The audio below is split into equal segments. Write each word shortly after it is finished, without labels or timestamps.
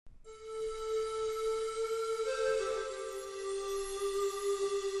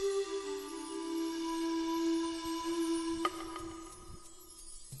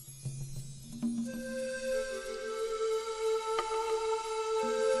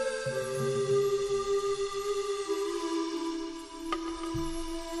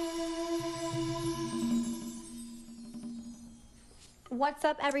What's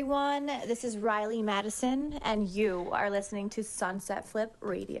up, everyone? This is Riley Madison, and you are listening to Sunset Flip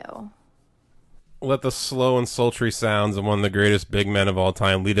Radio. Let the slow and sultry sounds of one of the greatest big men of all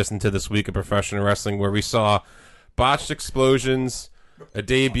time lead us into this week of professional wrestling, where we saw botched explosions, a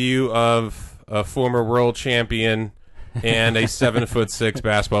debut of a former world champion, and a 7'6"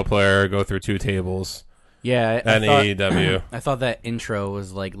 basketball player go through two tables. Yeah, and AEW. I thought that intro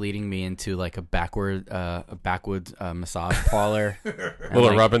was like leading me into like a backwoods massage parlor. A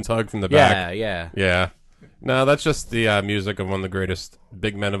little rub and tug from the back. Yeah. No, that's just the music of one of the greatest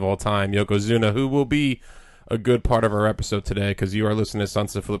big men of all time, Yokozuna, who will be a good part of our episode today because you are listening to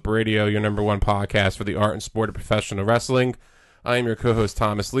Sunset Flip Radio, your number one podcast for the art and sport of professional wrestling. I am your co-host,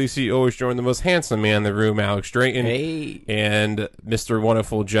 Thomas Lisi, always joined the most handsome man in the room, Alex Drayton. Hey. And Mr.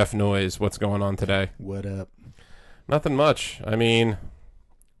 Wonderful Jeff Noyes. What's going on today? What up? Nothing much. I mean,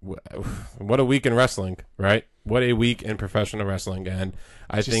 what a week in wrestling, right? What a week in professional wrestling. And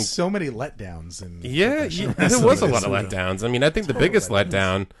I think so many letdowns. There was a lot of letdowns. I mean, I think the biggest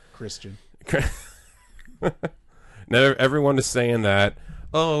letdown... Christian. Now, everyone is saying that,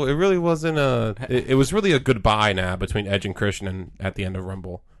 oh, it really wasn't it was really a goodbye now between Edge and Christian at the end of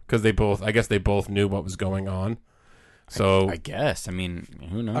Rumble. Because I guess they both knew what was going on. So I guess. I mean,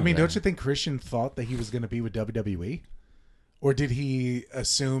 who knows? I mean, don't you think Christian thought that he was going to be with WWE? Or did he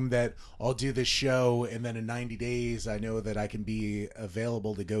assume that I'll do this show and then in 90 days I know that I can be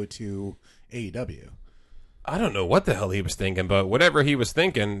available to go to AEW? I don't know what the hell he was thinking, but whatever he was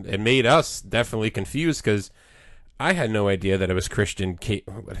thinking, it made us definitely confused because I had no idea that it was Christian Cage.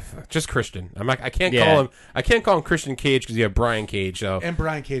 Just Christian. I can't call him Christian Cage because you have Brian Cage. So. And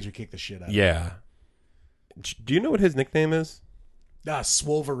Brian Cage would kick the shit out of him. Yeah. Do you know what his nickname is?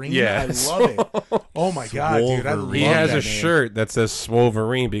 Swolverine. Yeah. I love it. Oh my god, dude. I love He has that a name. shirt that says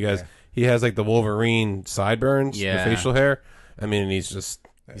Swolverine because he has like the Wolverine sideburns, the facial hair. I mean, he's just,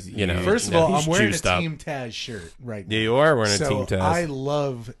 First of all, he's I'm wearing a juiced up. Team Taz shirt right now. Yeah, you are wearing a Team Taz. I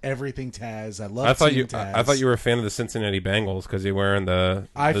love everything Taz. I love Team Taz. I thought you were a fan of the Cincinnati Bengals because you're wearing the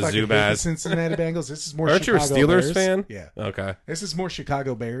fucking hate the Zubaz. Cincinnati Bengals. This is more Aren't you a Chicago Steelers Bears. fan? Yeah. Okay. This is more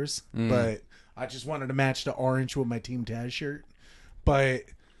Chicago Bears, but I just wanted to match the orange with my Team Taz shirt. But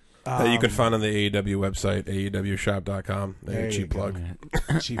that you can find on the AEW website, aewshop.com. Cheap plug.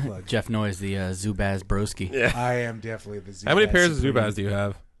 Cheap plug. Jeff Noyes, the Zubaz Broski. Yeah. I am definitely the Zubaz. How many pairs of Supreme. Zubaz do you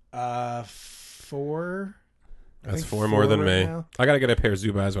have? 4. That's 4 more than me. Now. I gotta get a pair of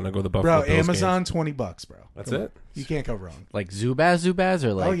Zubaz when I go to the Buffalo Bro, Bills Amazon, games. $20, bro. That's Come it? on. You can't go wrong. Like Zubaz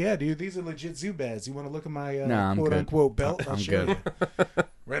or like... Oh yeah, dude, these are legit Zubaz. You want to look at my I'm quote good. unquote belt? I'll I'm show good. you.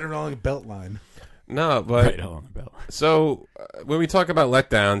 Right along the belt line. No, but Right on the belt. so when we talk about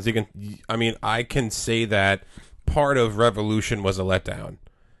letdowns, I can say that part of Revolution was a letdown.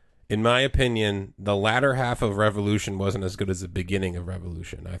 In my opinion, the latter half of Revolution wasn't as good as the beginning of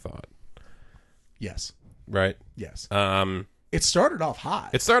Revolution, I thought. Yes. Right? Yes. It started off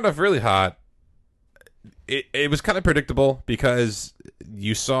hot. It started off really hot. It was kind of predictable because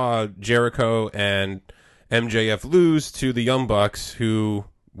you saw Jericho and MJF lose to the Young Bucks, who,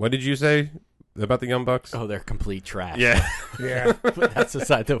 what did you say about the Young Bucks? Oh, they're complete trash. Yeah. Yeah. But that's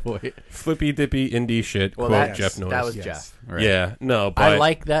aside the point. Flippy dippy indie shit, Well, quote that's, Jeff Noyes. that was Yes. Jeff. Right. Yeah, no, but I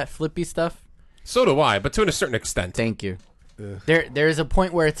like that flippy stuff. so do I, but to a certain extent. Thank you. Ugh. There's a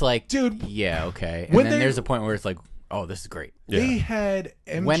point where it's like, Dude, yeah, okay. And when then they- there's a point where it's like, oh, this is great. They had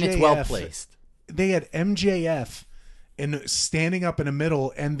MJF. When it's well placed. They had MJF and standing up in the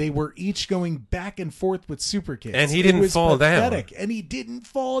middle, and they were each going back and forth with super kicks. And he It didn't was fall down. pathetic, and he didn't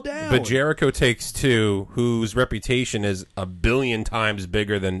fall down. But Jericho takes two, whose reputation is a billion times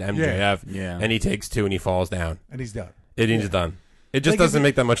bigger than MJF. Yeah. And he takes two and he falls down. and he's done. He's done. It just Like, doesn't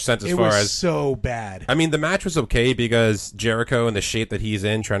make that much sense as It far was as. so bad. I mean, the match was okay because Jericho and the shape that he's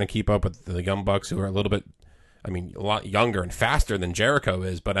in, trying to keep up with the Young Bucks, who are a little bit, a lot younger and faster than Jericho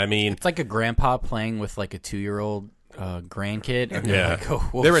is. But I mean, It's like a grandpa playing with like a 2-year-old grandkid. And yeah, like, oh,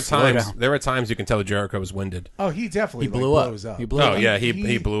 whoa, there were slow times. down. There were times you can tell Jericho was winded. Oh, he definitely He blew up. blows up. He blew Oh up. yeah,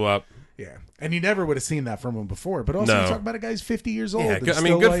 he blew up. Yeah, and you never would have seen that from him before. But also, No. you talk about a guy who's 50 years old. Yeah, and good, I mean,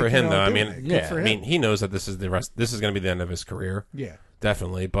 still, good like, for him you know, though. I doing mean, it. Good for him. he knows that this is the rest. This is going to be the end of his career. Yeah.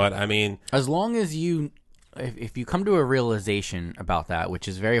 Definitely, but I mean, As long as you, if you come to a realization about that, which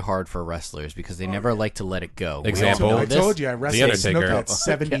is very hard for wrestlers because they never like to let it go. We Example. all know I this. told you, I wrestled Snook Undertaker. at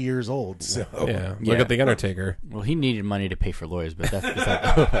 70 years old. So yeah, Yeah. look at the Undertaker. Well, he needed money to pay for lawyers, but that's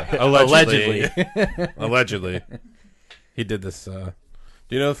beside Allegedly. allegedly. Allegedly, he did this.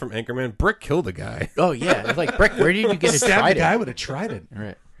 Do you know from Anchorman? Brick killed a guy. Oh yeah, it's like Brick. Where did you get a stab the guy trident? with a trident.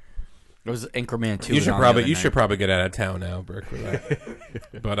 Right. It was Anchorman 2. You was should on the probably other night. probably get out of town now, Brick, for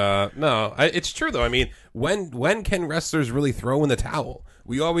that. But no, it's true though. I mean, when can wrestlers really throw in the towel?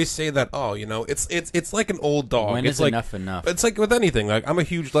 We always say that. Oh, it's like an old dog. When it's is like, enough? It's like with anything. Like I'm a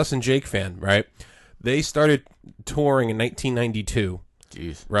huge Les and Jake fan, right? They started touring in 1992,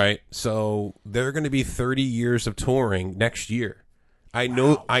 Jeez. right? So they're going to be 30 years of touring next year. I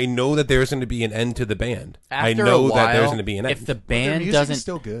know that there's going to be an end to the band. I After know a while, that there's going to be an end. if the Their band music doesn't, is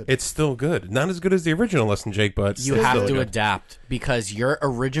still good. It's still good. Not as good as the original Les and Jake, but you still have to good. adapt because your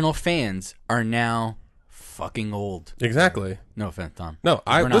original fans are now fucking old. Exactly. No offense, Tom. No,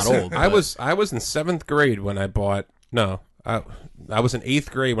 We're not old. I but- was in 7th grade when I bought. No, I was in 8th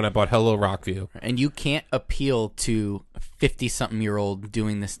grade when I bought Hello Rockview. And you can't appeal to a 50-something-year-old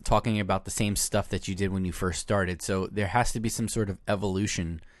doing this, talking about the same stuff that you did when you first started. So there has to be some sort of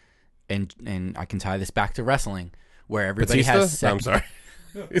evolution, and I can tie this back to wrestling, where everybody Batista? has. No, I'm sorry.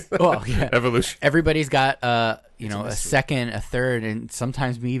 Well, yeah. Evolution. Everybody's got a second, a third, and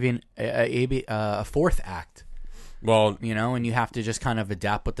sometimes even a fourth act. Well, And you have to just kind of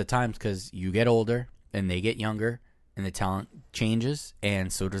adapt with the times because you get older and they get younger, and the talent changes,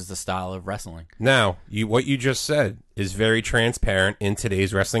 and so does the style of wrestling. now what you just said is very transparent in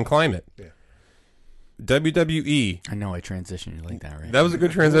today's wrestling climate. Yeah. WWE. I know I transitioned like that, right? That was a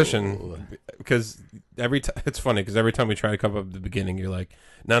good transition because it's funny because every time we try to come up with the beginning, you're like,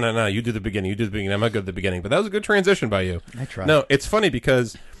 no, you do the beginning, I'm not good at the beginning. But that was a good transition by you. I tried. No, it's funny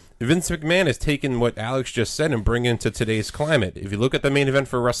because Vince McMahon has taken what Alex just said and bring it into today's climate. If you look at the main event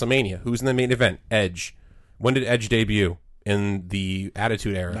for WrestleMania, who's in the main event? Edge. When did Edge debut? In the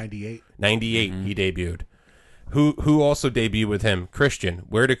Attitude Era. 98. 98 he debuted. Who also debuted with him? Christian.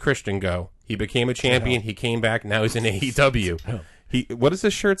 Where did Christian go? He became a champion. He came back. Now he's in AEW. What does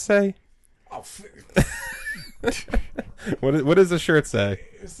this shirt say? Oh, What does the shirt say?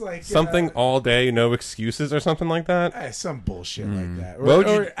 it's like Something all day, no excuses, or something like that. some bullshit like that, What would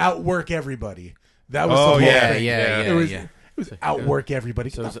you- or outwork everybody. That was Oh, the whole yeah, thing. yeah, It was outwork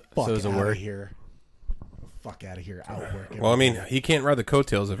everybody. Get it's the a- fuck so it's a out word? of here. Fuck out of here. Outwork. Everybody. Well, I mean, he can't ride the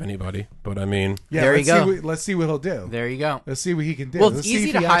coattails of anybody, but I mean, yeah. There you let's go. See let's see what he'll do. There you go. Let's see what he can do. Well, it's Let's easy see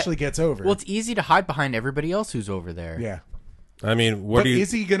if to he hide- actually gets over. Well, it's easy to hide behind everybody else who's over there. yeah. I mean, what But do you?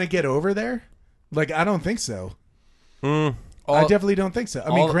 is he gonna get over there? Like, I don't think so. I All- definitely don't think so. I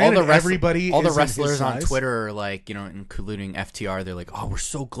mean, all granted, the wrestl- everybody, all the isn't his wrestlers on size. Twitter are like, including FTR, they're like, "Oh, we're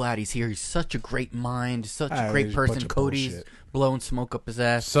so glad he's here. He's such a great mind, such a great there's a bunch person." of Cody's bullshit. blowing smoke up his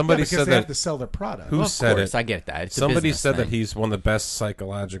ass. Yeah, Somebody because said they have to that. sell their product. Who Well, of said course, it? I get that. It's a Somebody business said that thing. he's one of the best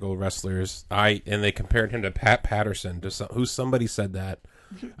psychological wrestlers. And they compared him to Pat Patterson. Somebody said that.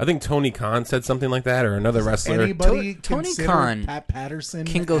 I think Tony Khan said something like that, or another wrestler. Anybody Tony consider Khan Pat Patterson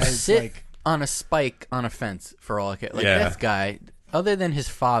can go as, sit like, on a spike on a fence for all I care. Like Yeah. this guy, other than his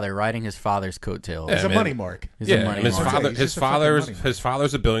father riding his father's coattails, Yeah. he's a man. money mark. he's Yeah, a money his mark. father, He's his just a fucking father's, money mark. his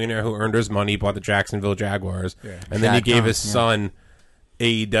father's a billionaire who earned his money, bought the Jacksonville Jaguars, Yeah. and then he Shad gave Khan, his yeah. son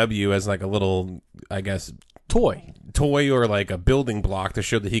AEW as like a little, I guess, toy. toy or like a building block to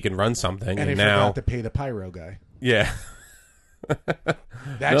show that he can run something. And he And now, forgot to pay the pyro guy. yeah,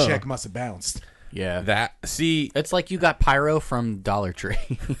 That No. check must have bounced. Yeah, that see, it's like you got pyro from Dollar Tree.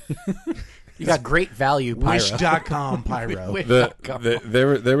 You got great value pyro. Wish.com pyro. Wish.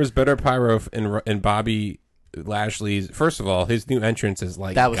 there was better pyro in Bobby Lashley's. First of all, his new entrance is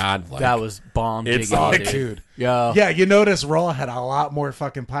like That was godlike. that was bomb. It's diggity, like- Dude. Yo, Yeah, you notice Raw had a lot more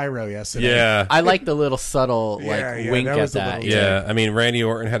fucking pyro yesterday. yeah. I like the little subtle like Yeah, wink that at was a that. little- Yeah, I mean Randy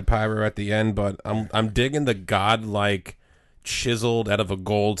Orton had pyro at the end, but I'm digging the godlike chiseled out of a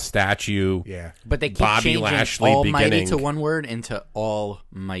gold statue. Yeah. But they keep Bobby changing Lashley almighty beginning. to one word into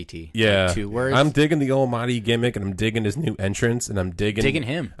almighty. Yeah, Like 2 words. I'm digging the almighty gimmick, and I'm digging his new entrance, and I'm digging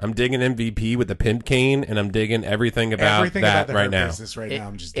him. I'm digging MVP with the pimp cane, and I'm digging everything about Everything that about the right Hurt now. business right now.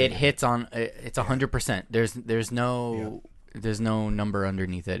 I'm just it digging hits on it's 100%. There's no number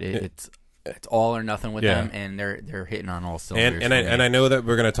underneath it. It's all or nothing with Yeah. them, and they're hitting on all cylinders. And I know that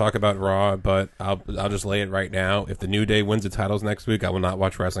we're going to talk about Raw, but I'll just lay it right now. If the New Day wins the titles next week, I will not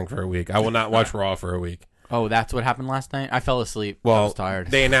watch wrestling for a week. I will not watch Raw for a week. Oh, that's what happened last night. I fell asleep. I Well, was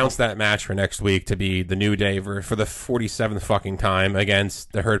tired. they announced that match for next week to be the New Day for the 47th fucking time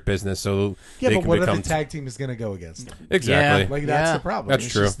against the Hurt Business. So Yeah, they but can what become if the tag team is going to go against them? exactly. Like, that's Yeah. the problem. That's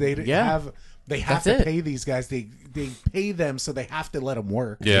It's true. just they Yeah. have That's to it. pay these guys. They pay them, so they have to let them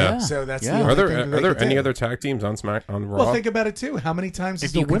work. Yeah. So that's Yeah. the only Are there thing that they are there could any do. other tag teams on on Raw? Well, think about it too. How many times If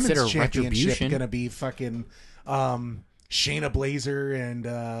is the you consider women's championship Retribution. going to be fucking Shayna Blazer and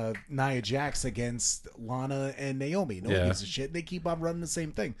Nia Jax against Lana and Naomi. No one gives a shit. They keep on running the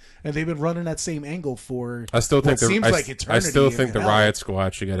same thing, and they've been running that same angle for. I still think seems like eternity. I still think the hell. Riot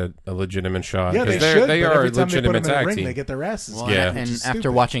Squad should get a legitimate shot. Yeah, they 'cause should. They but are a every time they put legitimate them in the tag ring, team. they get their asses. Well, kicked, Yeah. which and is after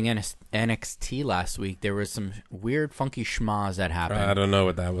stupid. watching NXT last week, there was some weird, funky schmaz that happened. I don't know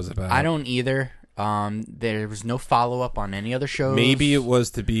what that was about. I don't either. There was no follow up on any other shows. Maybe it was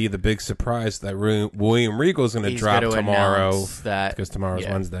to be the big surprise that William Regal is going to He's drop gonna tomorrow announce that because tomorrow's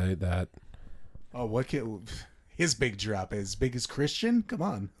yeah. Wednesday. That his big drop as big as Christian? Come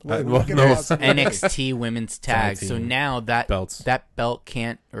on, well, what can no. possibly be? NXT Women's Tag. Tag So team. now that Belts. that belt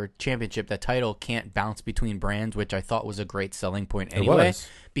can't, or championship, that title can't bounce between brands, which I thought was a great selling point anyway, was.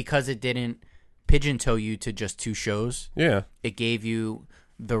 because it didn't pigeonhole you to just 2 shows. Yeah. It gave you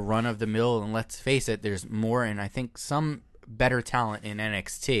the run of the mill, and let's face it, there's more, and I think some better talent in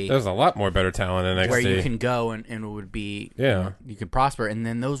NXT. There's a lot more better talent in NXT. Where you can go and it would be, Yeah. you can prosper. And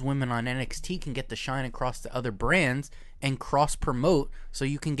then those women on NXT can get the shine across to other brands and cross promote, so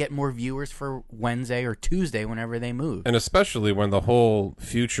you can get more viewers for Wednesday or Tuesday whenever they move. And especially when the whole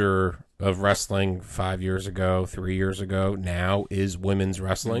future of wrestling 5 years ago, 3 years ago, now is women's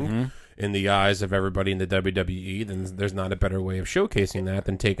wrestling in the eyes of everybody in the WWE, then there's not a better way of showcasing that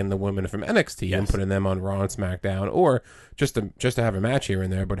than taking the women from NXT and putting them on Raw and SmackDown, or just to have a match here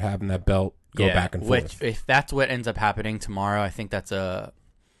and there, but having that belt go back and forth. Which, if that's what ends up happening tomorrow, I think that's a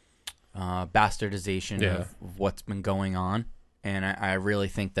bastardization of what's been going on, and I really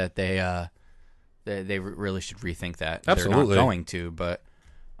think that they really should rethink that. Absolutely. They're not going to, but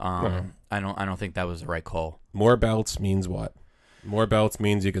I don't think that was the right call. More belts means what? More belts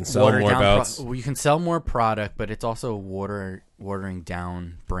means you can sell Water more down belts. you can sell more product, but it's also watering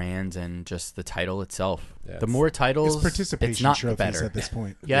down brands and just the title itself. Yeah, the more titles, It's participation it's not the trophies better. at this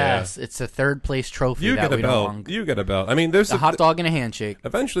point. Yes, it's a 3rd place trophy. You that get a we belt. don't You get a belt. I mean, there's a hot dog and a handshake.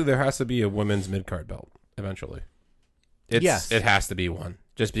 Eventually, there has to be a women's mid-card belt. Eventually. Yes. It has to be one.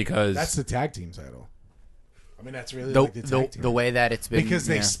 Just because... That's the tag team title. I mean, that's really The, like the tag team. the way that it's been, because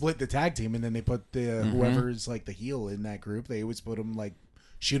they yeah. split the tag team and then they put the whoever's like the heel in that group. They always put them like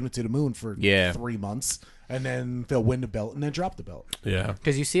shoot them to the moon for 3 months, and then they'll win the belt and then drop the belt. Yeah.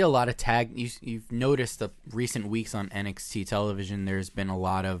 Because you see a lot of tag. You've noticed the recent weeks on NXT television. There's been a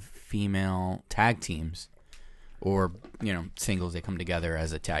lot of female tag teams, or singles. They come together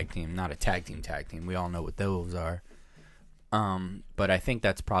as a tag team, not a tag team. We all know what those are. But I think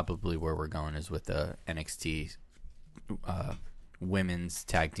that's probably where we're going, is with the NXT women's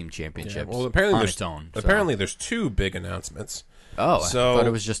tag team championships. Well, apparently on there's its own. apparently there's 2 big announcements. Oh, So I thought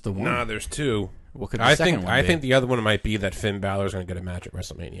it was just the one. Nah, there's 2. What could the I second think one I be? think the other one might be that Finn Balor's going to get a match at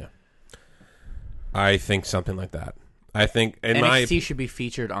WrestleMania. I think something like that. I think NXT should be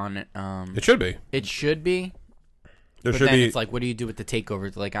featured on it. It should be. It should be. There But should then be. it's like, what do you do with the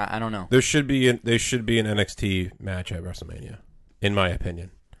takeovers? Like, I don't know. There should be an NXT match at WrestleMania, in my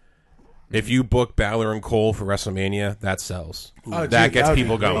opinion. If you book Balor and Cole for WrestleMania, that sells. Oh, that dude, gets that would be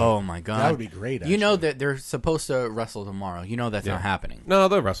people great. going. Oh my god, That would be great. You know actually. that they're supposed to wrestle tomorrow. You know that's not happening. No,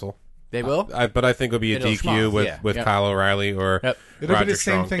 they'll wrestle. They will. But I think it'll be a It'll DQ schmoz, with, yeah. with Yep. Kyle O'Reilly or Yep. It'll Roger be the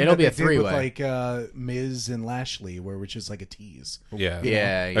same Strong. thing It'll that be a they did with three-way. like Miz and Lashley, which is like a tease. Yeah. You know?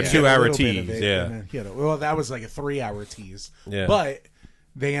 Yeah, A yeah. 2-hour little bit of tease, it, yeah. and then, well, that was like a 3-hour tease. Yeah. But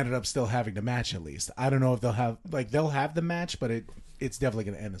they ended up still having the match at least. I don't know if they'll have the match, but it's definitely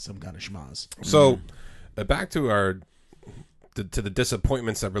going to end in some kind of schmaz. So, back to to the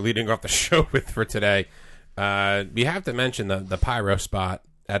disappointments that we're leading off the show with for today. We have to mention the pyro spot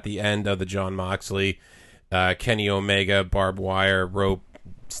at the end of the Jon Moxley, Kenny Omega, barbed wire, rope,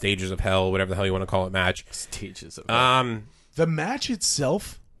 stages of hell, whatever the hell you want to call it, match. Stages of The match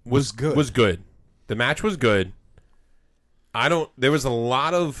itself was good. Was good. The match was good. There was a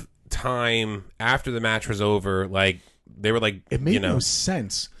lot of time after the match was over, like they were like, It made no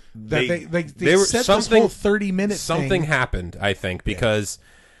sense. That They- they were- set this something- whole 30-minute something thing. happened, I think, because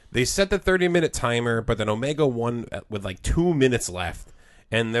they set the 30-minute timer, but then Omega won with like 2 minutes left,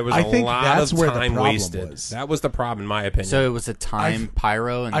 and there was I a think lot that's of where the time problem wasted. was. That was the problem, in my opinion. So it was a time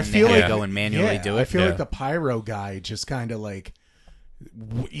pyro, and I then feel they had like to go and manually do it. I feel Yeah. like the pyro guy just kind of like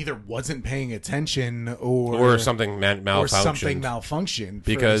either wasn't paying attention or something malfunctioned. or something malfunctioned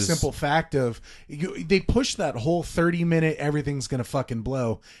Because- for the simple fact of they pushed that whole 30-minute everything's gonna fucking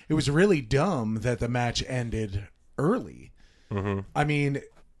blow. It was really dumb that the match ended early. Mm-hmm. I mean,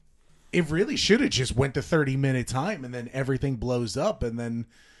 it really should have just went to 30-minute time and then everything blows up and then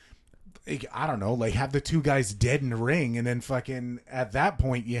like, I don't know, like have the two guys dead in the ring, and then fucking at that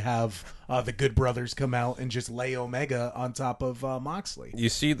point you have the Good Brothers come out and just lay Omega on top of Moxley. You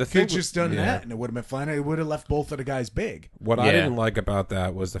see, the Could thing have just done yeah. that, and it would have been fine. It would have left both of the guys big. What I Yeah. didn't like about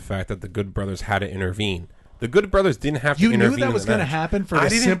that was the fact that the Good Brothers had to intervene. The Good Brothers didn't have to You intervene. knew that was going to happen for the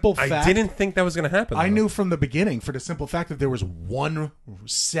simple fact. I didn't think that was going to happen. I though. knew from the beginning for the simple fact that there was one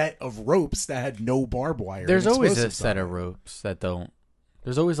set of ropes that had no barbed wire. There's and always a explosives set on of it. ropes that don't.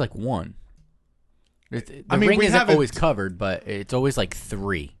 There's always like one. The I mean, ring we isn't haven't- always covered, but it's always like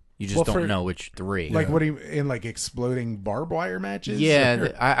 3. You just Well, don't for- know which 3. Like what do you in like exploding barbed wire matches? Yeah,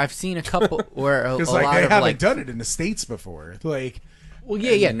 I've seen a couple where a because lot like they of haven't like. done it in the States before. Like Well,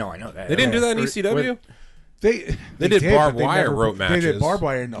 yeah, no, I know that. They didn't do that in Or- ECW. they did but barbed they wire never- rope They did matches. barbed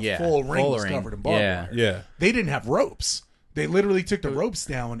wire, and the Yeah, full ring full was ring. covered in barbed Yeah. wire. Yeah, They didn't have ropes. They literally took the ropes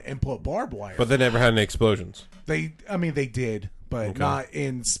down and put barbed wire. but they never had any explosions. They did, but Okay. not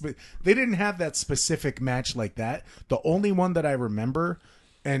in. They didn't have that specific match like that. The only one that I remember,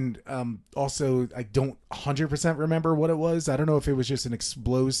 and also I don't 100% remember what it was. I don't know if it was just an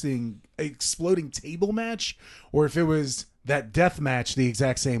exploding table match, or if it was that death match the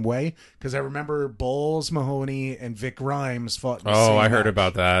exact same way. Because I remember Balls Mahoney and Vic Grimes fought. In the Oh, same I heard match.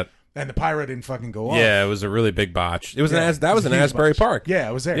 about that. And the pyro didn't fucking go off. Yeah, it was a really big botch. It was Yeah, that was it in a huge Asbury botch. Park. Yeah,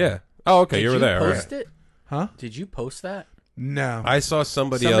 I was there. Yeah. Oh, okay, Did you were there. Post right. it? Huh? Did you post that? No. I saw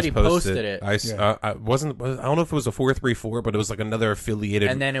somebody Somebody else post posted it. I wasn't. I don't know if it was a 434, but it was like another affiliated,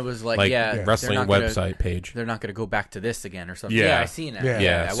 And then it was like, yeah, they're wrestling not gonna- website page. They're not going to go back to this again or something. Yeah. Yeah, I seen that. Yeah.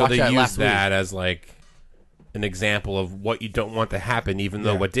 Yeah, I so watched they that used last that as like an example of what you don't want to happen, even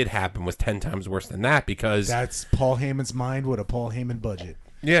though Yeah. what did happen was 10 times worse than that. Because That's Paul Heyman's mind with a Paul Heyman budget.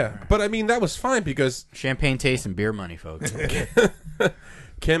 yeah, but I mean that was fine because week. Champagne taste and beer money, folks.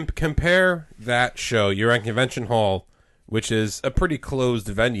 compare that show. You're at Convention Hall, which is a pretty closed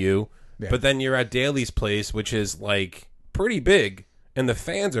venue, Yeah. but then you're at Daly's place, which is like pretty big, and the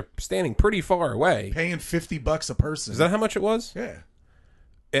fans are standing pretty far away. Paying $50 a person. Is that how much it was? Yeah.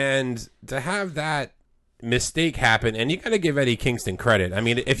 And to have that mistake happen, and you got to give Eddie Kingston credit. I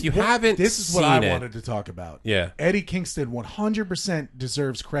mean, if you haven't This is what seen I it, wanted to talk about. Yeah. Eddie Kingston 100%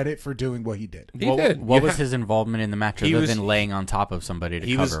 deserves credit for doing what he did. he what did. what You was ha- his involvement in the match He other was- than laying on top of somebody to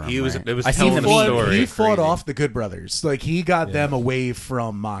he was- cover him? he was- right? it was I seen the telling the meme. story. He fought Crazy. off the Good Brothers. Like, he got them away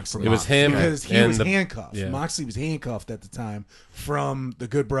from Moxley. It was him because he and was the- handcuffed. yeah. Moxley was handcuffed at the time from the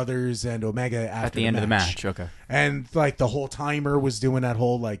Good Brothers and Omega after At the end of the match. Okay. And like the whole timer was doing that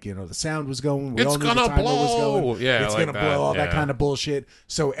whole like the sound was going. We It's all knew the gonna timer was blow! going. Yeah, it's like gonna that, blow. All that yeah. kind of bullshit.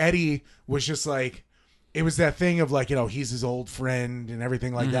 So Eddie was just like, it was that thing of like he's his old friend and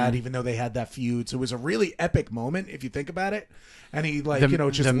everything like Mm-hmm. that. Even though they had that feud, so it was a really epic moment if you think about it. And he like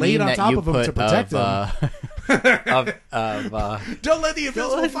just the laid meme on that top you of him to put protect him. Don't let the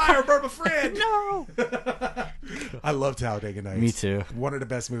invisible fire burn my friend. No. I love Talladega Nights. Me too. One of the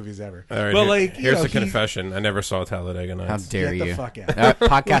best movies ever. All right, Well, here- like here's a he- confession. I never saw Talladega How Nights. dare Get the you? fuck out.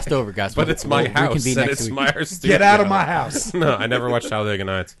 Podcast over, guys. But it's my We'll house, reconvene and next it's week. my studio. Get out of my house. No, I never watched Talladega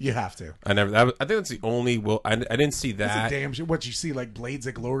Nights. You have to. I never. I think that's the only. I didn't see That's a that. damn shit. What you see, like Blades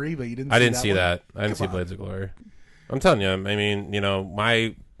of Glory, but you didn't. I didn't see one? that. I didn't see Come on. Blades of Glory. I'm telling you. I mean,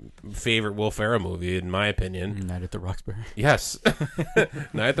 my favorite Will Ferrell movie, in my opinion. Night at the Roxbury. Yes,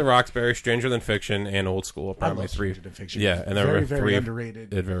 Night at the Roxbury, Stranger Than Fiction, and Old School. I Probably love three. Stranger Than Fiction. Yeah, and there very, were very three. underrated.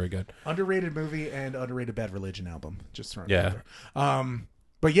 Did very good. Underrated movie and underrated Bad Religion album. Just throwing it Yeah. out there.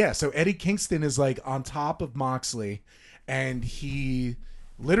 But yeah, so Eddie Kingston is like on top of Moxley, and he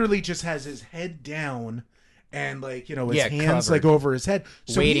literally just has his head down and like his Yeah, hands covered. like over his head,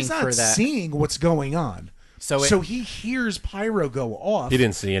 so Waiting he's not for that. seeing what's going on. So he hears pyro go off. He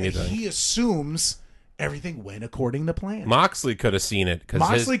didn't see and anything. he assumes everything went according to plan. Moxley could have seen it because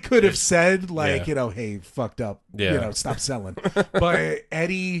Moxley could have said like, Yeah. hey, fucked up, Yeah. stop selling. But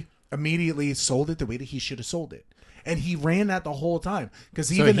Eddie immediately sold it the way that he should have sold it. And he ran that the whole time because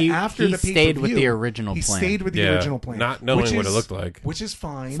So even he- after he the stayed with pay-per-view, the original he plan. stayed with the Yeah, original plan, not knowing which what it is- looked like. which is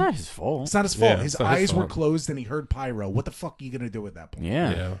fine. it's not his fault. It's not his fault. Yeah, His it's not his eyes were fault. closed and he heard pyro. What the fuck are you gonna do at that point?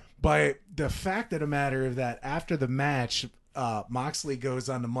 Yeah. Yeah. But the fact of the matter is that after the match, Moxley goes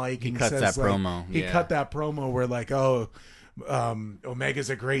on the mic and cuts says that like, promo, He yeah. cut that promo where like, Omega's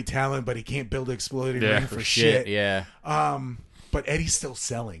a great talent, but he can't build an exploding Yeah, ring for Shit. shit. Yeah. But Eddie's still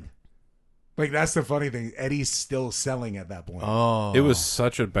selling. Like that's the funny thing. Eddie's still selling at that point. Oh. It was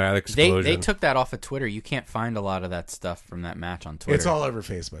such a bad They explosion. took that off of Twitter. You can't find a lot of that stuff from that match on Twitter. It's all over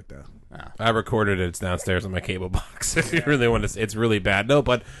Facebook though. I recorded it. It's downstairs in my cable box. If you really want to, it's really bad. No,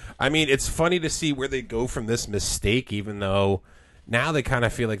 but I mean, it's funny to see where they go from this mistake, even though now they kind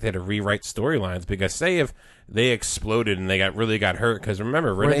of feel like they had to rewrite storylines because say if they exploded and they got hurt because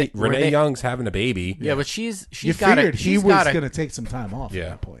remember Renee Young's having a baby. Yeah, but she's You got figured he was going going to take some time off Yeah. at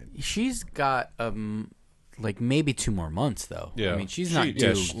that point. She's got like maybe 2 more months though. Yeah. I mean she's She- not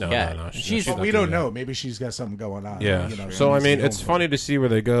yeah, due no, yet. no, she's She's not But we doing don't that. know. Maybe she's got something going on. Yeah. You know, So I she's mean, the it's only funny to see where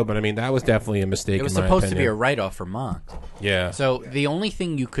they go, but I mean that was definitely a mistake. it was in my supposed to be a opinion. write-off for Mox. Yeah. So the only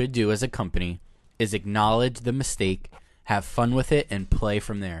thing you could do as a company is acknowledge the mistake, have fun with it, and play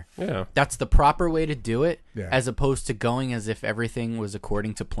from there. Yeah. That's the proper way to do it, Yeah. as opposed to going as if everything was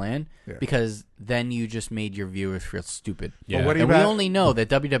according to plan, Yeah. because then you just made your viewers feel stupid. Yeah. But what do you And we about- only know that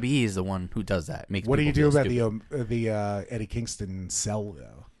WWE is the one who does that. Makes What do you people do feel about stupid. the Eddie Kingston cell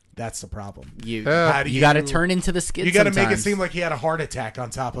though? That's the problem. You How do you got to turn into the skid. You got to make it sometimes. seem like he had a heart attack on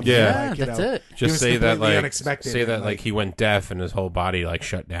top of Yeah. it. Like, that's it. he Just was say that completely like unexpected say that and, like he went deaf and his whole body like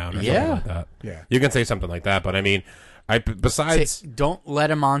shut down or Yeah. something like that. Yeah. You can say something like that, but I mean, besides Don't let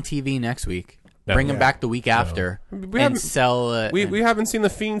him on TV next week. No. Bring him Yeah. back the week after We and haven't- sell. we haven't seen the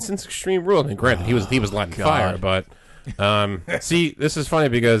Fiend since Extreme Rules. And granted, he was lighting fire, but see, this is funny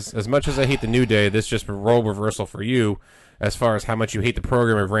because as much as I hate the New Day, this just a role reversal for you as far as how much you hate the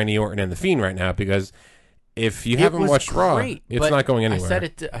program of Randy Orton and the Fiend right now. Because if you haven't was watched Raw, great, it's but not going anywhere. I said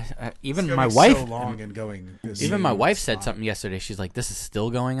it. It's Even gonna my be wife. so long and going. Even my wife said something yesterday. She's like, "This is still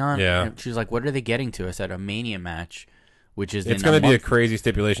going on." Yeah. And she's like, "What are they getting to?" I said, "A Mania match, which is It's going to be a crazy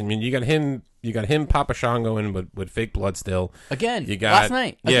stipulation. I mean, you got him, Papa Shango in with fake blood still. again. You got last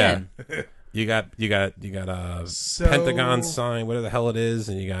night. yeah. Again. You got So- Pentagon sign, whatever the hell it is,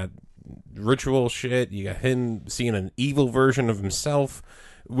 and you got ritual shit. You got him seeing an evil version of himself,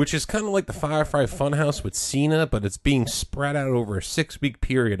 which is kind of like the Firefly Funhouse with Cena, but it's being spread out over a 6-week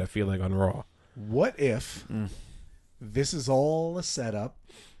period. I feel like on Raw. What if this is all a setup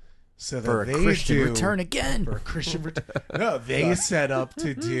so that For a they Christian do return again. for a Christian return? No, they set up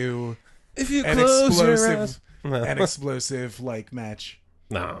to do If you an explosive like match.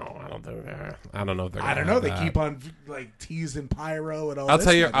 No, I don't think they're. I don't know if they're. I don't gonna know. have They that. keep on like teasing pyro and all. I'll this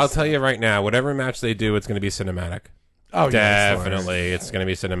tell you. kind of I'll tell stuff. you right now. Whatever match they do, it's going to be cinematic. Oh yeah, of course. Definitely, it's going to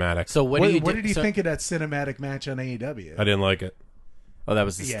be cinematic. So what What, do you? what do? did you so- think of that cinematic match on AEW? I didn't like it. Oh, that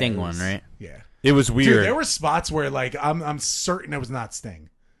was the Yeah, Sting it one, was- right? Yeah, It was weird. dude. There were spots where like I'm certain it was not Sting.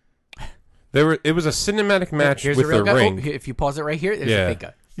 It was a cinematic match Here's with a real the guy. ring. Oh, if you pause it right here, there's Yeah. a fake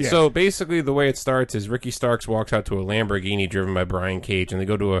guy. Yeah. So basically, the way it starts is Ricky Starks walks out to a Lamborghini driven by Brian Cage, and they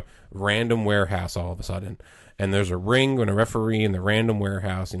go to a random warehouse all of a sudden. And there's a ring and a referee in the random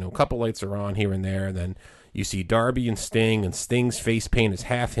warehouse. You know, a couple lights are on here and there. And then you see Darby and Sting's face paint is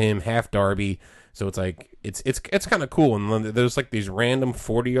half him, half Darby. So it's like it's kind of cool. And then there's like these random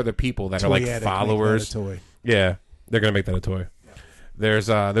 40 other people that are like Toyetic, make that a followers. toy. Yeah, they're gonna make that a toy. There's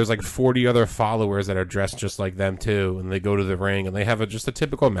like 40 other followers that are dressed just like them too, and they go to the ring and they have just a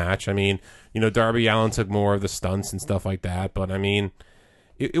typical match. I mean, you know, Darby Allin took more of the stunts and stuff like that, but I mean,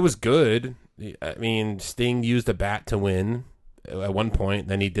 it was good. I mean, Sting used a bat to win at one point.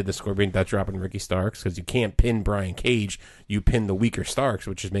 Then he did the Scorpion Death Drop on Ricky Starks because you can't pin Brian Cage, you pin the weaker Starks,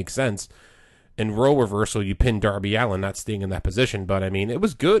 which just makes sense. In role reversal, you pin Darby Allin, not Sting in that position. But I mean, it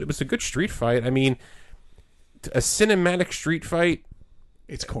was good. It was a good street fight. I mean, a cinematic street fight.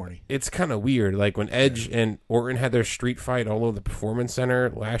 It's corny. It's kind of weird. Like when Edge and Orton had their street fight all over the Performance Center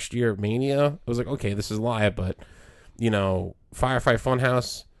last year at Mania, I was like, okay, this is live. But you know, Firefly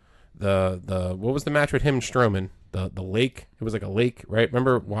Funhouse, the what was the match with him and Strowman? The lake. It was like a lake, right?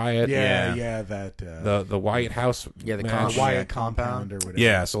 Remember Wyatt? Yeah. That The Wyatt House. Yeah, the match? Wyatt compound or whatever.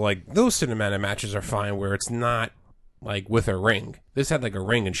 Yeah, so like those cinematic matches are fine where it's not like with a ring. This had like a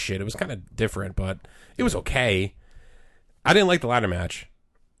ring and shit. It was kind of different, but it was okay. I didn't like the ladder match.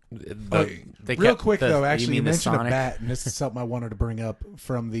 They Real kept quick the- though, you actually, you mean the mentioned a Sonic? bat, and this is something I wanted to bring up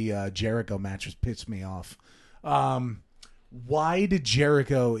from the Jericho match, which pissed me off. Why did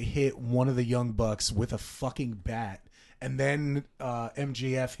Jericho hit one of the Young Bucks with a fucking bat, and then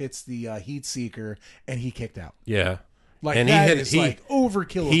MJF hits the Heat Seeker, and he kicked out? Yeah. Like And that he hit is he, like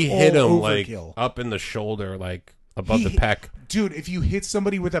overkill. He of hit all him like overkill. up in the shoulder, like above He the hit- pec. Dude, if you hit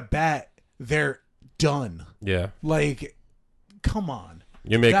somebody with a bat, they're done. Yeah. Like, come on.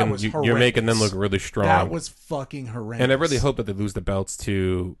 You're That making was you're making them horrendous. look really strong. That was fucking horrendous. and I really hope that they lose the belts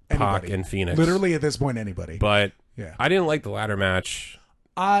to Pac Anybody. and Phoenix. Literally at this point, anybody. But Yeah. I didn't like the ladder match.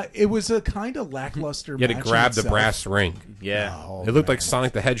 It was a kind of lackluster. You had to match grab in the itself. brass ring. Yeah. Oh, It looked man. like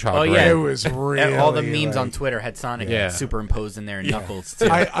Sonic the Hedgehog. Oh, ring. yeah. It was really All the memes like- on Twitter had Sonic Yeah. superimposed in there and Knuckles too.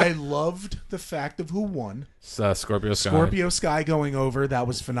 I loved the fact of who won. Scorpio Sky. Scorpio Sky going over. That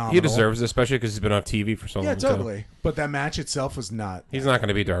was phenomenal. He deserves it, especially because he's been on TV for so long. Yeah, too. totally. But that match itself was not. He's not going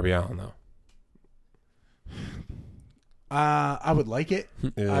to be Darby Allin though. I would like it.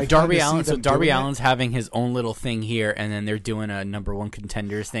 Yeah. I Darby kinda see Allin. So them Darby doing it. Allin's having his own little thing here, and then they're doing a number one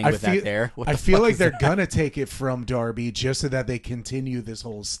contenders thing with that there. What I the feel fuck like is they're that? gonna take it from Darby just so that they continue this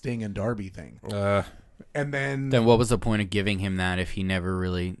whole Sting and Darby thing, and then Then what was the point of giving him that if he never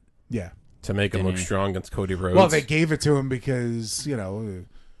really? yeah. to make him look Didn't he? strong against Cody Rhodes. Well, they gave it to him because when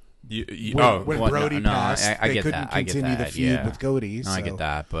Well, Brody no, passed, I they get couldn't that. I get continue the that, feud yeah. with Cody. No, So, I get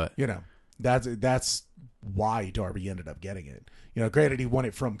that, but that's why Darby ended up getting it. Granted he won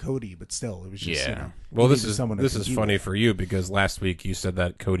it from Cody, but still, it was just Yeah. well, you this needed is someone to this is compete funny with. for you because last week you said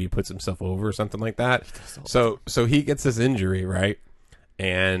that Cody puts himself over or something like that. So he gets this injury, right?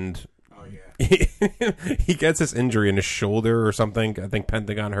 And Oh yeah. he gets this injury in his shoulder or something. I think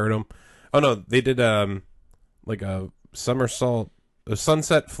Pentagon hurt him. Oh no, they did like a somersault, a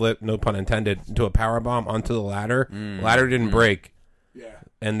sunset flip, no pun intended, into a power bomb onto the ladder. Ladder didn't break. Yeah.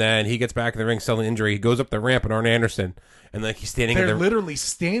 And then he gets back in the ring selling injury. He goes up the ramp at Arn Anderson, and like he's standing They're in the literally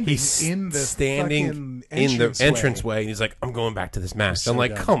standing he's in the standing fucking in the entranceway, and he's like, "I'm going back to this match." So I'm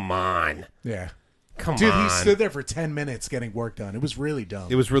like, dumb. "Come on, Yeah. come Dude, on." he stood there for 10 minutes getting work done. It was really dumb.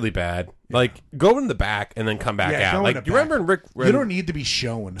 It was really bad. Like, go in the back and then come back Yeah, go out. in Like, the do you remember back. Rick? You don't need to be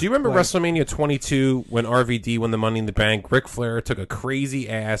shown. Do you remember Like, WrestleMania 22 when RVD won the Money in the Bank? Ric Flair took a crazy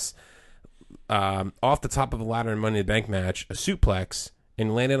ass off the top of the ladder in Money in the Bank match, a suplex,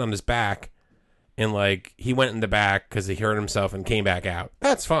 and landed on his back. And like he went in the back because he hurt himself and came back out.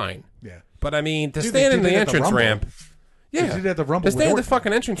 That's fine. Yeah. But I mean, to Dude, they stand in did the it at the entrance Rumble. ramp. Yeah, They did it at the Rumble to with stand at the Orton.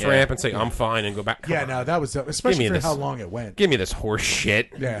 fucking entrance Yeah. ramp and say, "I'm fine," and go back. Come Yeah, on. no, that was especially for this. how long it went. Give me this horse shit.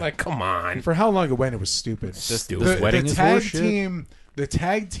 Yeah. Like, come on. For how long it went, it was stupid. Stupid. the wedding is tag horseshit? team, the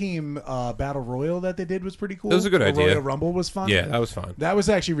tag team battle royal that they did was pretty cool. It was a good the idea. Royal Rumble was fun. Yeah, that was fun. That was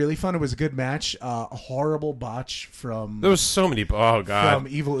actually really fun. It was a good match. A horrible botch from There was so many. Oh god,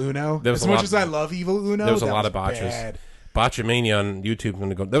 Evil Uno. There was As a much lot- as I love Evil Uno, there was a that lot of botches. bad. Botchamania on YouTube.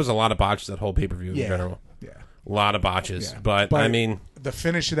 Gonna go. There was a lot of botches that whole pay per view Yeah. in general. Yeah. A lot of botches. Yeah. But I mean, the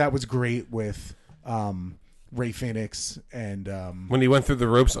finish of that was great with Ray Phoenix and when he went through the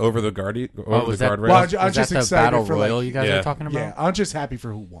ropes over the guard, over was the that- guardrail. Well, I'm Was just that the excited battle for, royal like- you guys Yeah. are talking about? yeah, I'm just happy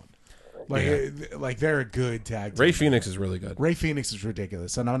for who won. Like, Yeah. like they're a good tag team. Ray Phoenix is really good. Ray Phoenix is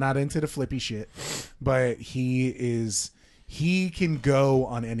ridiculous, and I'm not into the flippy shit, but he can go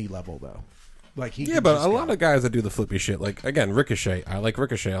on any level though. Like he Yeah, can but just a go. lot of guys that do the flippy shit, like again, Ricochet. I like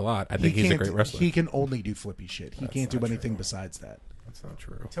Ricochet a lot. I think he's a can't- great wrestler. He can only do flippy shit. He can't do not anything true. besides that. That's not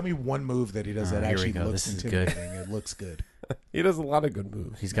true. Tell me one move that he does that here we actually go. looks This is good. intimidating. It looks good. He does a lot of good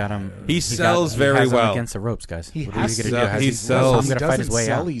moves. He's got him. He sells very has him well. against the ropes, guys. He What has are you to. gonna do? He Has sells- I'm gonna fight his doesn't way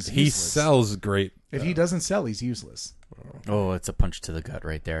sell, out. he's He useless. sells great. If he doesn't sell, he's useless. Oh, it's a punch to the gut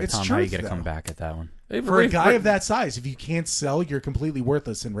right there. It's Tom, how you truth, gonna come though. back at that one? For a guy of that size, if you can't sell, you're completely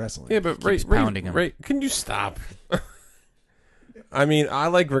worthless in wrestling. Yeah, but Keeps pounding him. Ray, can you stop? I mean, I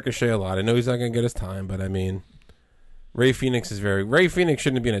like Ricochet a lot. I know he's not going to get his time, but I mean, Ray Phoenix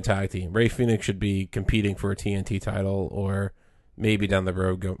shouldn't be in a tag team. Ray Phoenix should be competing for a TNT title, or maybe down the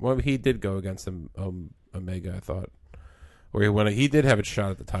road well, he did go against Omega, I thought, or he did have a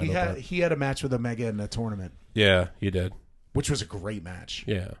shot at the title. He had a match with Omega in a tournament, Yeah, he did. which was a great match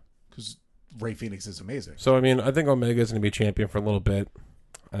Yeah. because Ray Phoenix is amazing. So I mean, I think Omega is going to be champion for a little bit.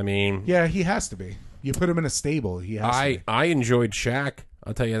 I mean, Yeah, he has to be. You put him in a stable, he has to be. I enjoyed Shaq.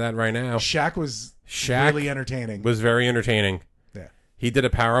 I'll tell you that right now. Shaq was Shaq really entertaining. Was very entertaining. Yeah. He did a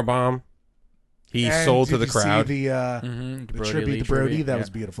power bomb. He And sold to did the you see crowd. The, The the Brody tribute Lee to Brody, tribute, that yeah. was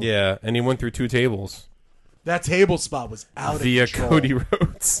beautiful. Yeah, and he went through 2 tables That table spot was out via of control. Cody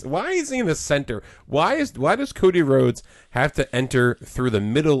Rhodes. Why is he in the center? Why does Cody Rhodes have to enter through the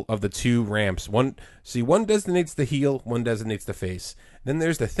middle of the 2 ramps? One designates the heel, one designates the face. Then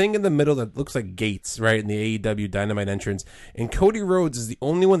there's the thing in the middle that looks like gates, right, in the AEW Dynamite entrance. And Cody Rhodes is the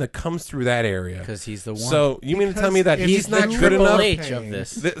only one that comes through that area. Because he's the one. So you mean to tell me that Because he's if not you good Triple enough? H of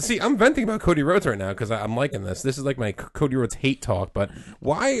this. See, I'm venting about Cody Rhodes right now because I'm liking this. This is like my Cody Rhodes hate talk. But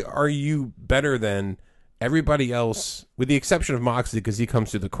why are you better than everybody else, with the exception of Moxley because he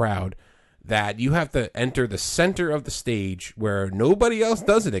comes through the crowd, that you have to enter the center of the stage where nobody else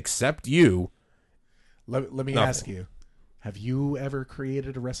does it except you? Let me Nothing. ask you. Have you ever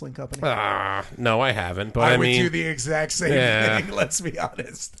created a wrestling company? No, I haven't. But I I would mean, do the exact same Yeah. thing, let's be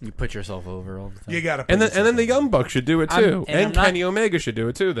honest. You put yourself over all the time. You gotta and then the Young Bucks should do it too, and I'm and not- Kenny Omega should do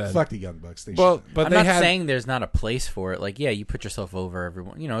it too. Then Fuck the Young Bucks. They well, should. but I'm they not had saying there's not a place for it. Like, yeah, you put yourself over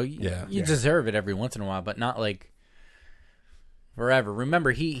everyone. You know, you Yeah. deserve it every once in a while, but not like Forever.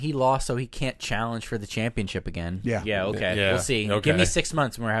 Remember, he lost, so he can't challenge for the championship again. Yeah. Yeah. Okay. Yeah, We'll see. okay. Give me 6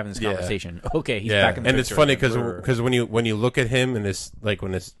 months when we're having this Yeah. conversation. Okay. He's Yeah, back in the and it's picture funny again. because when you look at him and his like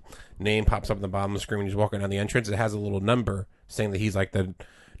when his name pops up on the bottom of the screen when he's walking down the entrance, it has a little number saying that he's like the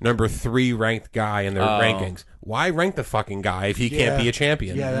number 3 ranked guy in their rankings. Why rank the fucking guy if he can't be a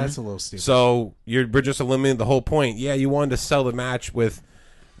champion? Yeah, that's a little stupid. So we're just eliminating the whole point. Yeah, you wanted to sell the match with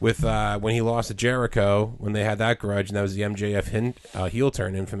when he lost to Jericho when they had that grudge, and that was the MJF heel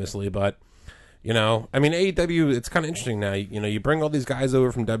turn infamously. But I mean, AEW, it's kind of interesting now. You bring all these guys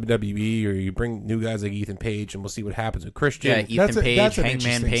over from WWE, or you bring new guys like Ethan Page, and we'll see what happens with Christian. Yeah, Ethan Page, that's an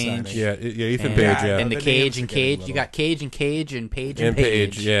Hangman interesting Page. signing. Yeah, Ethan And, Page. Yeah, Yeah, and the the Cage names and are getting Cage. a You little- got Cage and Cage and Page and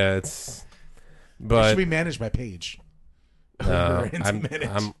Page. Page. Yeah, it's. It But should be managed by Paige. No,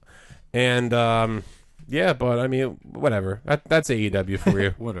 yeah, but I mean, whatever. That's AEW for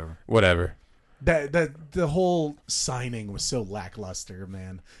you. Whatever. That the whole signing was so lackluster,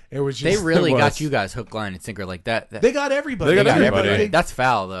 man. It was just They really It was. got you guys hook, line, and sinker like that. they got everybody. They got everybody. They- That's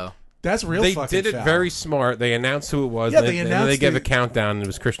foul, though. that's real. They fucking did it foul. very smart. They announced who it was. Yeah, and they then they announced gave it- a countdown, and it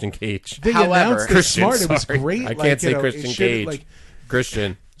was Christian Cage. They However- announced it Christian, smart. It was sorry. great. I Like, can't say it Christian should- Cage. Like,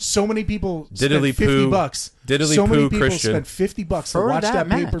 Christian. so many people Diddly spent $50. poo. Bucks. Diddly so many poo people Christian. spent $50 to For watch that that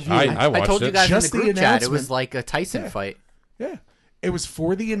match. pay per view. I watched told you it. guys Just in the the group chat. It announcement. was like a Tyson fight. Yeah. It was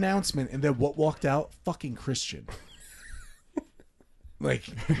for the announcement, and then what walked out? Fucking Christian. Like,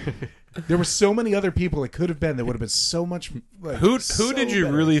 there were so many other people it could have been. That would have been so much. Like, Who so did you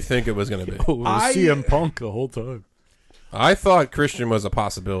better. really think it was going to be? CM Punk the whole time. I thought Christian was a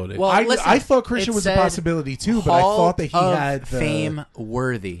possibility. Well, I listen, thought Christian it was a said possibility too, but I Hall thought that he of had the fame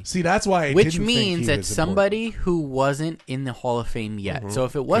worthy. See, that's why I Which didn't think means he that was somebody who wasn't in the Hall of Fame yet. So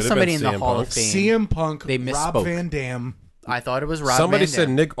if it was Could've somebody been in the CM Hall Punk. of Fame, important. CM Punk, They Rob misspoke. Van Dam, I thought it was Rob Somebody Van said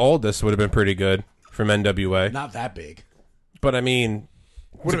Dam. Nick Aldis would have been pretty good from NWA, not that big. but I mean,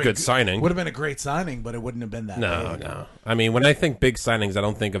 it's a good signing. Would have been a great signing, but it wouldn't have been that No, big. no. I mean, when I think big signings, I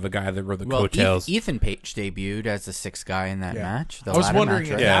don't think of a guy that rode the Well, coattails. Ethan Page debuted as the sixth guy in that Yeah. match. The I was ladder wondering match,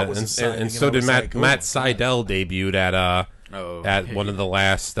 if right? Yeah, that was a signing, and and so I did was Matt like, oh, Matt my God. Sydal debuted at one of the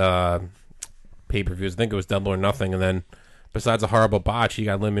last pay-per-views. I think it was Double or Nothing, and then besides a horrible botch, he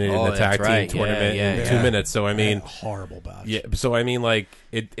got eliminated in the Oh, tag that's team right. tournament Yeah, in yeah, 2 yeah. minutes. So I mean, Horrible botch. yeah. So I mean, like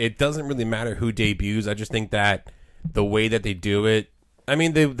it doesn't really matter who debuts. I just think that the way that they do it. I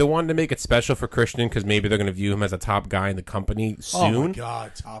mean, they wanted to make it special for Christian because maybe they're going to view him as a top guy in the company soon. Oh my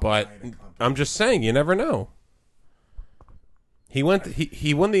God, top But guy in the company. I'm just saying, you never know. He went.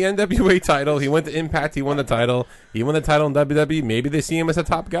 He won the NWA title. He went to Impact. He won the title. He won the title in WWE. Maybe they see him as a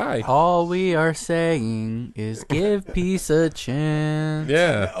top guy. All we are saying is give peace a chance.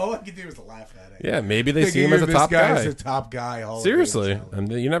 Yeah, All I could do was laugh at it. yeah. Maybe they see Thinking him as a this top guy's guy. a top guy. Hall of Seriously, Fame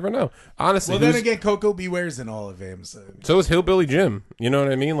talent. and you never know. Honestly, Well, then who's- again, Coco Beware's in Hall of Fame. So is Hillbilly Jim. You know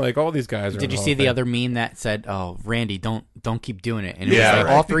what I mean? Like all these guys are. Did in you Hall see of the Fame. other meme that said, "Oh, Randy, don't keep doing it"? And it Yeah, was like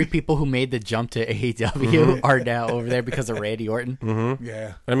right. all three people who made the jump to AEW are now over there because of Randy Orton.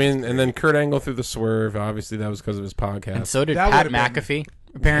 yeah, I mean, and then Kurt Angle through the swerve. Obviously, that was because of his podcast. And so did That Pat would've been- McAfee.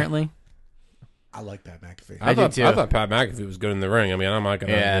 Apparently, I like that McAfee. I do too. I thought Pat McAfee was good in the ring. I mean, I'm not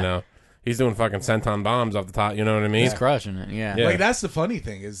gonna, Yeah. he's doing fucking senton bombs off the top. You know what I mean? he's crushing it. Yeah. Yeah. Like that's the funny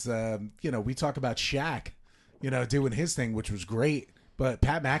thing is, we talk about Shaq, doing his thing, which was great, but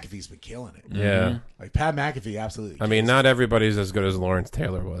Pat McAfee's been killing it. Yeah. Like Pat McAfee, absolutely. I mean, not everybody's as good as Lawrence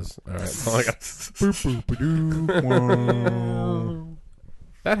Taylor was. All right. That's all I got.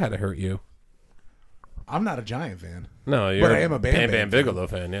 That had to hurt you. I'm not a Giant fan, No, you're I am a Bam Bam Bam Bigelow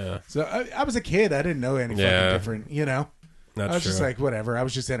fan. Yeah, so I was a kid. I didn't know any Yeah. fucking different. that's I was true. just like, whatever. I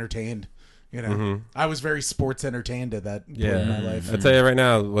was just entertained. I was very sports entertained at that point in my life. I tell you right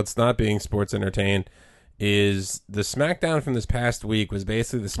now, what's not being sports entertained is the SmackDown from this past week was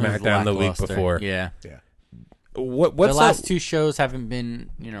basically the It was SmackDown the week lackluster. before. Yeah. Yeah. What's The last up? two shows haven't been,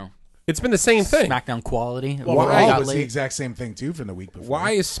 It's been the same thing. SmackDown quality. Well, Why? Raw Got was the late. exact same thing too from the week before.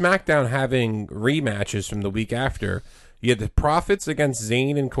 Why is SmackDown having rematches from the week after? You had the Profits against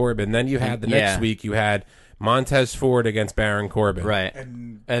Zayn and Corbin. Then you had the next Yeah. week you had Montez Ford against Baron Corbin. Right.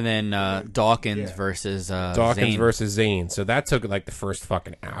 And And then Dawkins Yeah. versus Dawkins Zayn. versus Zayn. So that took like the first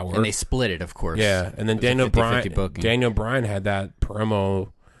fucking hour. And they split it, of course. Yeah, and then It was a Daniel 50-50 Bryan. booking. Daniel Bryan had that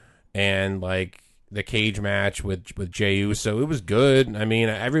promo, and like the cage match with Jey Uso. It was good. I mean,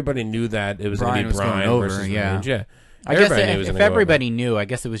 everybody knew that it was going to Bryan be was going Bryan over, versus yeah. Reigns. Yeah, I guess Everybody knew it was if gonna go over. everybody knew, I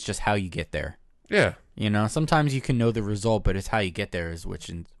guess it was just how you get there. Yeah, Sometimes you can know the result, but it's how you get there is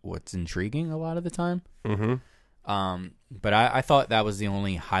what's intriguing a lot of the time. mm-hmm. But I thought that was the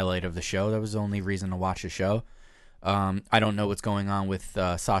only highlight of the show. That was the only reason to watch the show. I don't know what's going on with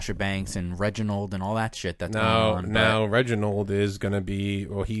Sasha Banks and Reginald and all that shit that's going on. Now Reginald is going to be.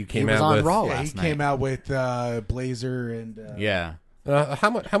 Well, he came was out on with. Raw Yeah, he last night. came out with Blazer and Yeah. How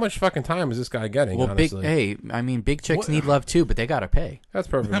much fucking time is this guy getting? Well, honestly? big chicks What- need love too, but they gotta pay. That's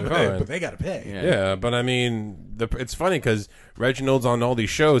perfectly fine. but they got to pay. Yeah, but I mean, it's funny because Reginald's on all these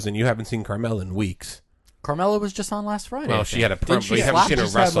shows, and you haven't seen Carmella in weeks. Carmella was just on last Friday. Well, I she think. had a Didn't promo. she You haven't slap seen her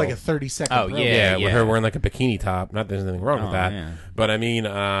Just wrestle. had like a 30-second. Oh, promo. yeah. with her wearing like a bikini top. Not that there's anything wrong with Oh, that. yeah. But I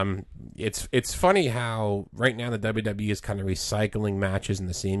mean, it's funny how right now the WWE is kind of recycling matches and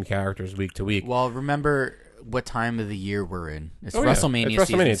the same characters week to week. Well, remember what time of the year we're in. It's Oh, yeah. WrestleMania It's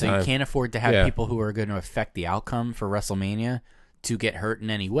season, WrestleMania so you time. can't afford to have Yeah. people who are going to affect the outcome for WrestleMania to get hurt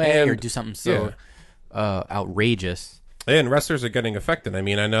in any way And- or do something so outrageous. And wrestlers are getting affected. I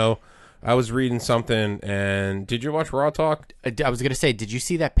mean, I know I was reading something, and did you watch Raw Talk? I was going to say, did you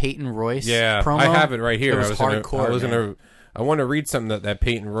see that Peyton Royce Yeah, promo? I have it right here. It was hardcore. I want to read something that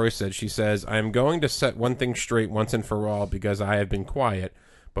Peyton Royce said. She says, "I am going to set one thing straight once and for all because I have been quiet,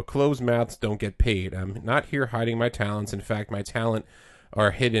 but closed mouths don't get paid. I'm not here hiding my talents. In fact, my talent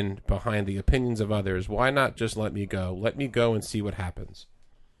are hidden behind the opinions of others. Why not just let me go? Let me go and see what happens."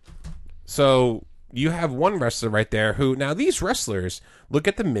 So you have one wrestler right there who, now these wrestlers, look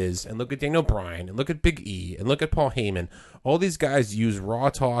at The Miz and look at Daniel Bryan and look at Big E and look at Paul Heyman. All these guys use Raw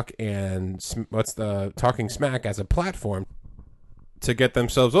Talk and Talking Smack as a platform to get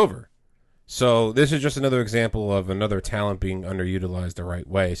themselves over. So this is just another example of another talent being underutilized the right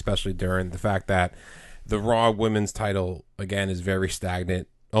way, especially during the fact that the Raw Women's title, again, is very stagnant,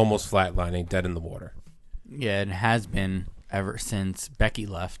 almost flatlining, dead in the water. Yeah, it has been ever since Becky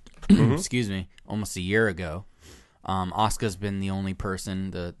left. Mm-hmm. Excuse me, almost a year ago. Asuka's been the only person,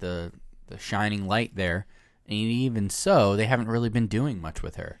 the shining light there, and even so, they haven't really been doing much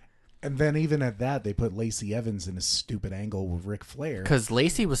with her. And then even at that, they put Lacey Evans in a stupid angle with Ric Flair. Because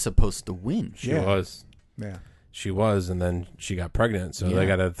Lacey was supposed to win. She Yeah. was. Yeah. She was, and then she got pregnant, so Yeah. they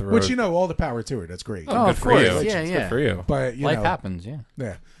got to throw. Which, all the power to her. That's great. Oh, good of for course. you. Yeah, It's yeah. good for you. But, Life happens, yeah.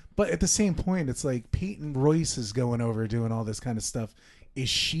 Yeah. But at the same point, it's like Peyton Royce is going over doing all this kind of stuff. Is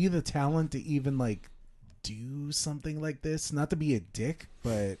she the talent to even, do something like this? Not to be a dick,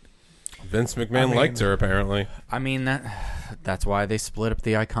 but... Vince McMahon liked her, apparently. I mean, that's why they split up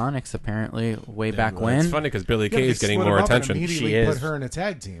the Iconics, apparently, way back Well, when. It's funny because Billy Yeah, Kay they is getting split more them up and attention. immediately She put is. her in a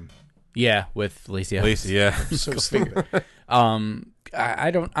tag team. Yeah, with Lacey Evans. Lacey, yeah. So stupid.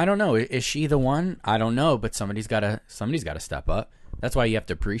 I don't know. Is she the one? I don't know, but somebody's got to step up. That's why you have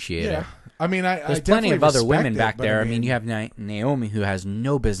to appreciate Yeah. it. I mean, I There's I plenty definitely of other respect women it, back but there. I mean, you have Naomi, who has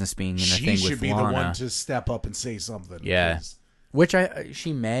no business being in a she thing should with be Lana. the one to step up and say something. Yeah. 'cause Which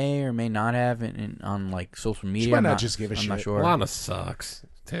she may or may not have on social media. might I'm not just give a I'm not shit. sure. Lana sucks,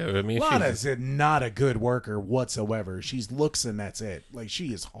 too. I mean, Lana's not a good worker whatsoever. She's looks and that's it.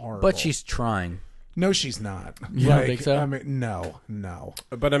 She is horrible. But she's trying. No, she's not. You don't think so? I mean, no.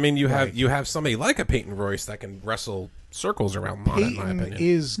 But I mean, you Like- have somebody like a Peyton Royce that can wrestle circles around Lana, in my Peyton opinion.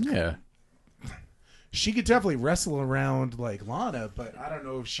 is... Yeah. She could definitely wrestle around like Lana, but I don't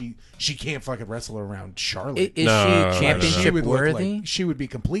know if she can't fucking wrestle around Charlotte. Is No, she no, championship she would look worthy? like she would be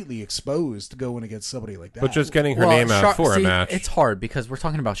completely exposed going against somebody like that. But just getting her name out for a match. It's hard because we're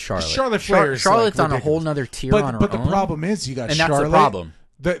talking about Charlotte. Charlotte Flair is, Charlotte's on a ridiculous. whole nother tier on her but own. the problem is you got And that's the Charlotte. problem.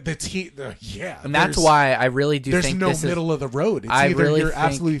 Yeah, And that's there's- why I really do there's think no this middle of the road. It's I either really you're think-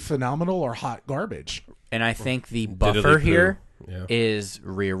 absolutely phenomenal or hot garbage. and I think the Diddly buffer poo. here Yeah. is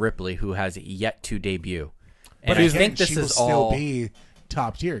Rhea Ripley, who has yet to debut. And But I again, think this she will is still all. be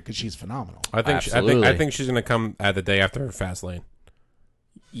top tier because she's phenomenal. I think Absolutely. I think she's going to come at the day after Fastlane.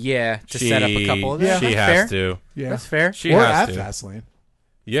 Yeah, to set up a couple of Yeah, She that's has fair. to. Yeah, That's fair. She or has at to. Fastlane,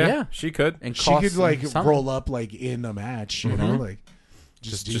 Yeah, Yeah. she could. And she cost could them something. roll up in a match. You know,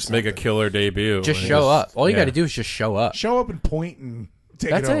 Just do make a something. killer debut. Just and show up. All you yeah. got to do is just show up. Show up and point and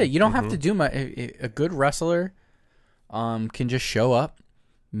take That's it. it. You don't have to do much. A good wrestler can just show up,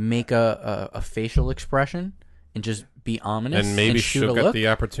 make a facial expression, and just be ominous And maybe shoot a she'll get look. the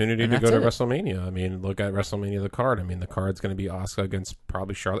opportunity and to go to that's it. WrestleMania. I mean, look at WrestleMania, the card. I mean, the card's going to be Asuka against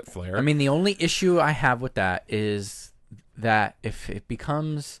probably Charlotte Flair. I mean, the only issue I have with that is that if it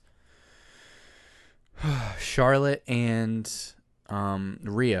becomes Charlotte and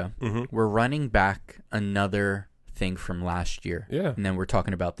Rhea, we're running back another thing from last year. Yeah. And then we're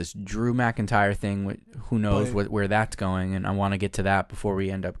talking about this Drew McIntyre thing. Who knows where that's going, and I want to get to that before we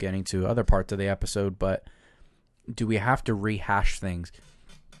end up getting to other parts of the episode, but do we have to rehash things?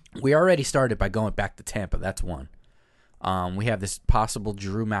 We already started by going back to Tampa. That's one. We have this possible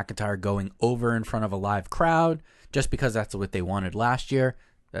Drew McIntyre going over in front of a live crowd just because that's what they wanted last year.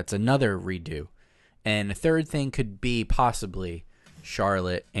 That's another redo. And a third thing could be possibly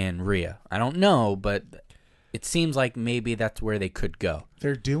Charlotte and Rhea. I don't know, but it seems like maybe that's where they could go.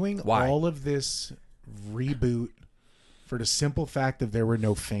 They're doing Why? all of this reboot for the simple fact that there were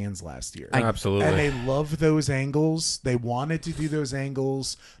no fans last year. Absolutely. And they love those angles. They wanted to do those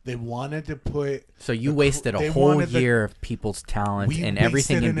angles. They wanted to put. So you wasted they a whole wanted the- year of people's talent We and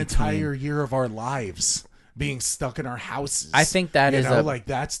everything wasted in an between. entire year of our lives being stuck in our houses. I think that You is know, like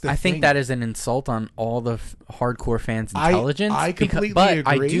that's the. I think thing. that is an insult on all the hardcore fans' intelligence. I completely but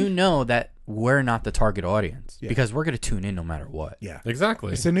I agree. do know that we're not the target audience because we're going to tune in no matter what. Yeah,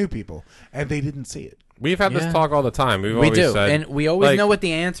 Exactly. it's the new people, and they didn't see it. We've had this Yeah. talk all the time. We've We always do, said, and we always like, know what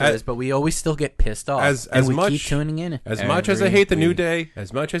the answer is, but we always still get pissed off. as and we much keep tuning in. As much as I every hate the New week. Day,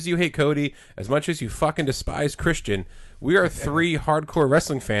 as much as you hate Cody, as much as you fucking despise Christian, we are three hardcore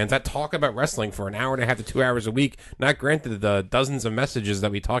wrestling fans that talk about wrestling for an hour and a half to 2 hours a week. Not granted the dozens of messages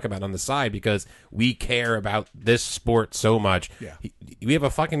that we talk about on the side because we care about this sport so much. Yeah. We have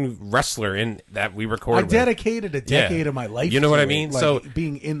a fucking wrestler in that we record. I with. dedicated a decade of my life. You know what to I mean? it, like, So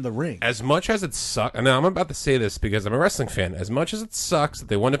being in the ring. as much as it sucks, and I'm about to say this because I'm a wrestling fan. As much as it sucks that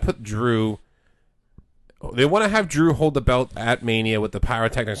they want to put Drew, they want to have Drew hold the belt at Mania with the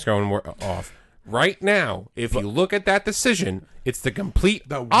pyrotechnics going off. Right now, if you look at that decision, it's the complete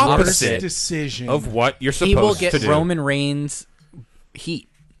the worst opposite decision of what you're supposed He will get to do. Roman Reigns heat.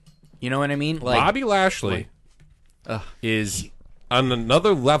 You know what I mean? Like Bobby Lashley is on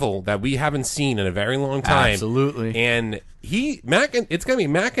another level that we haven't seen in a very long time. Absolutely. And it's going to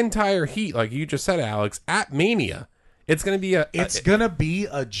be McIntyre heat, like you just said, Alex, at Mania. It's going to be It's gonna be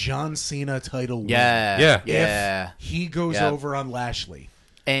a John Cena title win. yeah, Yeah. If he goes Yeah. over on Lashley.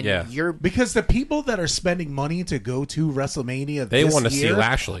 and Yeah. you're Because the people that are spending money to go to WrestleMania They this wanna see year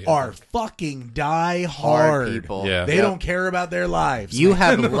Lashley. are fucking die hard hard. people. Yeah. They Yep. don't care about their lives. You man.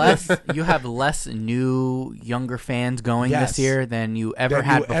 have less new younger fans going Yes. this year than you ever Than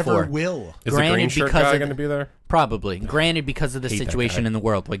had you before. ever will. Is the Granted, green shirt because guy of going to be there? Probably. Granted, because of the Hate that situation guy. in the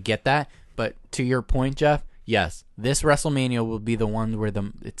world. But get that. But to your point, Jeff, yes, this WrestleMania will be the one where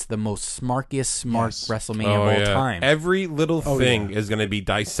it's the most smarkiest smart Yes. WrestleMania of all time. Every little thing yeah. is going to be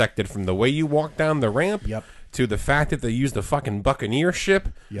dissected from the way you walk down the ramp Yep. to the fact that they used the fucking Buccaneer ship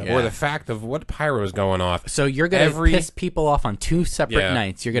Yep. or Yeah. the fact of what pyro is going off. So you're going to piss people off on two separate Yeah.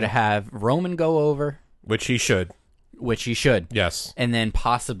 nights. You're going to have Roman go over, Which he should. which he should. Yes. And then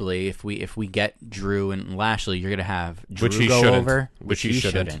possibly if we get Drew and Lashley, you're going to have Drew Which he go shouldn't. over, Which he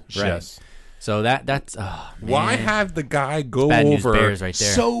shouldn't. Right. Yes. So that's oh, man. Why have the guy go Bad News over? Bears right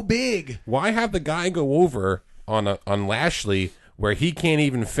there. So big. Why have the guy go over on Lashley where he can't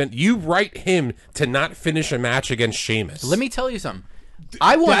even You write him to not finish a match against Sheamus. Let me tell you something.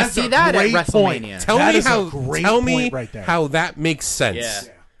 I want to That's see a that at great point. WrestleMania. tell That me is a how. great Tell me point right there. how that makes sense.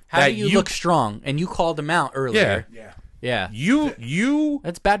 Yeah. How That do you look strong? And you called him out earlier. Yeah. Yeah. You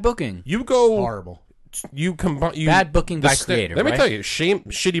That's bad booking. you go. Horrible. You combine Bad booking by creative, Let me right? tell you,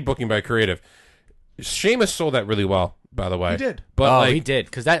 shitty booking by creative. Sheamus sold that really well, by the way. He did. But he did,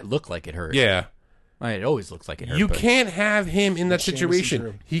 because that looked like it hurt. yeah, Well, it always looks like it hurt. you but- can't have him in that Sheamus and Drew.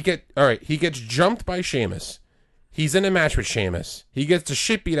 situation. He gets jumped by Sheamus. He's in a match with Sheamus. He gets the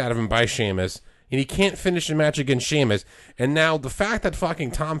shit beat out of him by Sheamus, and he can't finish the match against Sheamus. And now the fact that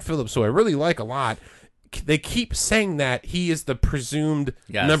fucking Tom Phillips, who I really like a lot, they keep saying that he is the presumed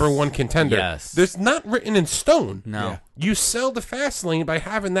Yes. number one contender. Yes. There's not written in stone. No. Yeah. You sell the fast lane by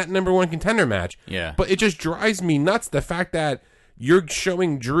having that number one contender match. Yeah. But it just drives me nuts the fact that you're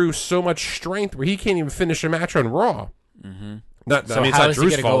showing Drew so much strength where he can't even finish a match on Raw. Mm-hmm. So I mean, it's how not is he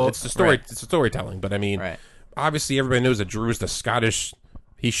Drew's gonna fault. go- It's the story. Right. It's the storytelling. But I mean, Right. obviously everybody knows that Drew's the Scottish.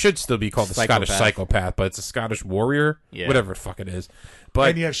 He should still be called the Scottish psychopath, but it's a Scottish warrior, Yeah. whatever the fuck it is. But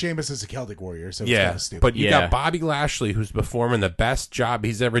And you have Sheamus as a Celtic warrior, so it's yeah, kind of stupid. but you Yeah. got Bobby Lashley, who's performing the best job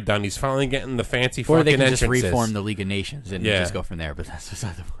he's ever done. He's finally getting the fancy Or fucking they can just entrances. reform the League of Nations and Yeah. just go from there. But that's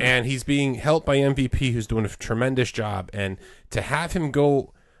beside the point. And he's being helped by MVP, who's doing a tremendous job. And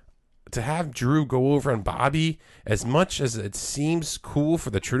to have Drew go over on Bobby, as much as it seems cool for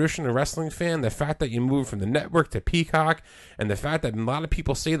the traditional wrestling fan, the fact that you move from the network to Peacock, and the fact that a lot of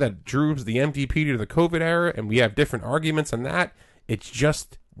people say that Drew's the MVP to the COVID era, and we have different arguments on that, it's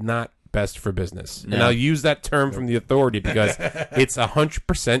just not best for business. And No. I'll use that term from the authority because it's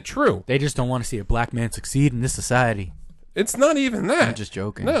 100% true. They just don't want to see a black man succeed in this society. It's not even that. I'm just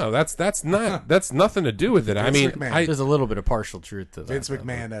joking. No, that's nothing to do with it. I mean, McMahon. There's a little bit of partial truth to that. Vince though.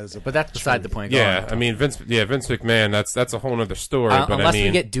 McMahon as a But that's beside the point. Go yeah, on. I mean Vince McMahon. That's a whole other story. But Unless I mean,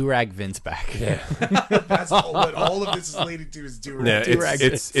 we get Durag Vince back. Yeah. That's all, what all of this is leading to is Durag. yeah, Durag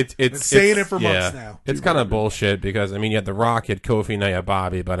it's Been saying it for months now. It's kind of bullshit because I mean you had The Rock, you had Kofi, now you have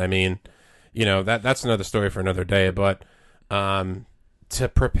Bobby, but I mean, you know, that's another story for another day. But to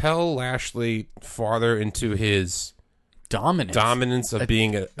propel Lashley farther into his dominance of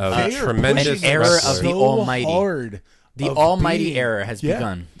being a They are tremendous pushing era wrestler. of the Almighty. hard The of almighty being- era has Yeah.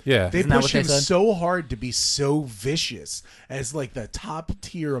 begun. Yeah. They Isn't that push what they him said? so hard to be so vicious as like the top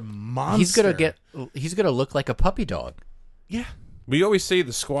tier monster. He's gonna look like a puppy dog. yeah, We always say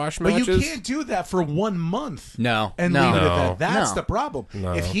the squash but matches. you can't do that for 1 month. No, and no. leave it at No. that. That's No. the problem.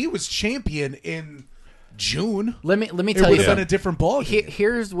 No. If he was champion in June, Let me it tell would you have been something. a different ball game.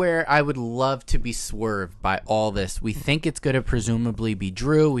 Here's where I would love to be swerved by all this. We think it's going to presumably be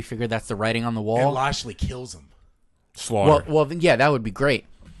Drew. We figure that's the writing on the And wall. Lashley kills him. Slaughter. Well, then, yeah, that would be great.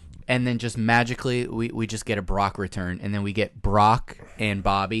 And then just magically, we just get a Brock return, and then we get Brock and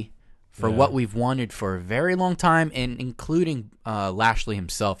Bobby for what we've wanted for a very long time, and including Lashley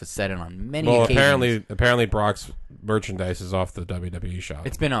himself has said it on many Well, occasions. apparently Brock's merchandise is off the WWE shop.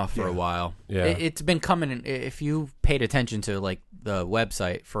 It's been off for a while. Yeah. It's been coming. If you paid attention to like the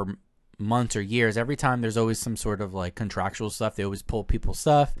website for months or years, every time there's always some sort of like contractual stuff. They always pull people's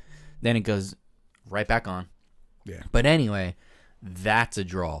stuff, then it goes right back on. Yeah. But anyway, that's a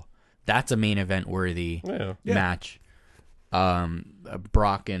draw. That's a main event worthy Yeah. match.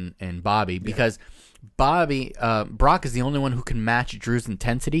 Brock and Bobby, because Brock is the only one who can match Drew's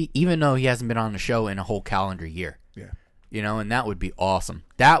intensity, even though he hasn't been on the show in a whole calendar year. Yeah. You know, and that would be awesome.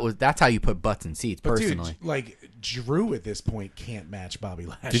 That's how you put butts in seats, But personally. dude, like Drew at this point can't match Bobby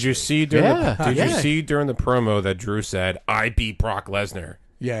Lashley. Did you see during Yeah, the, yeah. you see during the promo that Drew said, "I beat Brock Lesnar"?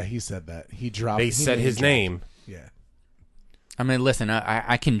 Yeah, he said that. He dropped. They he said his name-dropped. name. Yeah. I mean, listen,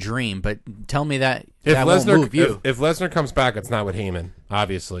 I can dream, but tell me that If that won't move Lesnar you. if Lesnar comes back, it's not with Heyman,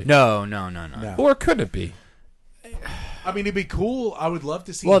 obviously. No. No. Or could it be? I mean, it'd be cool. I would love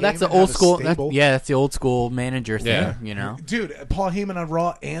to see. Well, that's the Heyman old have a school. stable. That's the old school manager thing. Yeah. You know. Dude, Paul Heyman on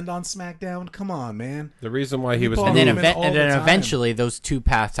Raw and on SmackDown. Come on, man. The reason why he was Paul And then, Heyman all the time. eventually, those two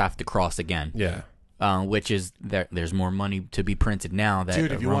paths have to cross again. yeah. Which is there's more money to be printed now that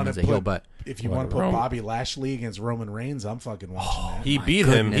Dude, if you want Roman's to a heel. put, But if you want to put Roman- Bobby Lashley against Roman Reigns, I'm fucking watching that. He my beat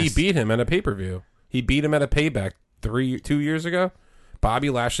him. He goodness. beat him at a pay-per-view. He beat him at a Payback 2 years ago. Bobby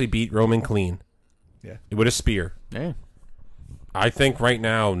Lashley beat Roman clean Yeah. with a spear. yeah. I think right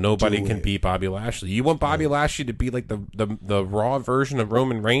now nobody Do can it. beat Bobby Lashley. You want Bobby Lashley to be like the Raw version of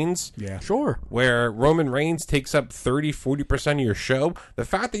Roman Reigns? Yeah. Sure. Where Roman Reigns takes up 30-40% of your show. The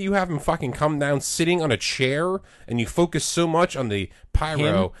fact that you have him fucking come down sitting on a chair and you focus so much on the pyro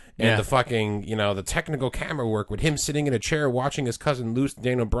Him? and Yeah. the fucking, the technical camera work with him sitting in a chair watching his cousin lose to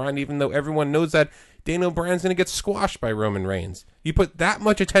Daniel Bryan, even though everyone knows that Daniel Bryan's going to get squashed by Roman Reigns. You put that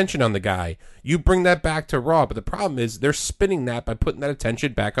much attention on the guy. You bring that back to Raw, but the problem is they're spinning that by putting that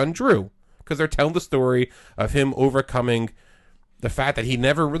attention back on Drew because they're telling the story of him overcoming the fact that he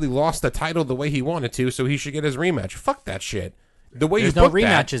never really lost the title the way he wanted to, so he should get his rematch. Fuck that shit. The way There's you no book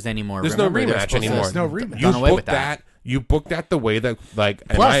that- rematches anymore. There's remember? no They're rematch supposed to- anymore. There's no rematch. You Done away book with that. You book that the way that, like,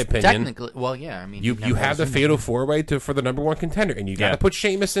 in Plus, my opinion, technically, well, yeah. I mean, you never have the was- fatal four-way for the number one contender, and you got to Yeah. put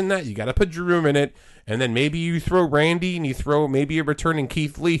Sheamus in that. You got to put Drew in it, and then maybe you throw Randy, and you throw maybe a returning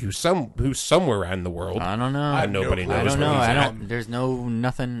Keith Lee, who's somewhere around in the world. I don't know. And nobody no clue. knows I don't where know. he's I at. don't. There's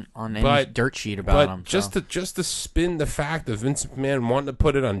nothing on any But- dirt sheet about But him. just to spin the fact of Vince McMahon wanting to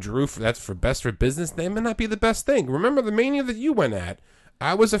put it on Drew for best for business, that may not be the best thing. Remember the Mania that you went at.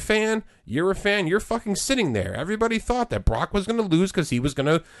 I was a fan. You're a fan. You're fucking sitting there. Everybody thought that Brock was going to lose because he was going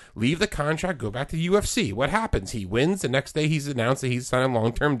to leave the contract, go back to UFC. What happens? He wins. The next day, he's announced that he's signed a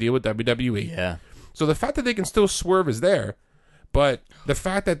long-term deal with WWE. yeah. So the fact that they can still swerve is there, but the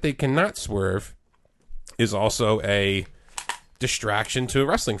fact that they cannot swerve is also a distraction to a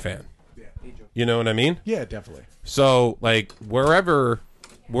wrestling fan. You know what I mean? Yeah, definitely. So, like, wherever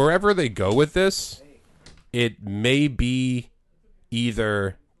they go with this, it may be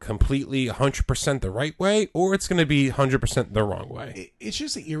either completely 100% the right way, or it's going to be 100% the wrong way. It's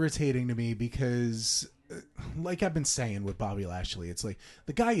just irritating to me because, like I've been saying with Bobby Lashley, it's like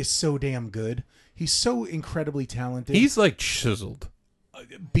the guy is so damn good. He's so incredibly talented. He's like chiseled.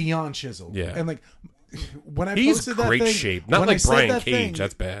 beyond chiseled. Yeah. And like when I He's posted that great thing, shape. Not when I like said Brian that Cage. thing-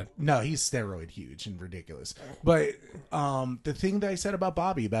 That's bad. No, he's steroid huge and ridiculous. But the thing that I said about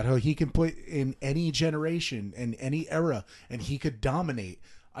Bobby, about how he can put in any generation and any era and he could dominate.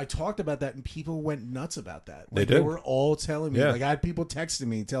 I talked about that and people went nuts about that. Like, did. They were all telling me. Yeah. Like I had people texting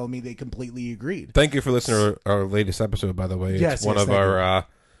me telling me they completely agreed. Thank you for listening to our latest episode, by the way. It's Yes, one yes, of thank our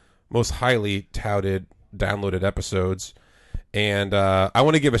most highly touted, downloaded episodes. And I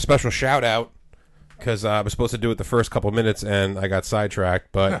want to give a special shout out because I was supposed to do it the first couple minutes and I got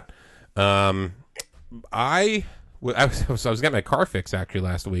sidetracked. But I was getting my car fixed actually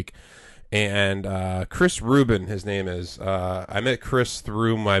last week. And Chris Rubin, his name is. I met Chris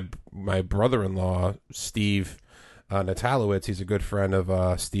through my brother-in-law, Steve Natalowitz. He's a good friend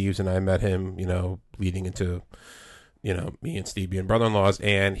of Steve's, and I met him, leading into, me and Steve being brother-in-laws.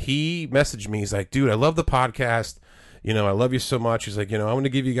 And he messaged me. He's like, dude, I love the podcast. I love you so much. He's like, I'm going to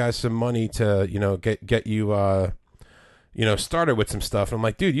give you guys some money to, get you, started with some stuff. And I'm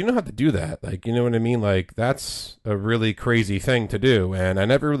like, dude, you don't have to do that. Like, you know what I mean? Like, that's a really crazy thing to do. And I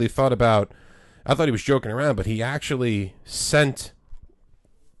never really thought about, I thought he was joking around, but he actually sent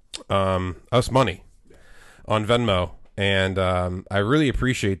us money on Venmo. And I really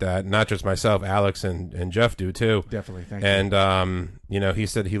appreciate that. Not just myself, Alex and Jeff do too. Definitely, thank you. And he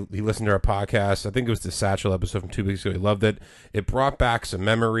said he listened to our podcast. I think it was the Satchel episode from 2 weeks ago. He loved it. It brought back some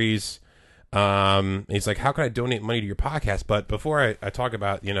memories. He's like, how can I donate money to your podcast? But before I talk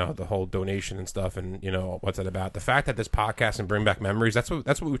about the whole donation and stuff and what's that about, the fact that this podcast and bring back memories, that's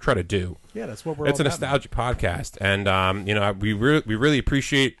what we try to do. Yeah, that's what we're. It's all a about, nostalgic podcast, and we really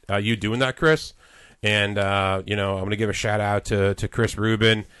appreciate you doing that, Chris. And I'm gonna give a shout out to Chris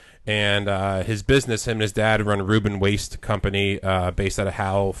Rubin and his business. Him and his dad run Rubin Waste Company, based out of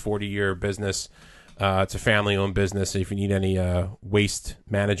Howell, 40-year business. It's a family-owned business. If you need any waste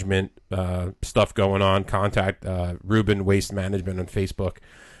management stuff going on, contact Rubin Waste Management on Facebook.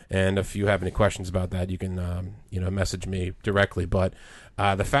 And if you have any questions about that, you can message me directly. But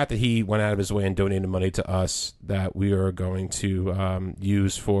the fact that he went out of his way and donated money to us that we are going to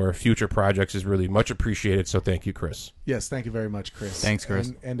use for future projects is really much appreciated. So thank you, Chris. Yes, thank you very much, Chris. Thanks,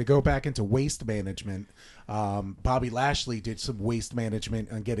 Chris. And to go back into waste management, Bobby Lashley did some waste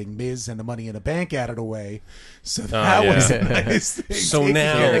management on getting Miz and the Money in the Bank out of the way. So that was a nice thing. So Taking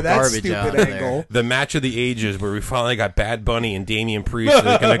now- care of that Garbage stupid out there. angle. The match of the ages, where we finally got Bad Bunny and Damian Priest,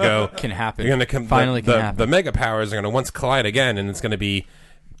 are going to go. Can happen. They're going to come. Finally the, can the, happen. The mega powers are going to once collide again, and it's going to be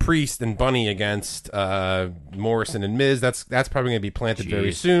Priest and Bunny against Morrison and Miz. That's probably going to be planted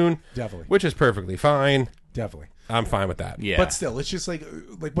very Jeez. soon. Definitely. Which is perfectly fine. Definitely. I'm fine with that. Yeah. But still, it's just like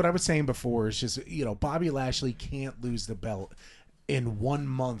what I was saying before. It's just Bobby Lashley can't lose the belt in 1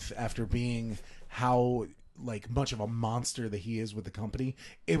 month after being how much of a monster that he is with the company.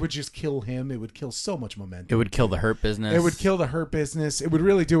 It would just kill him. It would kill so much momentum. It would kill the Hurt Business. It would kill the Hurt Business. It would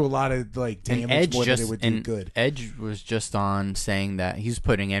really do a lot of damage And Edge more just than it would do good. Edge was just on saying that he's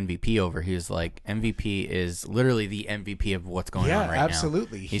putting MVP over. He was like, MVP is literally the MVP of what's going on right now.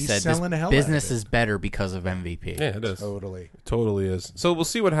 absolutely. He He's said selling the this hell out of business it. is better because of MVP. Yeah, it is. Totally Is. So we'll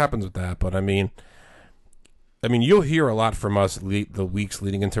see what happens with that. But I mean, you'll hear a lot from us the weeks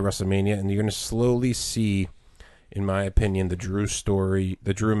leading into WrestleMania, and you're going to slowly see, in my opinion, the Drew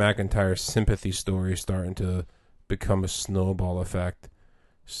McIntyre sympathy story starting to become a snowball effect,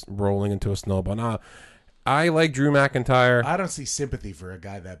 rolling into a snowball. Now, I like Drew McIntyre. I don't see sympathy for a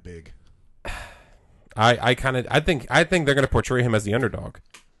guy that big. I think they're going to portray him as the underdog.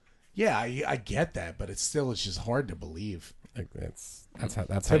 Yeah, I get that, but it's just hard to believe. Like, that's how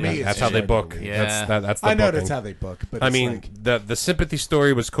To me, it's that's how just they hard to book. believe. Yeah. That's the I know booking. that's how they book, but I it's mean, the sympathy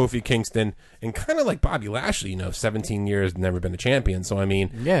story was Kofi Kingston, and kind of like Bobby Lashley, 17 years, never been a champion. So I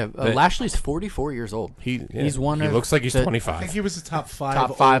mean, Yeah, Lashley's 44 years old. he's one He of looks like he's the- I 25. think he was the top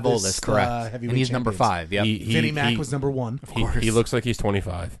top oldest, correct. heavyweight And he's number champions. 5. Yep. Vinnie Mac was number 1. He looks like he's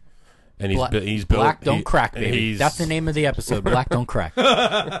 25, and he's built. Black Don't Crack, baby. That's the name of the episode. Black Don't Crack.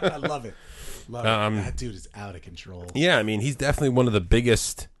 I love it. Love it. That dude is out of control. Yeah, I mean, he's definitely one of the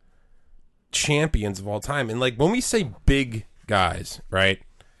biggest champions of all time. And when we say big guys, right?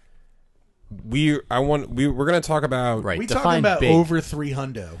 We're going to talk about Right. We Define talking about big. over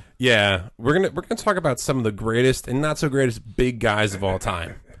 300. Yeah, we're gonna talk about some of the greatest and not so greatest big guys of all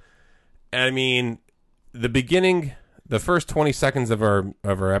time. And I mean, the first 20 seconds of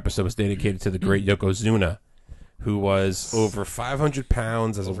our episode was dedicated to the great Yokozuna, who was over 500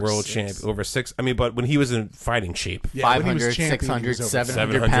 pounds as a world champion, over 6. I mean, but when he was in fighting shape, Yeah, when he was 500, champion, 600, he was over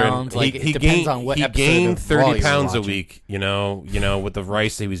 700 pounds. Like, it depends on what he episode gained of Raw 30 you're pounds a watching. week. With the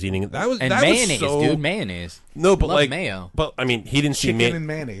rice he was eating. That was And that mayonnaise, was so, dude. Mayonnaise. No, but Love mayo. But I mean, he didn't see Chicken and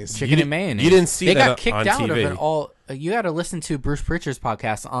mayonnaise. Chicken and mayonnaise. You didn't see they that got kicked on out TV. of it all. You got to listen to Bruce Pritchard's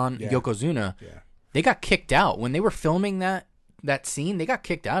podcast on Yeah. Yokozuna. Yeah. They got kicked out when they were filming that scene. They got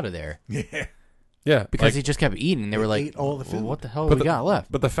kicked out of there Yeah. Yeah, because he just kept eating. They were like, ate all the "Well, food." what the hell we got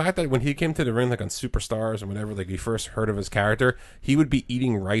left?" But the fact that when he came to the ring, on Superstars and whatever, you first heard of his character, he would be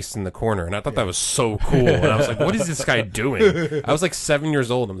eating rice in the corner, and I thought that was so cool. And I was like, "What is this guy doing?" I was 7 years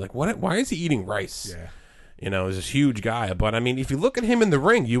old. I'm like, "What? Why is he eating rice?" Yeah. He's this huge guy. But I mean, if you look at him in the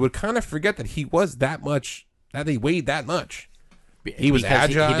ring, you would kind of forget that he was that much, that he weighed that much. He was Because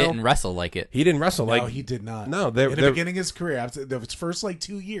agile. He didn't wrestle like it. He didn't wrestle like No, he did not. No, in the they're beginning of his career, after his first like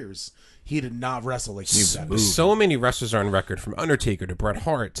 2 years, he did not wrestle like he did. so many wrestlers are on record, from Undertaker to Bret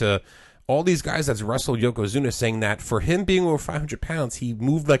Hart to all these guys that's wrestled Yokozuna, saying that for him being over 500 pounds, he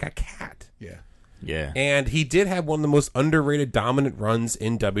moved like a cat. Yeah, Yeah. And he did have one of the most underrated dominant runs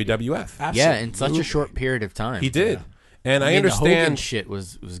in WWF. Yeah, in such a short period of time. He did. And I mean, the Hogan understand shit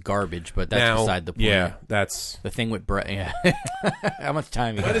was garbage, but that's now, beside the point. yeah, that's The thing with Brett, yeah. How much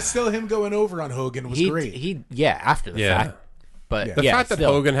time he but had? it's still him going over on Hogan was great. After the Yeah. fact. But the yeah, fact that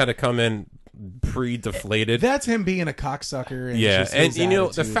still. Hogan had to come in pre-deflated. That's him being a cocksucker. And Yeah, just and his you know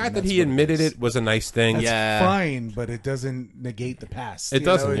the attitude, fact and that that's he what admitted is. it was a nice thing. That's Yeah. fine, but it doesn't negate the past. It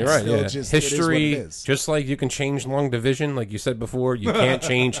doesn't. It's You're right. still Yeah. just, it is what History, it is. just like you can change long division, like you said before, you can't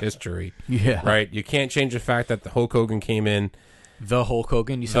change history. Yeah. Right. You can't change the fact that the Hulk Hogan came in. The Hulk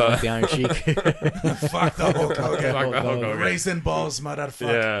Hogan, you sound like the Iron Sheik. Fuck the Hulk Hogan. Fuck the Hulk Hogan. Racing balls,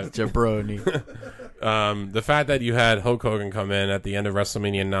 motherfucker. Jabroni. The fact that you had Hulk Hogan come in at the end of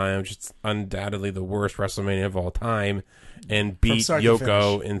WrestleMania 9, which is undoubtedly the worst WrestleMania of all time, and beat start to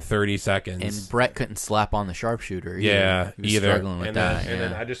Yoko in 30 seconds. And Brett couldn't slap on the sharpshooter. Either. Yeah, He was either. struggling with and that. then, yeah.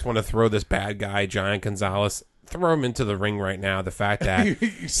 and then I just want to throw this bad guy, Giant Gonzalez, throw him into the ring right now. The fact that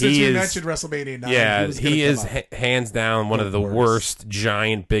Since he you is, mentioned WrestleMania 9, yeah, was gonna he come is up. hands down one of the worst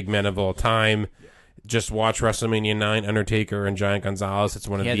giant big men of all time. Just watch WrestleMania 9, Undertaker and Giant Gonzalez. It's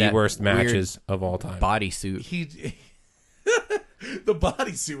one of He had the that worst weird matches of all time. Bodysuit. He the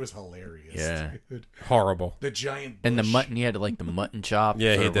bodysuit was hilarious. Yeah. Dude. Horrible. The giant And the bush. mutton, he had like the mutton chop.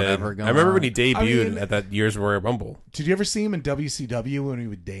 Yeah, or he did. whatever I going remember on. when he debuted mean- at that year's Royal Rumble. Did you ever see him in WCW when he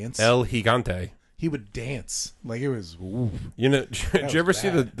would dance? El Gigante. He would dance like it was. Ooh. You know, did you ever see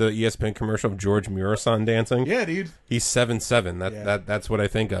the ESPN commercial of George Murasan dancing? Yeah, dude. He's 7'7". Yeah. That's what I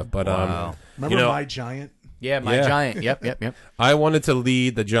think of. But Wow. Remember you know, My Giant? Yeah, my Yeah. giant. Yep. I wanted to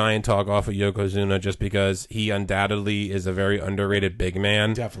lead the Giant talk off of Yokozuna just because he undoubtedly is a very underrated big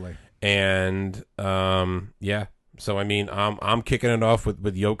man. Definitely. And yeah, so I mean, I'm kicking it off with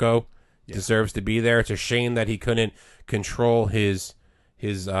Yoko. Deserves to be there. It's a shame that he couldn't control his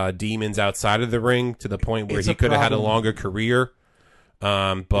demons outside of the ring to the point where It's he a could have had a problem. longer career.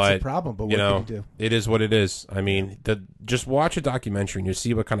 But It's a problem, but what you know, can you do? it is what it is. I mean, just watch a documentary and you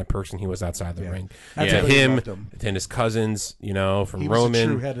see what kind of person he was outside the ring. That's To why we him, loved him. and his cousins, you know, from He was a Roman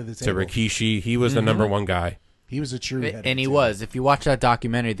true head of the to table. Rikishi, he was the number one guy. He was a true head. And he was. If you watch that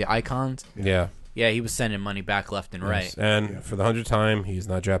documentary, The Icons, Yeah. yeah, he was sending money back left and right. Yes. And for the 100th time, he's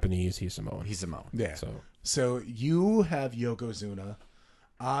not Japanese, he's Samoan. He's Samoan. Yeah. So So you have Yokozuna.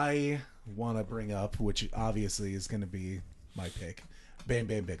 I want to bring up, which obviously is going to be my pick, Bam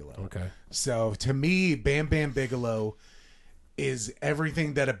Bam Bigelow. okay. So to me, Bam Bam Bigelow is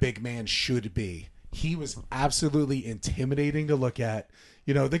everything that a big man should be. He was absolutely intimidating to look at.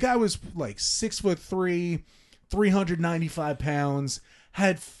 You know, the guy was like 6'3", 395 pounds,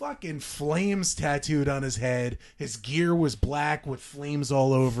 had fucking flames tattooed on his head. His gear was black with flames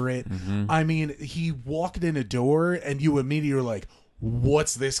all over it. I mean, he walked in a door and you immediately were like,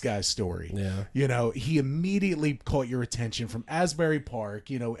 what's this guy's story? Yeah. You know, he immediately caught your attention from Asbury Park,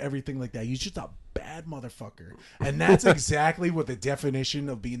 you know, everything like that. He's just a bad motherfucker. And that's exactly what the definition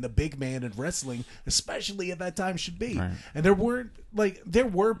of being the big man in wrestling, especially at that time, should be. And there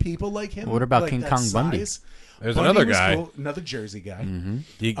were people like him. What about like King that Kong Bundy? size. There's Bundy another was guy. cool, another Jersey guy.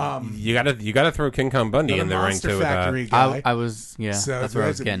 You gotta throw King Kong Bundy in the ring Monster too with Factory that. guy. I was, yeah, So that's where I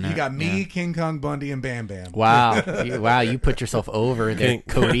was those- getting You at. got me, Yeah. King Kong Bundy, and Bam Bam. Wow. You put yourself over there, King-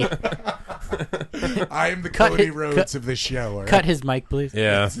 Cody. I am the Cut Cody his- Rhodes cut- of this show. All right? Cut his mic, please.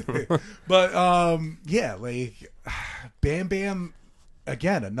 Yeah. But yeah, like Bam Bam,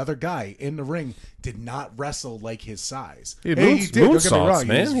 again, another guy in the ring, did not wrestle like his size. He Hey, he did, don't get me moonsaults, wrong,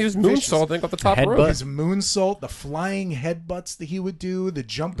 man. He was vicious. moonsaulting off the top Headbutt. rope. His moonsault, the flying headbutts that he would do, the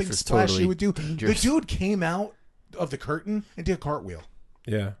jumping This is splash totally he would do. dangerous. The dude came out of the curtain and did a cartwheel.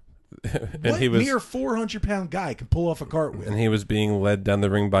 Yeah. and What he was mere 400-pound guy can pull off a cartwheel? and he was being led down the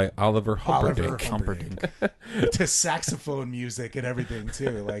ring by Oliver Oliver Humperdinck. Humperdinck. To saxophone music and everything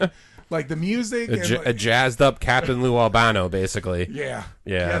too, like the music. A, and a jazzed up Captain Lou Albano, basically. Yeah,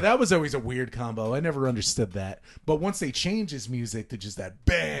 that was always a weird combo. I never understood that. But once they changed his music to just that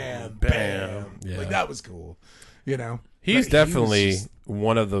bam, bam, Yeah. like that was cool. You know, He's definitely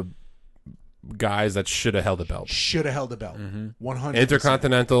one of the guys that should have held the belt. should have held the belt. 100.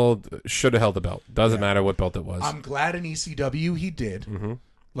 Intercontinental should have held the belt. Doesn't matter what belt it was. I'm glad in ECW he did.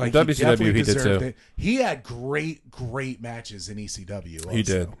 Like In he WCW definitely he did deserved too. it. He had great matches in ECW. Also. He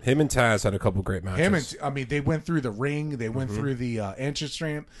did. Him and Taz had a couple great matches. Him and I mean, they went through the ring. They went through the entrance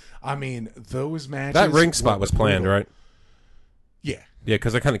ramp. I mean, those matches. that ring spot were was planned, brutal. right? Yeah,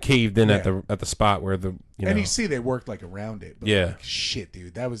 because I kind of caved in at Yeah. the spot where the And you see they worked like around it. But Yeah. like, shit,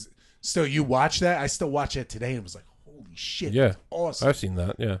 dude, that was. So you watch that? I still watch it today and was like, holy shit, Yeah. that's awesome. I've seen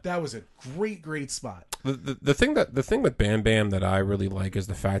that. Yeah. That was a great spot. The thing with Bam Bam that I really like is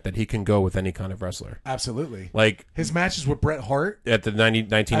the fact that he can go with any kind of wrestler. Absolutely. Like His matches with Bret Hart at the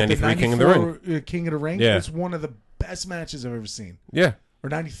 1993 at the King of the Ring. 94, King of the Ring. Yeah. It's one of the best matches I've ever seen. Yeah. Or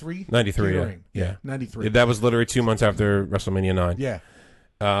 93? 93, King of yeah. the Ring. Yeah. 93. That was literally 2 months after WrestleMania 9. Yeah.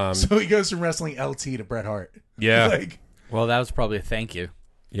 Um, So he goes from wrestling LT to Bret Hart. yeah. Like, Well, that was probably a thank you.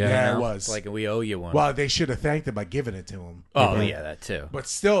 yeah. Yeah. You it know? was. It's like we owe you one. well, they should have thanked him by giving it to him. oh yeah, that too. But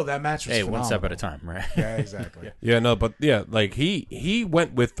still, that match was Hey, phenomenal. one step at a time, right? Yeah, exactly. Yeah, no, but yeah, like he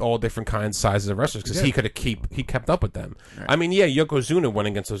went with all different kinds, sizes of wrestlers because he Yeah. he kept up with them. I mean, yeah, Yokozuna went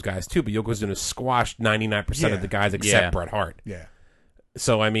against those guys too, but Yokozuna squashed 99% Yeah. of the guys except Yeah. Bret Hart. Yeah.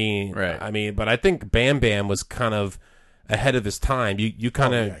 So I mean, but I think Bam Bam was kind of ahead of his time. You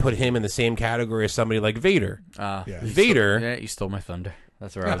kind of yeah. put him in the same category as somebody like Vader. Yeah. Vader. Yeah, you stole my thunder.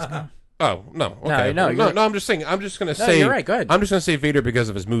 That's where I was going. Oh no, okay, no, no, you're- I'm just saying. I'm just gonna say. you're right, go ahead. I'm just gonna say Vader because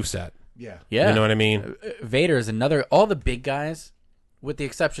of his moveset. Yeah. Yeah, You know what I mean? Vader is another. All the big guys, with the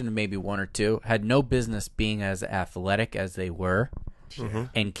exception of maybe one or two, had no business being as athletic as they were,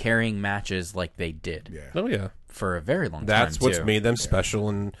 and carrying matches like they did Yeah. Oh yeah, for a very long time. that's what's too. made them special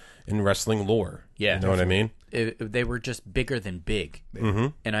in wrestling lore. Yeah. You know what I mean? They were just bigger than big,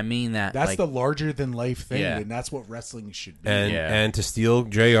 and I mean that. That's like, the larger than life thing, Yeah. and that's what wrestling should be. And Yeah. and to steal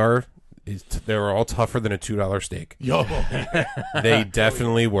JR, they were all tougher than a $2 steak. Yo, They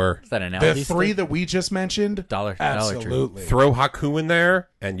definitely were. is that an the Aldi three steak? that we just mentioned, Dollar Tree. absolutely. Throw Haku in there,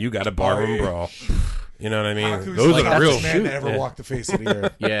 and you got a barroom yeah. brawl. You know what I mean? Haku's Those the are the real toughest man to shoot. ever Yeah. walk the face of the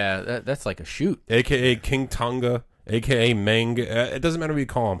earth. Yeah, that's like a shoot. AKA King Tonga, AKA Meng. It doesn't matter what you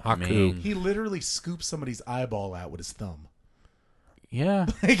call him. Haku. Meng. He literally scooped somebody's eyeball out with his thumb. Yeah,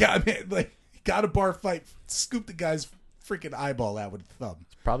 He got a bar fight, scooped the guy's freaking eyeball out with his thumb.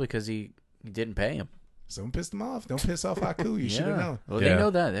 probably because he didn't pay him. Someone pissed him off. Don't piss off Haku. You should have known. Well, Yeah. they know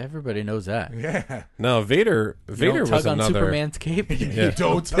that. Everybody knows that. Yeah. No, Vader. You Vader don't was tug on another. Superman's cape. You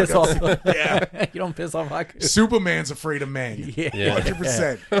don't piss tug off. Yeah. You don't piss off Haku. Superman's afraid of Meng. Yeah. Yeah.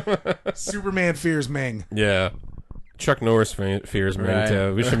 100%. Superman fears Meng. Yeah. Chuck Norris fears Meng Right.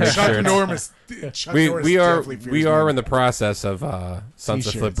 too. We should make Chuck sure. Norris. We are definitely fears we are Meng. in the process of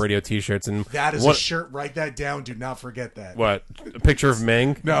Sunset Flip T-shirts. Radio T-shirts and That is what, a shirt. Write that down. Do not forget that. what a picture of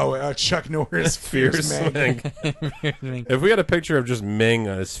Meng No, Chuck Norris fears Meng. If we had a picture of just Meng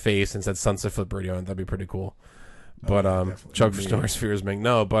on his face and said Sunset Flip Radio, that'd be pretty cool. But definitely. Chuck Norris fears Meng.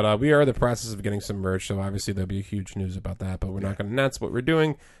 No, but we are in the process of getting some merch, so obviously there'll be huge news about that. But we're not going to announce what we're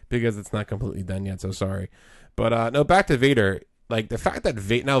doing because it's not completely done yet. So sorry. But no, back to Vader. Like the fact that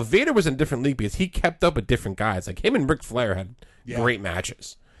Vader was in a different league because he kept up with different guys. Like him and Ric Flair had great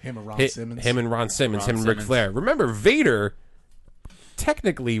matches. Him and Ron Simmons. Him and Ron Simmons. Ron Him and Ric Simmons. Flair. Remember, Vader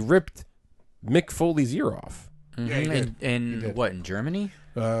technically ripped Mick Foley's ear off. Yeah, he did. In what, in Germany?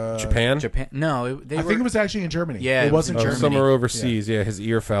 Japan. Japan? No, they I were. think it was actually in Germany. Yeah, it it was wasn't in Germany. Germany. Somewhere overseas. Yeah, his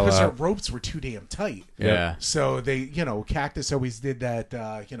ear fell Because our out. ropes were too damn tight. Yeah. So they, Cactus always did that,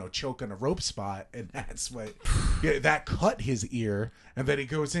 choke on a rope spot, and that's what, that cut his ear, and then he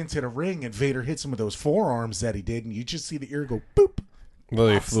goes into the ring, and Vader hits him with those forearms that he did, and you just see the ear go boop.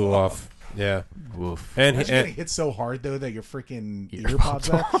 Literally pops flew off. off. Yeah. Woof. And, Imagine getting and hit so hard though that your freaking ear pops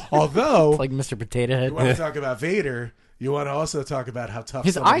out. Although, It's like Mr. Potato Head. you want to talk about Vader, you want to also talk about how tough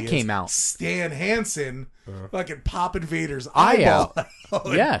His somebody eye came is. out. Stan Hansen, fucking popping Vader's Eye eyeball out. out.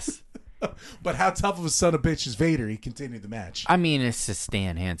 Yes. But how tough of a son of a bitch is Vader? He continued the match. I mean, it's a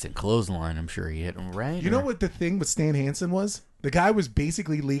Stan Hansen clothesline. I'm sure he hit him, right? You know what the thing with Stan Hansen was? The guy was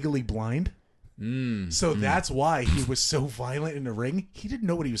basically legally blind. So that's why he was so violent in the ring. He didn't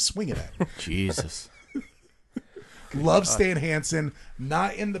know what he was swinging at. Jesus. Love Stan Hansen.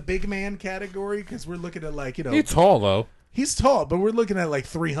 Not in the big man category because we're looking at he's tall though. he's tall, but we're looking at like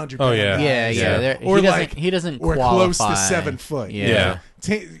 300 Oh, pound yeah. guys. Yeah, Yeah. yeah. there- Or he doesn't. like- He doesn't or qualify. close to 7 foot. Yeah.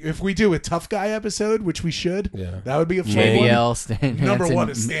 If we do a tough guy episode, which we should, Yeah. that would be a fun one. JBL, Stan Number Hansen, one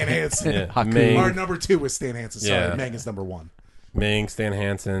is Stan Hansen. Yeah. Haku. Meng. Our number 2 is Stan Hansen. Sorry, Yeah. Meng is number 1. Ming, Stan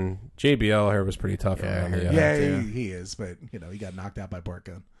Hansen, JBL here was pretty tough. Yeah, around I the, heard Yeah, too. he is, but he got knocked out by Bart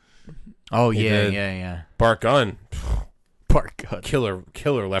Gunn. Oh He yeah, did. yeah. Bart Gunn, Park God.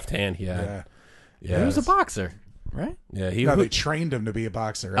 killer left hand he had. Yeah. Yeah, He was a boxer, right? Yeah, he. No, they trained him to be a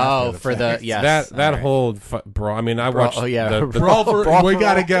boxer. Oh, after for the fact. yes. that All right. whole brawl. I mean, I watched. oh, yeah. the Brawl for, Brawl we for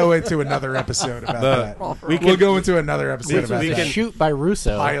got to all. go into another episode about that. we We'll can go into another episode about we that. can- shoot by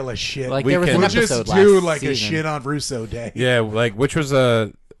Russo. Pile of shit. Like We there was can- an we'll episode just do last like a season. shit on Russo day. Yeah, like which was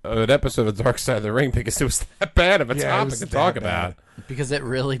an episode of Dark Side of the Ring because it was that bad of a Yeah, it topic was to that talk bad. about. Because it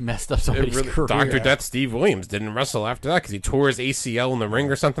really messed up somebody's career. Dr. Death Steve Williams didn't wrestle after that because he tore his ACL in the ring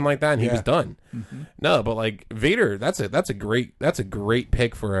or something like that, and he was done. No, but like Vader, that's a great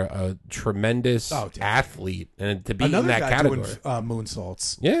pick for a tremendous athlete and to be Another in that guy category. doing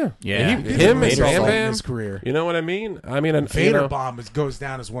moonsaults. Yeah. Yeah. Him and Vader Bam saw Bam. in his career. You know what I mean? I mean, Vader bomb goes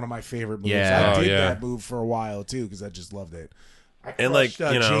down as one of my favorite moves. Yeah. I Oh, did yeah. that move for a while too because I just loved it. And like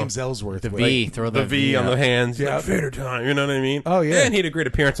Crushed, James Ellsworth, The with V, it. throw the V on the hands, Yeah. like, Vader time. You know what I mean? Oh, yeah. And he had a great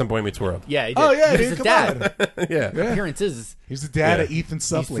appearance on Boy Meets World. Yeah, he did. Oh yeah, He was dude, the come dad. on. Yeah. Appearances. He's the dad Yeah. of Ethan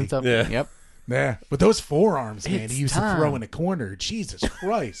Suplee. Yeah. Yep. Yeah, but those forearms, man, It's he used time. to throw in a corner. Jesus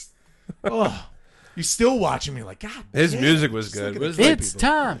Christ! Oh, you're still watching me like God. His damn, music was just good. look at Was the like- It's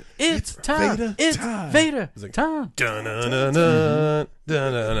time. It's time. Vader It's time. Vader like- time. Dun-dun-dun-dun,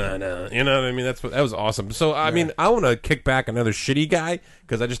 dun-dun-dun-dun. You know what I mean? That was awesome. So I mean, I want to kick back another shitty guy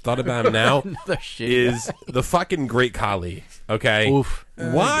because I just thought about him now. The shit Is the fucking Great Khali? Okay, Oof.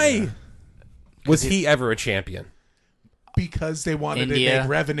 why was he ever a champion? because they wanted to India. make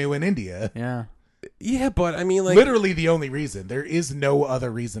revenue in India. Yeah. Yeah, but I mean, like, Literally the only reason. There is no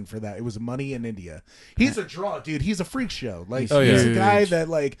other reason for that. It was money in India. He's a draw, dude. He's a freak show. Like Oh, yeah. he's a guy that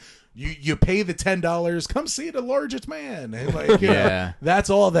like you pay the $10, come see the largest man. And like you know, Yeah. that's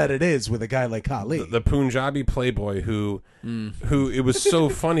all that it is with a guy like Khali. the Punjabi playboy who it was so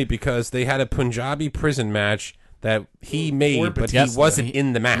funny because they had a Punjabi prison match that he made, but he Batista. wasn't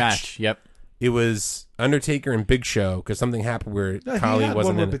in the match. Yep. It was Undertaker and Big Show because something happened where No, he Khali had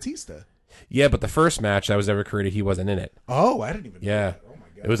wasn't one in with it. Batista. Yeah, but the first match that was ever created, he wasn't in it. Oh, I didn't even know Yeah, that. Oh my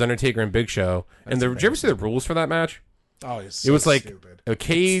god. it was Undertaker and Big Show. And did you ever see the rules for that match? Oh, it's It was like stupid. a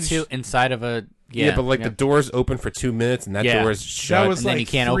cage. Two inside of a Yeah, but like the door's open for 2 minutes and that Yeah. door is shut. That was and then like you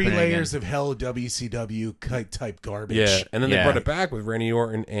can't 3 open it layers of hell WCW type garbage. yeah, and then they Yeah. brought it back with Randy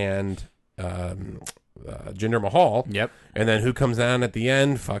Orton and Jinder Mahal. Yep. And then who comes down at the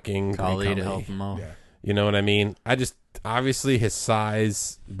end? Fucking Khali Great to Khali. help him out. Yeah. You know what I mean? I just obviously his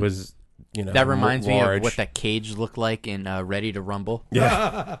size was, you know, That reminds me large. of what that cage looked like in Ready to Rumble.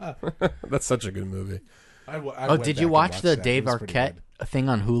 Yeah, that's such a good movie. I Oh, did you watch the Dave Arquette thing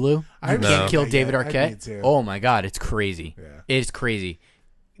on Hulu? I You haven't can't seen kill that David yet. I need Arquette. to. Oh my god, it's crazy. Yeah. It's crazy.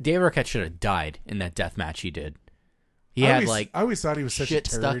 David Arquette should have died in that death match he did. He I had always, like, I always thought he was such a shit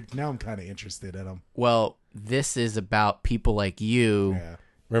turd. stuff. Now I'm kind of interested in him. well, this is about people like you. Yeah.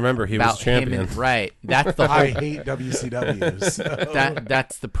 Remember, he About was champion. him and right. That's the I whole. hate WCW. So.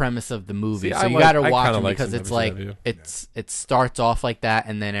 That's the premise of the movie. See, so I you like- got to I watch kinda it like because some it's like WCW. it starts off like that,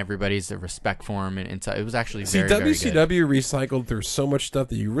 and then everybody's a respect for him, and so it was actually See, very very good. WCW recycled through so much stuff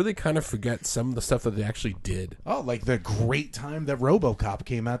that you really kind of forget some of the stuff that they actually did. Oh, like the great time that RoboCop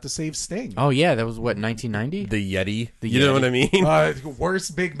came out to save Sting. Oh yeah, that was what 1990. The Yeti. The You know Yeti. what I mean?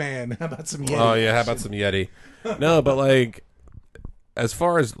 Worst big man. How about some Yeti? Oh yeah, how about some Yeti? No, but like, as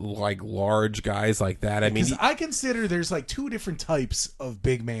far as like large guys like that, I mean, Because I consider there's like 2 different types of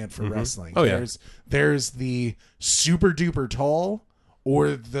big man for wrestling. Oh, yeah. There's the super duper tall or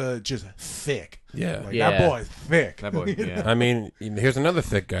the just thick. yeah. Like, Yeah. that boy's thick. That boy, yeah. I mean, here's another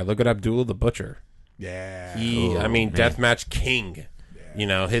thick guy. Look at Abdullah the Butcher. Yeah. He, I mean, deathmatch king. You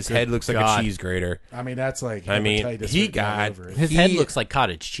know, his head looks like God. a cheese grater. I mean, that's like I mean, hepatitis he written all got over it. His he- head looks like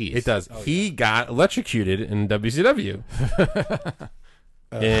cottage cheese. It does. He got electrocuted in WCW.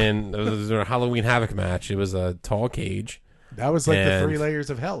 And it was a Halloween Havoc match. It was a tall cage. That was like the and- 3 layers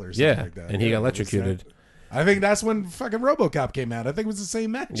of hell or something Yeah, like that. and he Yeah, got it was electrocuted. that. I think that's when fucking RoboCop came out. I think it was the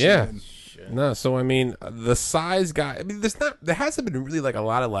same match. Yeah. man. No, so I mean, the size guy. I mean, there hasn't been really like a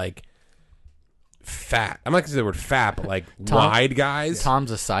lot of like fat. I'm not gonna say the word fat, but like wide guys.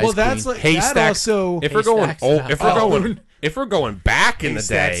 Tom's a size Well, that's queen. like that Haystacks. also. If we're going, Haystacks if we're going back in the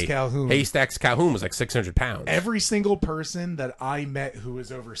Haystacks day, Calhoun. Haystacks Calhoun was like 600 pounds. Every single person that I met who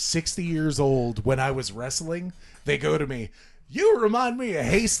was over 60 years old when I was wrestling, they go to me, "You remind me of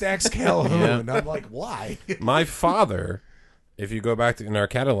Haystacks Calhoun." I'm like, why? My father, if you go back to in our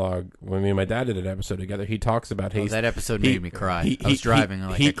catalog, when me and my dad did an episode together, he talks about Haystacks. that episode made me cry. I was driving,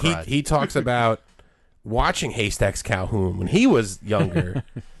 like, I cried. He talks about watching Haystacks Calhoun when he was younger,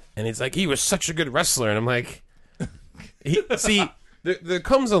 and it's like he was such a good wrestler, and I'm like, there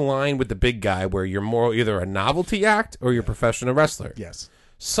comes a line with the big guy where you're more either a novelty act or you're a professional wrestler. Yes.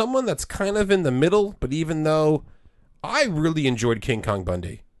 Someone that's kind of in the middle, but even though I really enjoyed King Kong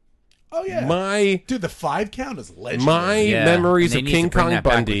Bundy, Oh yeah. my Dude, the 5 count is legendary. my Yeah, memories and of they need King to bring Kong that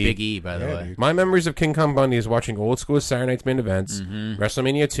back with Bundy. Big E, by the Yeah, way. dude. My memories of King Kong Bundy is watching old school Saturday Night's main events,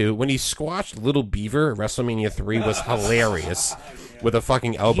 WrestleMania 2. When he squashed Little Beaver, WrestleMania 3 was hilarious with a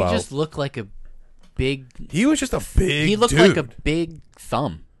fucking He elbow. just looked like a big. He was just a big He looked dude. like a big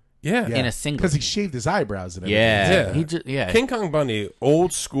thumb. Yeah. in a singlet. because he shaved his eyebrows and everything. Yeah, Yeah. he King Kong Bundy,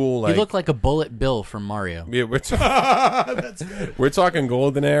 old school. Like, he looked like a Bullet Bill from Mario. yeah, we're talking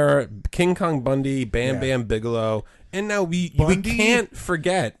golden era. King Kong Bundy, Bam Bam Bigelow, and now we Bundy? can't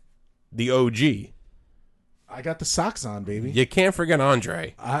forget the OG. I got the socks on, baby. You can't forget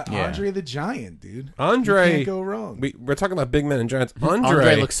Andre. Andre the Giant, dude. Andre, You can't go wrong. We're talking about big men and giants.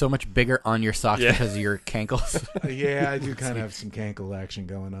 Andre looks so much bigger on your socks because of your cankles. Yeah, I do kind of have some cankle action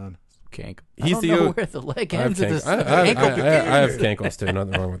going on. Cank. He's I the don't know O- where the leg I have, ends of this I ankle. have cankles too.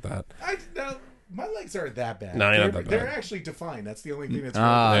 Nothing wrong with that. My legs aren't that bad. No, you're not that They're bad. actually defined. That's the only thing that's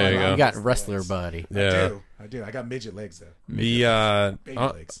There you go. You got wrestler body. Yeah. I do. I got midget legs though. The Baby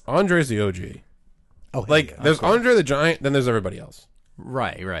legs. Andre's the OG. Oh, Like there's Andre the Giant, then there's everybody else.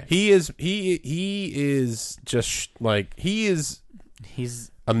 Right. He is just like he is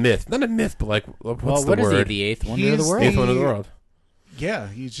He's a myth, not a myth, but like what's well. the What is word? he? The eighth wonder of the He's world. Eighth wonder of the world. Yeah,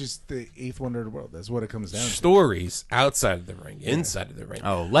 he's just the eighth wonder of the world. That's what it comes down to. Stories outside of the ring, inside of the ring.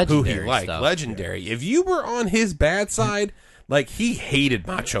 Oh, Who legendary he liked, stuff. legendary. If you were on his bad side, like he hated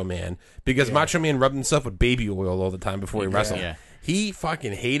Macho Man because Macho Man rubbed himself with baby oil all the time before he wrestled. Yeah. He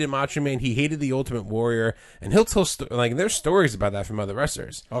fucking hated Macho Man. He hated the Ultimate Warrior, and he'll tell like there's stories about that from other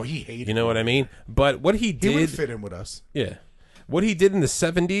wrestlers. Oh, he hated. You know what I mean? But what he He did, would fit in with us. yeah, what he did in the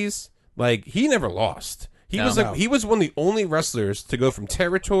 '70s, like he never lost. He No. was like No. he was one of the only wrestlers to go from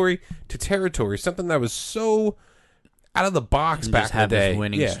territory to territory, something that was so out of the box And back just in have the day. his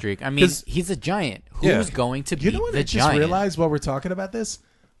winning Yeah. streak. I mean, 'Cause- he's a giant. Yeah. Who's going to You beat know what the I just giant? realized while we're talking about this?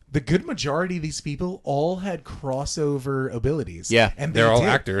 The good majority of these people all had crossover abilities. Yeah. and They're they all did.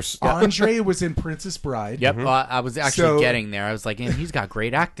 actors. Andre was in Princess Bride. Yep. I was actually So- getting there. I was like, and he's got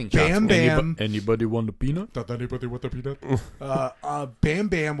great acting chops. Bam Bam. Anybody want a peanut? Thought anybody with the peanut? Bam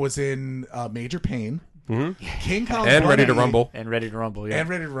Bam was in Major Pain. King Kong and Ready to Bundy- Rumble, And Ready to Rumble. Yeah. And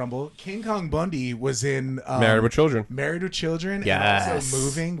Ready to Rumble. King Kong Bundy was in Married with Children. Married with Children. Yes. And also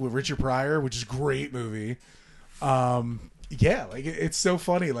Moving with Richard Pryor, which is a great movie. Yeah, like it's so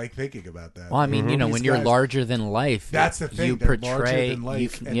funny, like thinking about that. Well, I mean, you know, These when you're guys- larger than life, That's the thing. You They're portray. larger than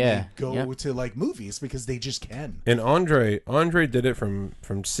life, and yeah. they go Yep. to like movies because they just can. And Andre did it from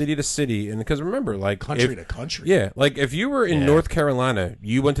city to city, and because remember, like Country if- to country. Yeah, like if you were in Yeah. North Carolina,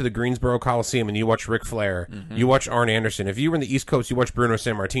 you went to the Greensboro Coliseum and you watched Ric Flair, you watched Arn Anderson. If you were in the East Coast, you watched Bruno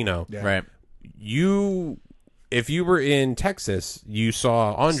Sammartino. Yeah. Right. If you were in Texas, you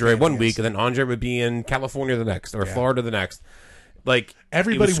saw Andre one week, and then Andre would be in California the next, or Florida the next. Like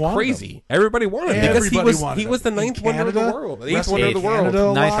Everybody it was wanted crazy. him. Everybody wanted him because Everybody wanted he him. was the In ninth wonder of the Canada, world, the eighth wrestling wonder of the in world. Canada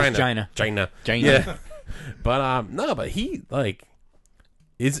a Nice lot. China. China. China. Yeah. But no, but he like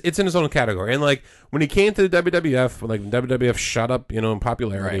it's in his own category. And like when he came to the WWF, when like WWF shot up, you know, in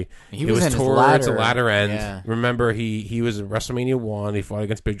popularity, Right. He it was was in his towards the latter- latter end. yeah. Remember he was in WrestleMania 1, he fought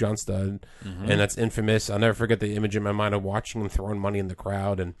against Big John Studd, and that's infamous. I'll never forget the image in my mind of watching him throwing money in the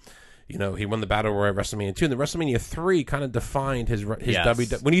crowd, and you know, he won the Battle Royal at WrestleMania 2, and the WrestleMania 3 kind of defined his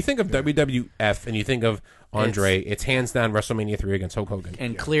Yes. When you think of WWF and you think of Andre, it's hands down WrestleMania 3 against Hulk Hogan.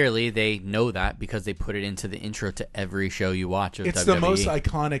 And clearly they know that because they put it into the intro to every show you watch of It's WWE. the most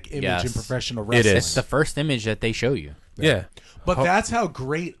iconic image Yes. in professional It wrestling. is. It's the first image that they show you. Yeah. But that's how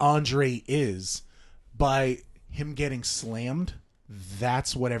great Andre is by him getting slammed.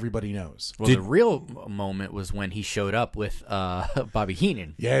 That's what everybody knows. Well, the real moment was when he showed up with Bobby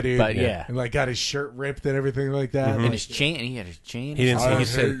Heenan. Yeah, dude. But yeah. And like got his shirt ripped and everything like that. And Like, his chain, and he had his chain. He didn't. I He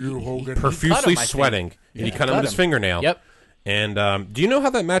said hate you, Hogan. profusely him, I think. sweating, and he cut him cut with his him. fingernail. Yep. And do you know how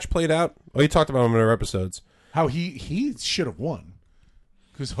that match played out? Oh, you talked about him in our episodes. how he should have won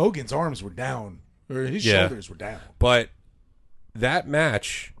because Hogan's arms were down or his Yeah. shoulders were down. But that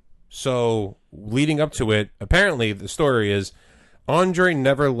match, so leading up to it, apparently the story is Andre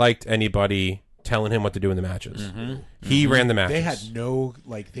never liked anybody telling him what to do in the matches. He ran the matches. They had no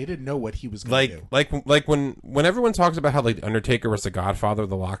they didn't know what he was going to do. like when everyone talks about how like the Undertaker was the godfather of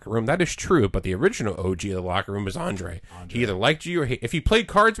the locker room, that is true. But the original OG of the locker room was Andre. He either liked you or if he played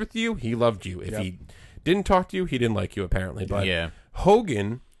cards with you, he loved you. If he didn't talk to you, he didn't like you. Apparently, but Yeah.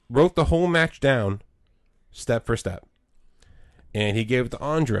 Hogan wrote the whole match down, step for step, and he gave it to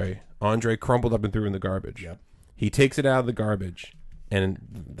Andre. Andre crumpled up and threw it in the garbage. Yep. He takes it out of the garbage,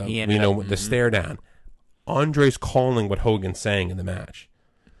 and He you ended know up- the stare down. Andre's calling what Hogan's saying in the match.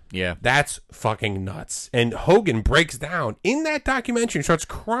 Yeah. That's fucking nuts. And Hogan breaks down in that documentary and starts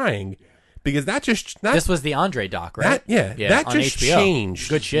crying because This was the Andre doc, right? that on just HBO. changed.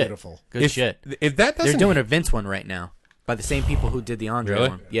 Good shit. Beautiful. Good shit. If that doesn't They're doing a Vince one right now by the same people who did the Andre Really?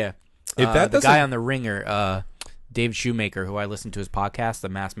 one. Yeah. If that the doesn't- guy on the Ringer, Dave Shoemaker, who I listened to his podcast, The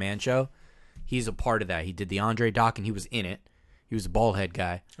Masked Man Show, he's a part of that. He did the Andre doc and he was in it. He was a bald head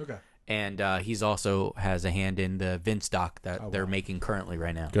guy. Okay. And he's also has a hand in the Vince doc that they're making currently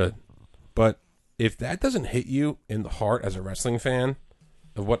right now. Good. But if that doesn't hit you in the heart as a wrestling fan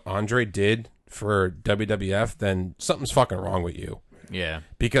of what Andre did for WWF, then something's fucking wrong with you. Yeah.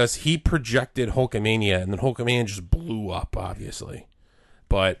 Because he projected Hulkamania, and then Hulkamania just blew up, obviously.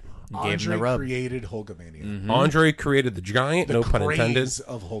 But Gave him the Andre rub. created Hulkamania. Andre created the Giant, The no pun intended. craze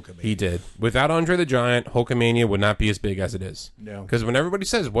of Hulkamania. He did. Without Andre the Giant, Hulkamania would not be as big as it is. No. Because when everybody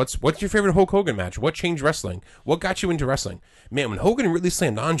says, what's your favorite Hulk Hogan match? What changed wrestling? What got you into wrestling? Man, when Hogan really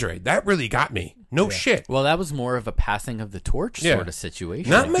slammed Andre, that really got me. No shit. Well, that was more of a passing of the torch Yeah. sort of situation.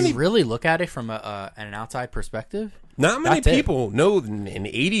 Not If many- you really look at it from an outside perspective. Not many That's it. people know in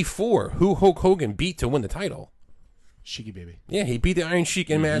 '84 who Hulk Hogan beat to win the title. Sheiky Baby. Yeah, he beat the Iron Sheik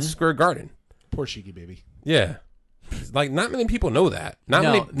in Madison Square Garden. Poor Sheiky Baby. Yeah. Like, not many people know that. Not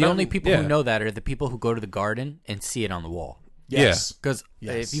No, many, the not- only people yeah. who know that are the people who go to the Garden and see it on the wall. Yes. Because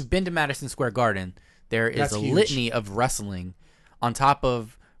Yes. if you've been to Madison Square Garden, there is That's a huge. litany of wrestling on top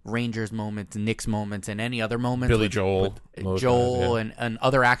of Rangers moments, Knicks moments, and any other moments. Billy with- Joel. with those Joel, guys, and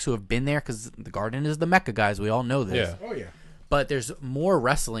other acts who have been there, because the Garden is the Mecca, guys. We all know this. Yeah. Oh, yeah. But there's more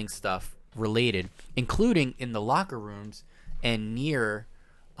wrestling stuff related, including in the locker rooms and near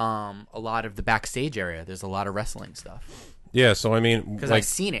a lot of the backstage area. There's a lot of wrestling stuff. Yeah, so I mean, Because I like,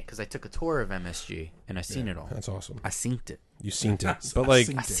 seen it, because I took a tour of MSG, and I seen it all. that's awesome. I synced it. You seen it. But, like,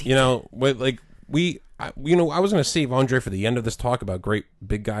 seen it. you know, I was going to save Andre for the end of this talk about great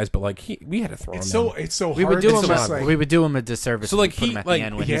big guys, but, like, we had to throw him It's in. so We hard. would do It's him. just like- We would do him a disservice. So, if we like, put him at the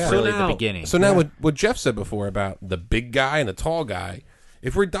end when he's yeah. really now, the beginning. So now, Yeah. what Jeff said before about the big guy and the tall guy,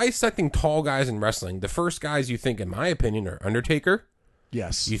 if we're dissecting tall guys in wrestling, the first guys you think, in my opinion, are Undertaker.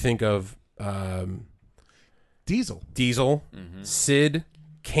 Yes. You think of Diesel. Diesel, Sid,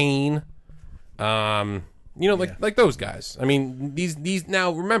 Kane, like those guys. I mean, these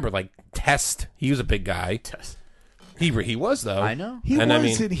now remember, like, Test. He was a big guy. He was though. I know. He And I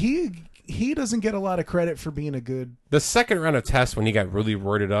was, mean- and he doesn't get a lot of credit for being a good. The second round of Test when he got really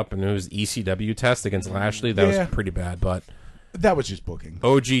roided up and it was ECW Test against Lashley, that Yeah. was pretty bad. But That was just booking.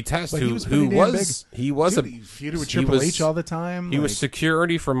 OG Test, But who he was pretty damn he was Dude, a he feuded with he Triple was- H all the time. he was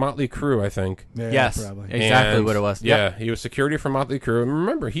security for Motley Crue, I think. Yeah, Yes. probably. Exactly And, what it was. Yeah, Yep. he was security for Motley Crue. And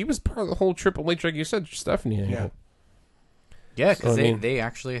remember, he was part of the whole Triple H, like you said, Stephanie angle. Yeah. Yeah, because So, I mean- they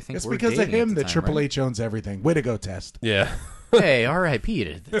actually, I think, It's were because of dating at him the that time, Triple right? H owns everything. Way to go, Test. Yeah. Hey, R.I.P.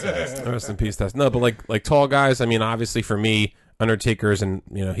 to the Test. Rest in peace, Test. No, but like tall guys. I mean, obviously for me, Undertaker's, and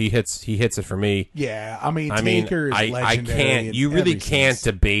he hits it for me. Yeah, I mean, I mean, Taker is I legendary. can't. in You really every can't sense.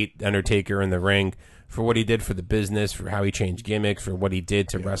 debate Undertaker in the ring for what he did for the business, for how he changed gimmicks, for what he did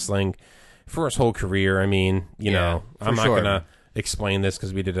to wrestling, for his whole career. I mean, you know, for I'm not sure. gonna explain this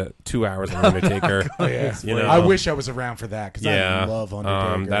because we did 2 hours on Undertaker. Oh, yeah. You know, I wish I was around for that because yeah, I love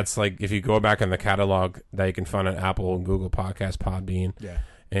Undertaker. that's like if you go back in the catalog that you can find on Apple and Google Podcast, Podbean, yeah.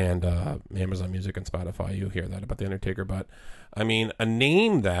 and Amazon Music and Spotify. You hear that about the Undertaker. But I mean, a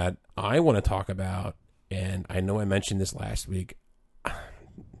name that I want to talk about, and I know I mentioned this last week.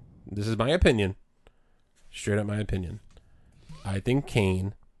 This is my opinion, straight up my opinion. I think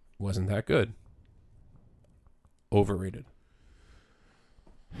Kane wasn't that good. Overrated.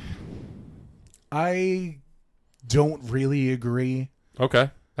 I don't really agree, Okay,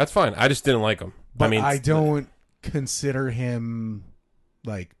 that's fine. I just didn't like him. but I mean, I don't consider him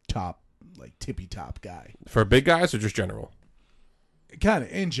like top, like tippy top guy. for big guys or just general. Kind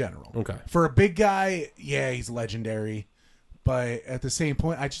of in general. Okay. For a big guy, yeah, he's legendary. But at the same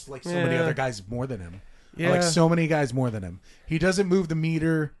point, I just like so many Yeah. other guys more than him. I Yeah. like so many guys more than him. He doesn't move the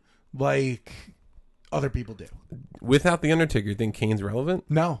meter like other people do. Without the Undertaker, you think Kane's relevant?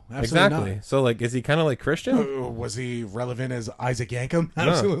 No, absolutely Exactly. So, like, is he kind of like Christian? not. Was he relevant as Isaac Yankem?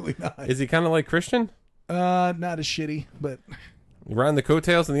 Absolutely not. Is he kind of like Christian? Not as shitty, but Riding the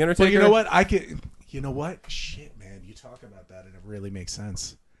coattails of the Undertaker? well, you know what? You know what? Shit, man, you talk about that and it really makes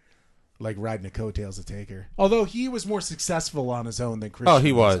sense. Like riding the coattails of Taker. Although he was more successful on his own than Christian. Oh,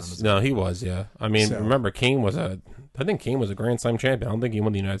 he on was. his No, he was, yeah. I mean, So- remember, I think Kane was a Grand Slam champion. I don't think he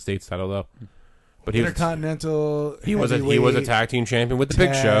won the United States title, though. But he was, Intercontinental. he was a heavyweight tag team champion with the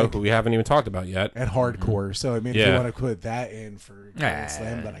Big tag. Show, who we haven't even talked about yet. at hardcore. So I mean, if Yeah. you want to put that in for Grand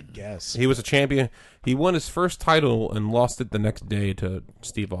Slam, then I guess He was a champion. He won his first title and lost it the next day to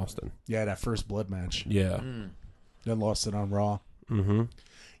Steve Austin. yeah, that first blood match. Yeah. Then lost it on Raw. Mm-hmm.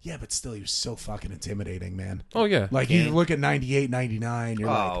 Yeah, but still, he was so fucking intimidating, man. Oh, yeah. Like you look at 98, 99, you're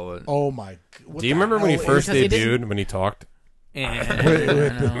Oh, like, oh my. Do you remember when he first Because he didn't- debuted, when he talked? And,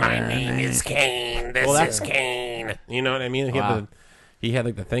 My name is Kane. This Well, that's- is Kane. You know what I mean? Wow. He had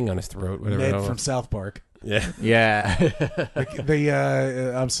like the thing on his throat, whatever. Ned it was. from South Park? Yeah. Yeah.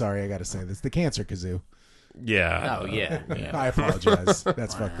 I'm sorry, I got to say this. The cancer kazoo. Yeah. Oh yeah. Yeah. I apologize.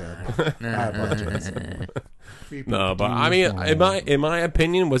 That's fucked up. I apologize. No, but I mean, in my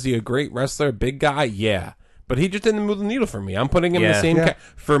opinion, was he a great wrestler, big guy? Yeah, but he just didn't move the needle for me. I'm putting him in the Yeah. same. Yeah.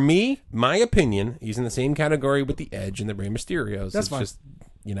 For me, my opinion, he's in the same category with the Edge and the Rey Mysterios. That's it's fine. just,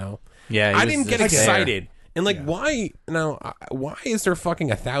 you know, Yeah. I didn't get just there. excited. And like, why now? Why is there fucking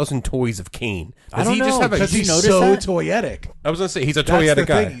 1,000 toys of Kane? Does don't he just know, have a? Because you he's notice so that? toyetic. I was gonna say he's a That's toyetic the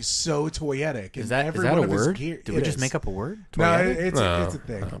guy. thing. He's so toyetic. Is that Every a one of his word? gear- Did we it just is. make up a word? No, Toyetic? it's No. a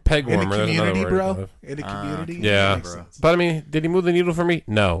thing. Peg In the warmer, there's another community, word, bro. Cliff. In the community. Yeah, it makes sense. but I mean, did he move the needle for me?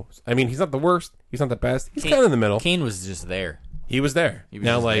 No. I mean, he's not the worst. He's not the best. He's Kane- kind of in the middle. Kane was just there. He was there. He was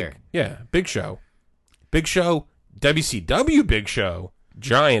now, just like, there. yeah, Big Show, WCW Big Show,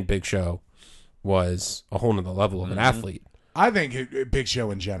 giant Big Show, was a whole nother level of an athlete. I think Big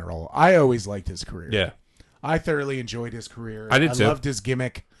Show in general. I always liked his career. Yeah, I thoroughly enjoyed his career. I did too. Loved his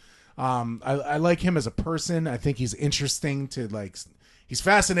gimmick. I like him as a person. I think he's interesting to like. He's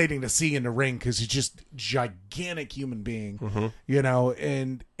fascinating to see in the ring because he's just gigantic human being, Mm-hmm. you know,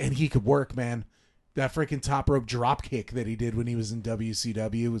 and he could work, man. That freaking top rope drop kick that he did when he was in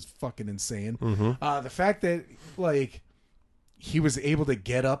WCW was fucking insane. Mm-hmm. The fact that like he was able to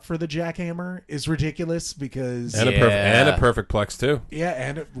get up for the jackhammer is ridiculous because and Yeah. a perfect plex too. yeah,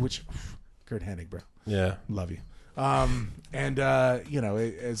 and which Kurt Hennig, bro. Yeah, Love you. And you know,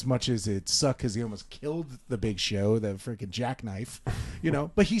 as much as it sucked because he almost killed the Big Show, the freaking jackknife, you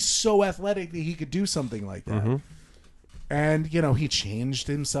know, but he's so athletic that he could do something like that. And you know, he changed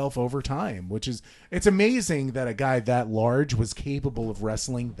himself over time, which is it's amazing that a guy that large was capable of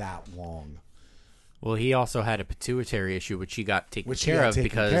wrestling that long. Well, he also had a pituitary issue, which he got taken Which he care got of taken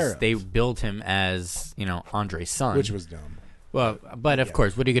because care of. they billed him as, Andre's son. Which was dumb. well, but of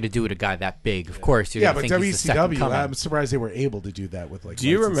course, what are you going to do with a guy that big? Of course, you're Yeah, going but to think he's the second WCW, coming. I'm surprised they were able to do that with like. do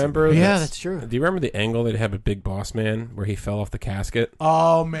you licensing. remember? Yeah, the- that's true. Do you remember the angle they'd have a Big Boss Man where he fell off the casket?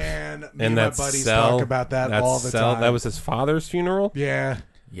 Oh man, me and my that buddies cell, talk about that all the cell, time. That was his father's funeral. yeah.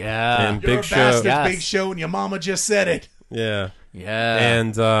 Yeah, And You're Big a Show. bastard, Yes. Big Show, and your mama just said it. Yeah. yeah.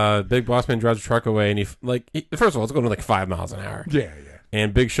 And Big Boss Man drives a truck away, and first of all, it's going to like 5 miles an hour. Yeah.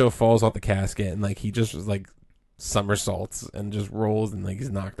 And Big Show falls off the casket, and like he just like somersaults and just rolls, and like he's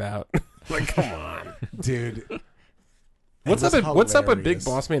knocked out. Like, come on, Dude. what's was up with Big hilarious.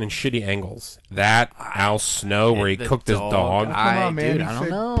 Boss Man and shitty angles? That Al Snow where he The cooked his dog. Come I- on, man. dude, He I don't fed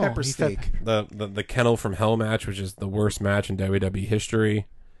know. Pepper He fed- steak. The Kennel from Hell match, which is the worst match in WWE history.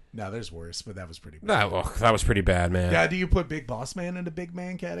 No, there's worse, but that was pretty bad. That was pretty bad, man. Yeah, do you put Big Boss Man in the big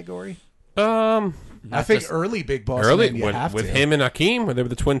man category? Um, I think just- early Big Boss early Man, you have with to. him and Akeem when they were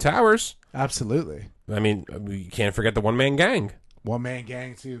the Twin Towers. Absolutely. I mean, you can't forget the One Man Gang. One Man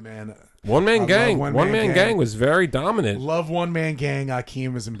Gang, too, man. One Man love Gang. One One Man Man Gang. Gang was very dominant. Love One Man Gang.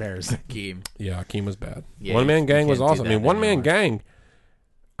 Akeem was embarrassing. Game. Yeah, Akeem was bad. Yeah, One Man you Gang was can't do awesome. I that mean, One Man anymore. Gang.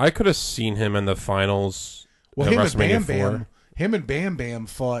 I could have seen him in the finals. Well, at him and WrestleMania Bam 4. Bam. Him and Bam Bam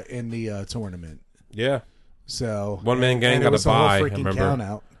fought in the tournament. Yeah, So One Man Gang and got it was a a whole bye, I freaking remember. count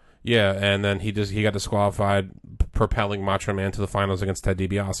out. yeah, and then he got disqualified, propelling Macho Man to the finals against Ted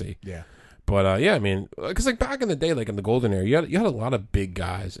DiBiase. Yeah. But yeah, I mean, because like back in the day, like in the golden era, you had a lot of big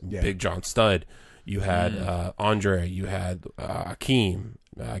guys. Yeah. Big John Studd. You had Andre. You had Akeem.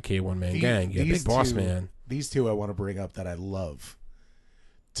 K1 Man Gang. You had Big Boss Man. These two I want to bring up that I love.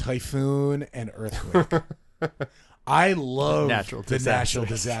 Typhoon and Earthquake. I love Natural the natural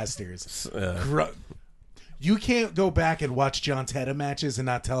disasters. You can't go back and watch John Teta matches and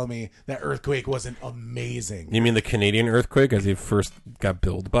not tell me that Earthquake wasn't amazing. You mean the Canadian earthquake as he first got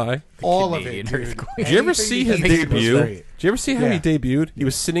billed by? All of Canadian it, dude. Earthquake. Did you ever Anything see he his did was debut? great. Did you ever see how Yeah. he debuted? He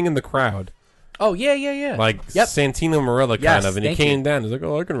was sitting in the crowd, Oh yeah. like Yep. Santino Marella kind Yes, of, and he thank came you. down. He's like,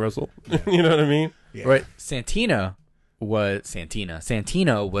 "Oh, I can wrestle." You know what I mean? Yeah. Right. Santino was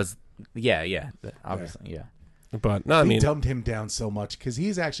obviously yeah. But no, I We mean, dumbed him down so much because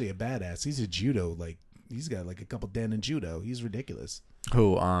he's actually a badass. He's a judo, he's got like a couple den in judo. He's ridiculous.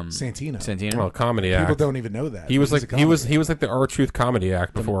 Who Santino. well, comedy People act. don't even know that. He was but he's like a he was like the R-Truth comedy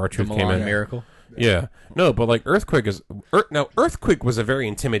act before the R-Truth came Milan in. Miracle. Yeah, no, but like Earthquake now Earthquake was a very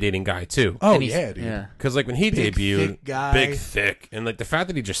intimidating guy too. Oh And he's- yeah, dude. Yeah. Because like when he Big, debuted, thick guy. big, thick, and like the fact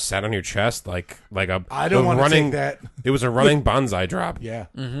that he just sat on your chest like a I don't a want to running. take that. It was a running bonsai drop. Yeah.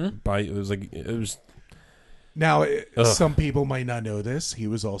 It was Now, some people might not know this. He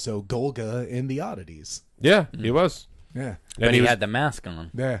was also Golga in the Oddities. yeah, he was. Yeah. And But he was, had the mask on.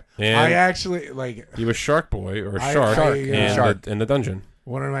 Yeah. And- I actually, he was Shark Boy or I- Shark, I, in, Shark. in the dungeon.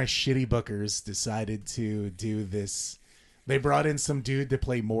 one of my shitty bookers decided to do the They brought in some dude to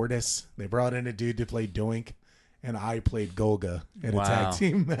play Mortis. They brought in a dude to play Doink, and I played Golga in a tag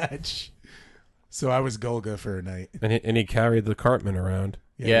team match. So I was Golga for a night. And he carried the Cartman around.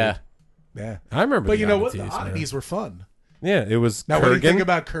 Yeah. Yeah. I remember. But the you know what? The oddities, man. oddities were fun. Yeah, it was. Now, Kurgan. what do you think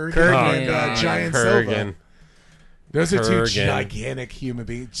about Kurgan and Giant Silva? Kurgan. Those are two Kurgan. gigantic human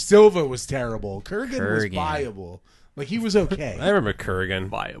beings. Silva was terrible. Kurgan was Kurgan. viable. Like, he was okay. I remember Kurgan.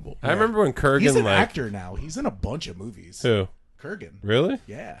 Viable. I remember when Kurgan He's an like actor now. He's in a bunch of movies. who? Kurgan. Really?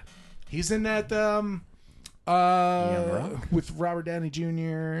 Yeah. He's in that Rock? with Robert Downey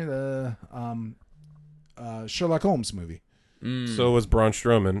Jr., the Sherlock Holmes movie. So was Braun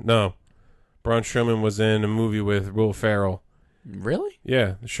Strowman. No, Braun Strowman was in a movie with Will Ferrell. Really?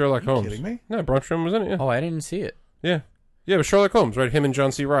 Yeah, Sherlock Holmes. kidding me? No, Braun Strowman was in it. Yeah, Oh, I didn't see it. yeah, yeah. It was Sherlock Holmes, right? Him and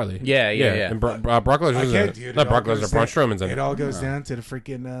John C. Riley. Yeah. And Brock Lesnar's in it. Dude, Not it Brock all Lesnar. goes Braun down- Strowman's in It it. all goes down to the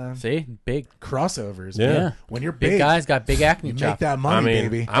freaking See, big crossovers. Yeah. man. When you're big big, guys got big acne you make chops. that money, I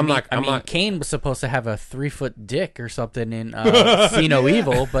mean, baby. I'm I mean, not. Kane was supposed to have a 3-foot dick or something in See No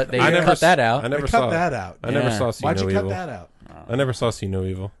Evil, but they I never cut that out. I never They saw cut that out. I never Yeah. saw See Why'd No you cut Evil. that out? I never saw See No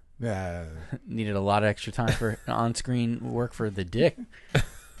Evil. Yeah. Needed a lot of extra time for on-screen work for the dick.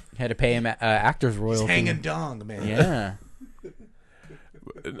 Had to pay him actors He's royalty. hanging dong, man. Yeah,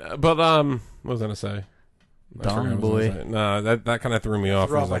 But what was I gonna say? I Dong forgot what I was gonna boy. say. No, that kind of threw me off.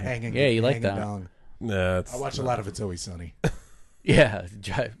 Throw I up was a like, hanging, Yeah, you like hanging that. dong. nah, it's, I watch a lot of It's Always Sunny. yeah.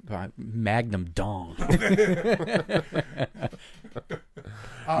 Magnum dong.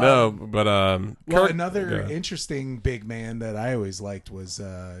 no, but Well, Kurt- another yeah. interesting big man that I always liked was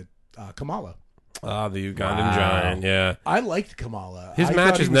Kamala. The Ugandan Wow. giant. Yeah, I liked Kamala. his I thought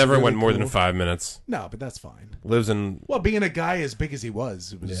matches he was never really went more than cool. 5 minutes. No, but that's fine. Lives in Well, being a guy as big as he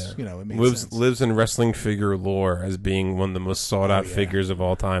was, it was it made sense. lives in wrestling figure lore as being one of the most sought out yeah. figures of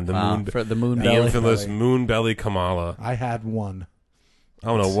all time. The Wow, moon, for the moon the belly. infamous belly. moon belly Kamala. I had one. I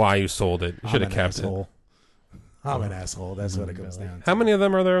don't know why you sold it. You should I'm have an kept it. asshole. I'm an asshole. That's what it comes down to. How many of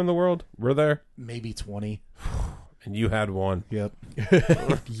them are there in the world? Were there? Maybe 20. And you had one. Yep.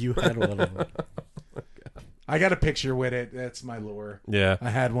 You had one of them. I got a picture with it. That's my lore. Yeah. I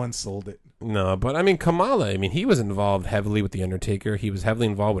had one, sold it. No, but I mean Kamala. I mean he was involved heavily with the Undertaker. He was heavily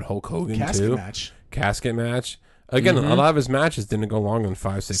involved with Hulk Hogan Casket too. match. Casket match. Again, a lot of his matches didn't go longer than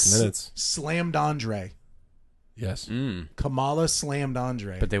 5-6 minutes. Slammed Andre. Yes. Kamala slammed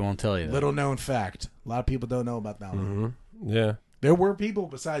Andre. But they won't tell you that. Little known fact. A lot of people don't know about that one. Yeah. There were people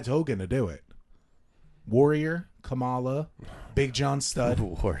besides Hogan to do it. Warrior, Kamala, Big John Studd,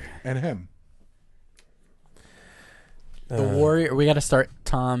 and him. The Warrior. We got to start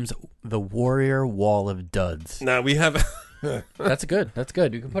Tom's The Warrior Wall of Duds. Now we have That's good. That's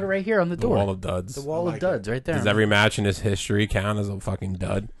good. You can put it right here on the the door. wall of duds. The Wall I of like Duds, right there. Does every match in his history count as a fucking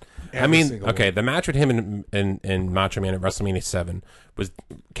dud? I Every mean, single okay, one. the match with him and Macho Man at WrestleMania 7 was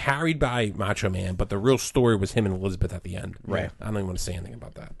carried by Macho Man, but the real story was him and Elizabeth at the end. Right. I don't even want to say anything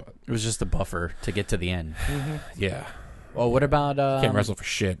about that, but It was just a buffer to get to the end. yeah. Well, what about Can't wrestle for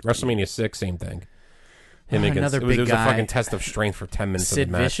shit. WrestleMania 6, same thing. Him against another it was big a guy. fucking test of strength for 10 minutes Sid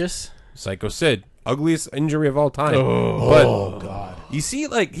of the match. Vicious? Psycho Sid. Ugliest injury of all time. Oh, God. You see,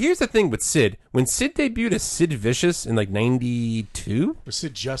 like, here's the thing with Sid. When Sid debuted as Sid Vicious in, like, 92? Or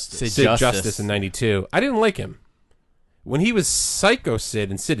Sid Justice. Sid Sid Justice. Justice in 92. I didn't like him. When he was Psycho Sid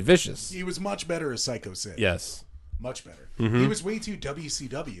and Sid Vicious. He was much better as Psycho Sid. Yes. Much better. He was way too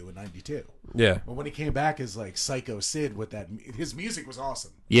WCW in 92. Yeah. But when he came back as like Psycho Sid with that, his music was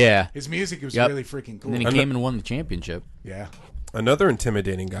awesome. Yeah. His music was Yep. really freaking cool. And then he came and won the championship. Yeah. Another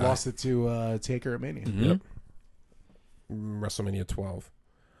intimidating guy. Lost it to Taker at Mania. Yep. WrestleMania 12.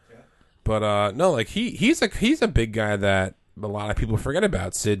 But no, like he's a big guy that a lot of people forget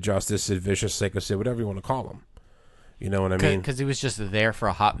about. Sid Justice, Sid Vicious, Psycho Sid, whatever you want to call him. You know what I mean? Because he was just there for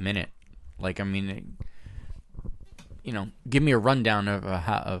a hot minute. Like, I mean, give me a rundown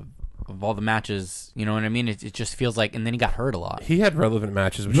of all the matches. You know what I mean? It just feels like, and then he got hurt a lot. He had relevant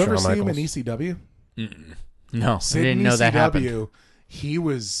matches with You ever Shawn see him in Michaels. ECW? No, Sid I didn't in know that happened.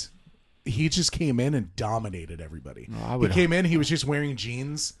 ECW, he just came in and dominated everybody. I He would- came in, he was just wearing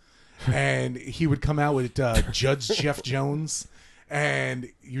jeans, and he would come out with Judge Jeff Jones, and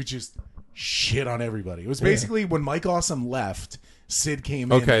you just shit on everybody. It was basically when Mike Awesome left, Sid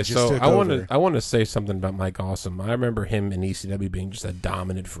came in Okay, and just so took I over. want to say something about Mike Awesome. I remember him in ECW being just a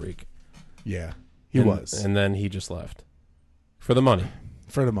dominant freak. Yeah, he And- was. and then he just left for the money.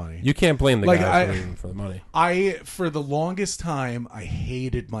 For the money. You can't blame the Like, guy I- for leaving for the money. For the longest time, I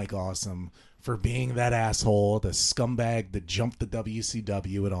hated Mike Awesome for being that asshole, the scumbag that jumped the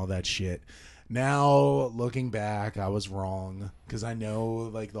WCW and all that shit. Now, looking back, I was wrong because I know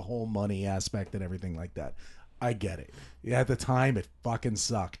like the whole money aspect and everything like that. I get it. At the time, it fucking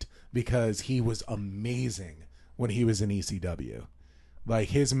sucked because he was amazing when he was in ECW. Like,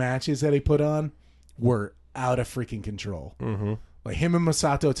 his matches that he put on were out of freaking control. Mm-hmm. Like, him and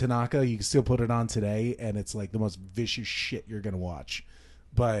Masato Tanaka, you can still put it on today, and it's like the most vicious shit you're going to watch.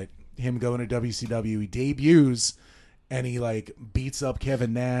 But him going to WCW, he debuts, and he, like, beats up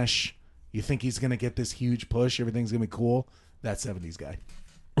Kevin Nash. You think he's going to get this huge push, everything's going to be cool. That 70s guy.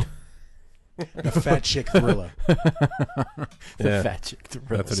 The fat chick thriller. The fat chick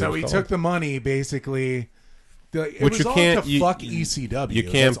thriller. That's what So it he was took called. the money, basically. It Which was you all can't- to you- fuck you- ECW. you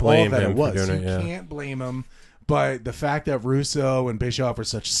can't That's blame all that him it for was. doing it, You yeah. can't blame him. But the fact that Russo and Bischoff are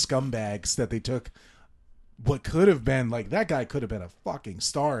such scumbags that they took what could have been, like, that guy could have been a fucking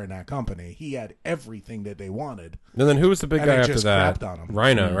star in that company. He had everything that they wanted. And then who was the big And guy they after just that? crapped on him.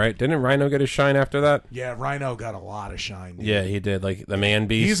 Rhino, right? Didn't Rhino get his shine after that? Yeah, Rhino got a lot of shine. Dude. Yeah, he did. Like the man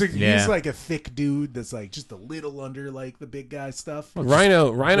beast. He's like a thick dude that's like just a little under like the big guy stuff.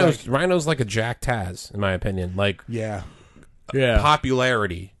 Rhino's like a Jack Taz, in my opinion. Like Yeah.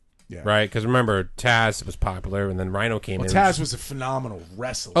 popularity, Yeah. right? Because remember, Taz was popular, and then Rhino came Well, in. Taz was a phenomenal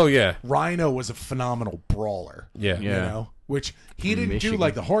wrestler. Oh yeah, Rhino was a phenomenal brawler. yeah, You know? Which he didn't do Michigan.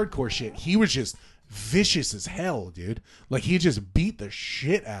 like the hardcore shit. He was just vicious as hell, dude. Like, he just beat the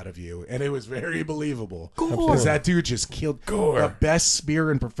shit out of you, and it was very believable. Because that dude just killed. The best spear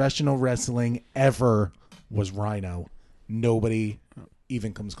in professional wrestling ever was Rhino. Nobody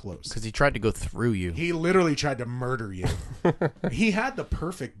even comes close. Because he tried to go through you. He literally tried to murder you. He had the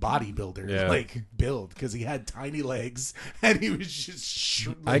perfect bodybuilder like build because he had tiny legs and he was just.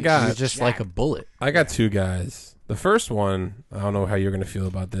 He's just like a bullet. I got two guys. The first one, I don't know how you're going to feel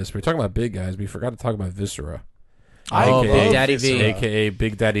about this. We're talking about big guys. We forgot to talk about Viscera. Oh, AKA Big Daddy V. AKA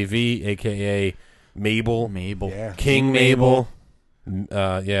Big Daddy V, AKA Mabel. Yeah. King Mabel.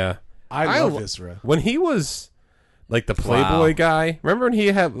 Yeah. I love Viscera. When he was like the Playboy guy, remember when he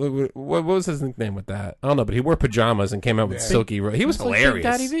had, what was his nickname with that? I don't know, but he wore pajamas and came out with silky. He was hilarious. Big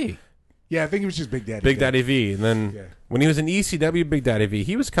Daddy V. Yeah, I think it was just Big Daddy. Big Daddy V. And then Yeah. when he was in ECW, Big Daddy V,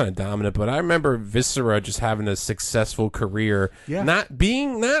 he was kind of dominant. But I remember Viscera just having a successful career, Yeah. not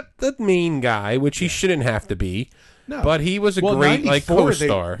the main guy, which he shouldn't have to be. No. But he was a Well, great like 94,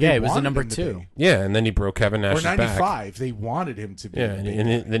 co-star. Yeah, he was the wanted number him to 2. be. Yeah, and then he broke Kevin Or Nash's back. 95. They wanted him to be. Yeah, the big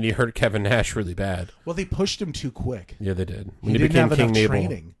and guy. then you hurt Kevin Nash really bad. Well, they pushed him too quick. Yeah, they did. He didn't have enough Mabel.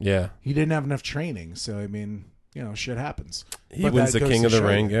 training. Yeah, He didn't have enough training. So, I mean, shit happens. he But wins that the goes King to of the show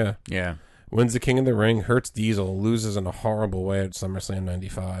Ring. you. Yeah, Yeah. wins the King of the Ring. Hurts Diesel, loses in a horrible way at SummerSlam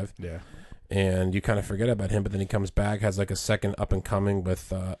 '95. Yeah. And you kind of forget about him, but then he comes back, has like a second up and coming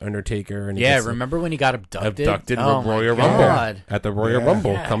with Undertaker, and he Yeah, gets remember when he got abducted? abducted Oh, with my Royal God. Rumble at the Royal Yeah.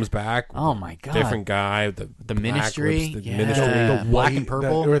 Rumble. Yeah. Comes back, Oh, my God. different guy. The black Ministry? lips, the Yeah. Ministry. The black and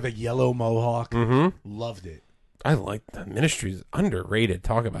purple? or the yellow mohawk. Mm-hmm. Loved it. I like the Ministry is underrated.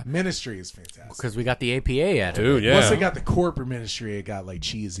 Talk about Ministry is fantastic. Because we got the APA at it. dude. Yeah, Once they got the corporate ministry, it got like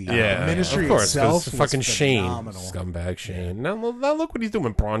cheesy. yeah, Ministry of course, 'cause itself was fucking Shane, phenomenal. scumbag Shane. Now look what he's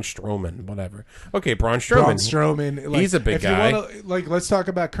doing, Braun Strowman. Whatever. Okay, Braun Braun Strowman. Strowman, like, He's a big if guy. You wanna, like, let's talk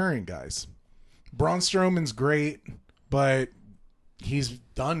about current guys. Braun Strowman's great, but he's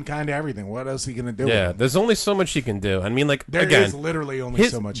done kind of everything. What else is he gonna do? Yeah, with him? there's only so much he can do. I mean, like There again, is literally only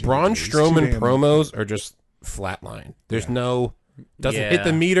his so much. he Braun can do. He's too Strowman damn- promos are just flatline. There's no doesn't Yeah. hit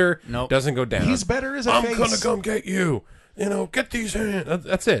the meter. Nope. Doesn't go down. He's better as a I'm face. gonna come get you. Get these hands.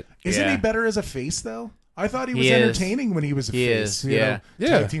 That's it. Isn't Yeah. he better as a face though? I thought he was He is. entertaining when he was a He face. is, you yeah. know,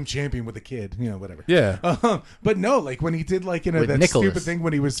 Yeah. tag team champion with a kid. Whatever. Yeah. But no, like when he did like With that Nicholas. stupid thing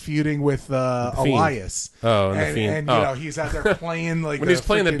when he was feuding with Fiend. Elias. Oh, and the and, Fiend. and Oh. he's out there playing like When he was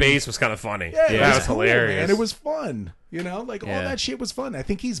playing the freaking- bass was kind of funny. Yeah, that it was cool, hilarious. man. It was fun. Like all Yeah. that shit was fun. I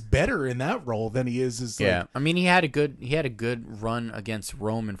think he's better in that role than he is as Yeah, like, I mean he had a good run against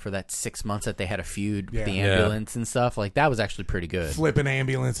Roman for that 6 months that they had a feud with the Yeah. ambulance and stuff. Like that was actually pretty good. flipping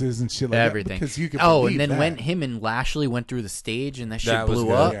ambulances and shit like Everything. that. Because you could and believe then that. when him and Lashley went through the stage and that shit that was blew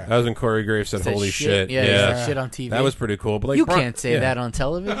good. up. Yeah. That was when Corey Graves said, Said "Holy shit!" Yeah, he said shit on TV. that was pretty cool. But like, you Braun- can't say yeah. that on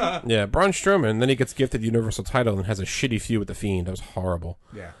television. Yeah, Braun Strowman. Then he gets gifted the Universal title and has a shitty feud with the Fiend. That was horrible.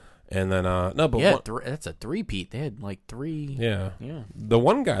 Yeah. And then no, but Yeah, one- that's a three-peat. They had like 3. yeah, Yeah. The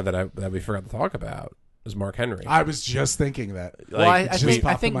one guy that we forgot to talk about is Mark Henry. I was just thinking that. Well, I just think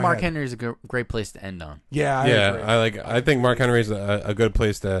popped in my Mark head. Henry is a great place to end on. Yeah, I yeah, agree. I think Mark Henry is a good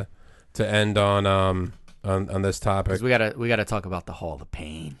place to end on this topic. 'Cause we gotta talk about the Hall of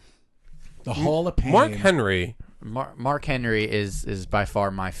Pain. The Hall of Pain. Mark Henry, Mark Henry is by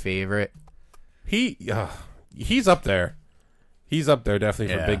far my favorite. he's up there. He's up there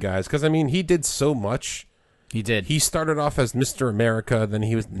definitely for Yeah. big guys because I mean he did so much He did. He started off as Mr. America, then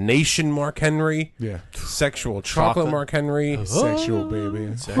he was Nation Mark Henry, Yeah. Sexual Chocolate Mark Henry, Sexual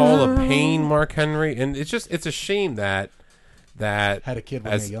baby. Hall of Pain Mark Henry, and it's a shame that Had a kid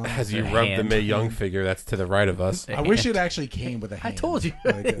with as Mae Young. as you A rub the hand. Mae Young figure that's to the right of us. I wish it actually came with a I hand. told you.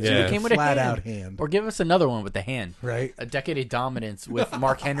 Like It Yeah. came with a flat hand. out hand. Or give us another one with the hand. Right? A Decade of Dominance with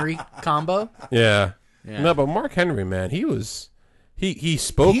Mark Henry combo. Yeah. Yeah. No, but Mark Henry, man, he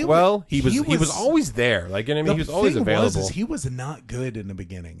spoke He- well. He he was was- always there. Like, you know what I mean, he was always thing available. is he was not good in the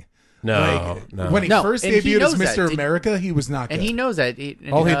beginning. No, Like, no. When he No, first and he debuted as knows that. Mr. Did- America, he was not good. And he knows that.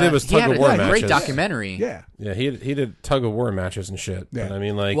 All he did was he had tug-of-war a great matches. documentary. Yeah. Yeah, he did tug of war matches and shit. Yeah. But I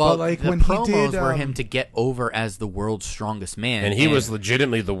mean, like, Well, like, the when he promos did, were him to get over as the world's strongest man. and he was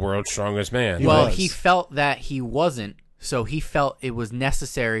legitimately the world's strongest man. Well, was. he felt that he wasn't, so he felt it was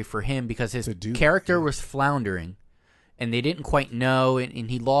necessary for him because his To do that, character was floundering, and they didn't quite know,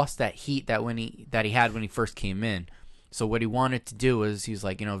 and he lost that heat that he had when he first came in. So what he wanted to do was he's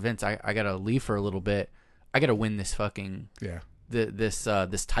like, Vince, I gotta leave for a little bit. I gotta win this fucking Yeah. this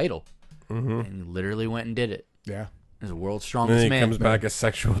title, and he literally went and did it. Yeah. He's the world's and strongest then he man. comes back as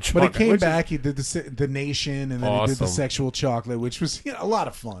Sexual But Chocolate. he came which is- back. He did the Nation, and then he did the Awesome. Sexual Chocolate, which was a lot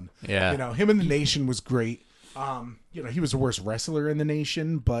of fun. Yeah. him and the Nation was great. He was the worst wrestler in the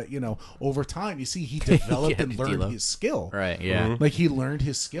Nation, but over time, you see, he developed Yeah, and learned D-Lo. his skill. Right? Yeah. Like he learned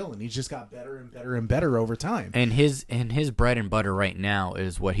his skill, and he just got better and better and better over time. And his bread and butter right now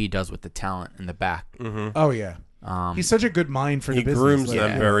is what he does with the talent in the back. Oh yeah, he's such a good mind for he the business. grooms like,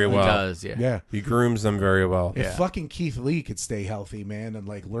 them very He well. does. Yeah. Yeah. He grooms them very well. If Yeah. fucking Keith Lee could stay healthy, man, and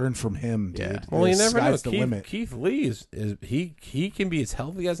like learn from him, dude. Yeah. Well, you the never know. sky's the limit. Keith Lee is he can be as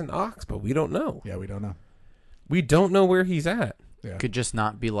healthy as an ox, but we don't know. Yeah, we don't know. We don't know where he's at. Yeah. Could just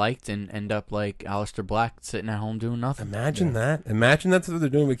not be liked and end up like Aleister Black sitting at home doing nothing. Imagine that. Imagine that's what they're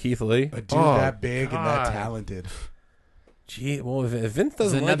doing with Keith Lee. A dude Oh, that big and that God. talented. Gee, well, if Vince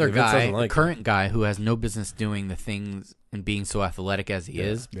There's doesn't another like it, Vince guy, doesn't a like it. current guy who has no business doing the things and being so athletic as he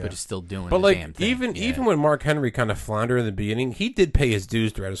is, yeah. but is still doing But the like damn thing. even when Mark Henry kind of floundered in the beginning, he did pay his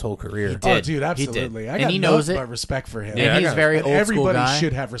dues throughout his whole career. He did. Oh, dude, He did. absolutely. I And got he knows nothing it. but respect for him. And I he's got- very And old school everybody guy.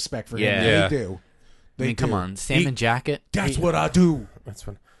 should have respect for Yeah. him. Yeah. They do. I mean, come do. on, Salmon Jacket. That's what I do. That's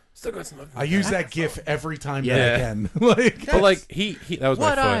fun. Still got some. I use that GIF every time Yeah. that I can. Like, But like he that was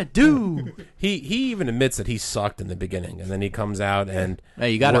What my I foot. do? He even admits that he sucked in the beginning, and then he comes out and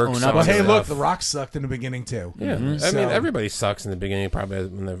Hey, you gotta works own up on well, to hey, stuff. look, The Rock sucked in the beginning too. Yeah, Mm-hmm. I mean So- everybody sucks in the beginning, probably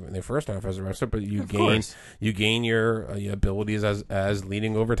when they first start off as a wrestler, but you course. gain your abilities as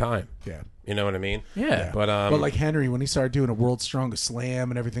leading over time. Yeah. You know what I mean? Yeah. But But like Henry, when he started doing a World's Strongest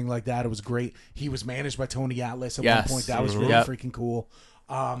Slam and everything like that, it was great. He was managed by Tony Atlas at Yes. one point. That was really Yep. freaking cool.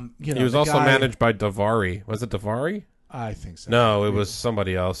 You know, he was the also guy- managed by Davari. Was it Davari? I think so. No, it was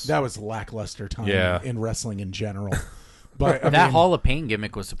somebody else. That was lackluster time Yeah. in wrestling in general. But I That mean, Hall of Pain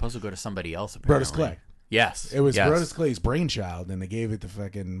gimmick was supposed to go to somebody else. Apparently. Brodus Clay. Yes, It was yes. Brodus Clay's brainchild, and they gave it to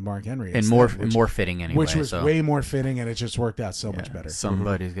fucking Mark Henry, and instead, more fitting anyway. which was so. way more fitting, and it just worked out so much better.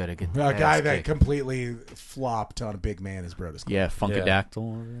 Somebody's got to get A their guy ass that kicked. completely flopped on a big man is Brodus Clay. Yeah,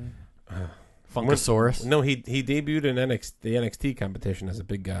 Funkadactyl. Funkasaurus. No, he debuted in the NXT competition as a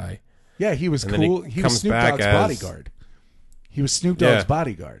big guy. Yeah, he was And then he cool. He comes was Snoop back Dogg's as- bodyguard. He was Snoop Dogg's Yeah.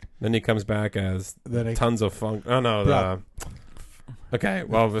 bodyguard. Then he comes back as Then he- Tons of Funk. Oh no, Yeah. okay.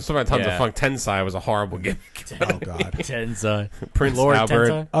 Well, something about Tons Yeah. of Funk. Tensai was a horrible gimmick. Oh God. Tensai. Prince Lord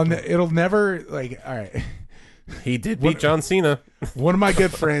Albert. Tensai? It'll never like. All right. He did beat John Cena. One of my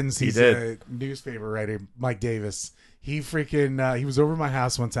good friends, He he's did. a newspaper writer, Mike Davis. He freaking he was over at my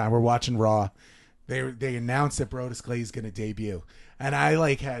house one time. We're watching Raw. They announced that Brodus Clay is going to debut, and I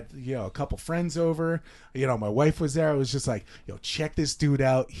like had a couple friends over. My wife was there. I was just like, check this dude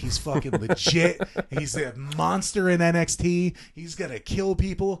out. He's fucking legit. He's a monster in NXT. He's gonna kill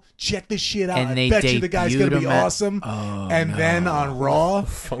people. Check this shit out. And I they bet you the guy's gonna debuted be him at- awesome. And then on Raw,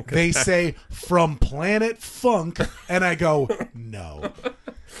 they say from Planet Funk, and I go, no.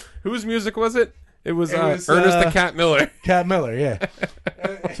 Whose music was it? It was, was, Ernest the Cat Miller. Cat Miller, yeah.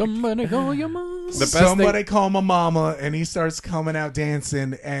 Somebody call your mom. The best Somebody thing, call my mama, and he starts coming out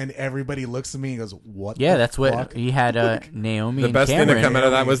dancing, and everybody looks at me and goes, "What?" Yeah, the that's what fuck? he had. Naomi. the and best thing Cameron. to come out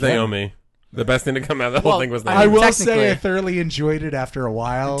of that was Naomi. Naomi. The best thing to come out of the whole Well, thing was I Naomi. will say I Technically- thoroughly enjoyed it after a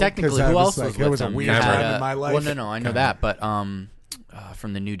while. 'cause Technically, I who was else like, was it with was a them? weird You had, time in my life. Well, no, I know that, but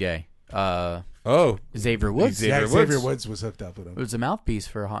from the New Day, Oh, Xavier Woods. Xavier Yeah, Xavier Woods. Woods was hooked up with It him. was a mouthpiece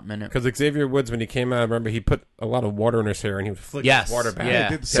for a hot minute. because Xavier Woods, when he came out, remember he put a lot of water in his hair and he would flick Yes, his water back. yeah.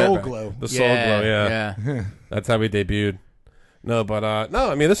 Did the Soul back. Glow. The Soul Glow, yeah. That's how we debuted. No, but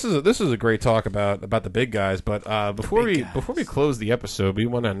no, I mean this is a great talk about the big guys. But before we close the episode, we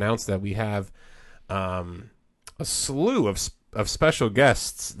want to announce that we have a slew of special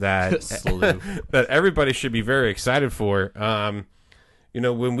guests that that everybody should be very excited for.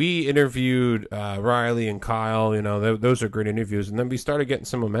 When we interviewed Riley and Kyle, those are great interviews, and then we started getting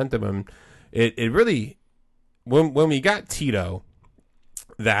some momentum, and it really, when we got Tito,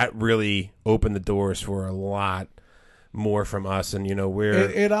 that really opened the doors for a lot more from us, and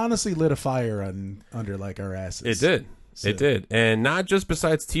it honestly lit a fire under like our asses. It did. It did. And not just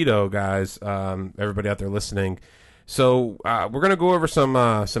besides Tito, guys, everybody out there listening. So we're going to go over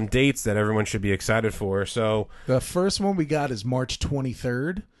some dates that everyone should be excited for. So the first one we got is March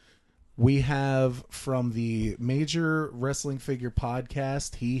 23rd. We have from the Major Wrestling Figure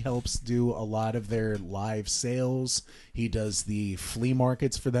Podcast. He helps do a lot of their live sales. He does the flea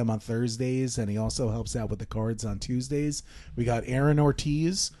markets for them on Thursdays, and he also helps out with the cards on Tuesdays. We got Aaron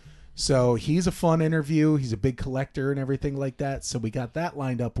Ortiz. So he's a fun interview. He's a big collector and everything like that. So we got that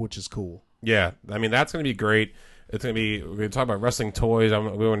lined up, which is cool. Yeah, I mean, that's going to be great. It's going to be, we're going to talk about wrestling toys.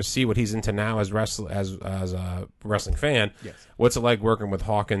 We want to see what he's into now as a wrestling fan. Yes. What's it like working with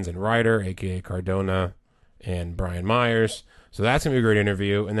Hawkins and Ryder, a.k.a. Cardona and Brian Myers. So that's going to be a great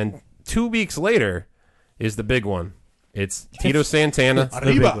interview. And then 2 weeks later is the big one. It's Tito Santana. It's the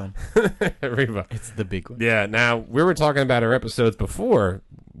big one. Arriba. It's the big one. Yeah, now, we were talking about our episodes before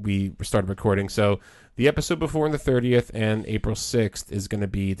we started recording. So the episode before on the 30th and April 6th is going to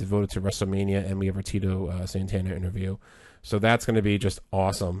be devoted to WrestleMania, and we have our Tito Santana interview. So that's going to be just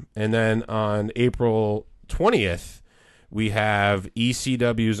awesome. And then on April 20th, we have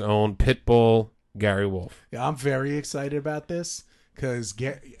ECW's own Pitbull, Gary Wolf. Yeah, I'm very excited about this because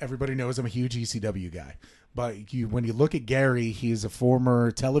everybody knows I'm a huge ECW guy. But when you look at Gary, he's a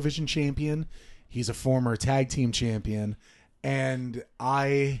former television champion. He's a former tag team champion. And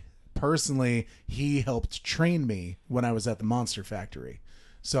he helped train me when I was at the Monster Factory.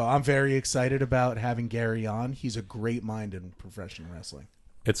 So I'm very excited about having Gary on. He's a great mind in professional wrestling.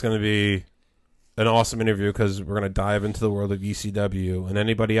 It's going to be an awesome interview because we're going to dive into the world of ECW. And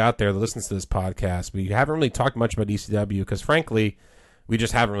anybody out there that listens to this podcast, we haven't really talked much about ECW because, frankly, we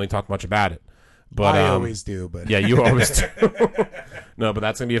just haven't really talked much about it. But I always do. But yeah, you always do. No, but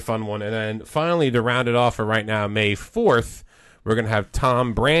that's going to be a fun one. And then finally, to round it off for right now, May 4th, we're going to have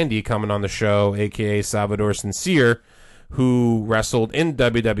Tom Brandy coming on the show, a.k.a. Salvador Sincere, who wrestled in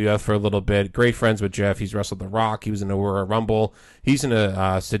WWF for a little bit. Great friends with Jeff. He's wrestled The Rock. He was in the Royal Rumble. He's going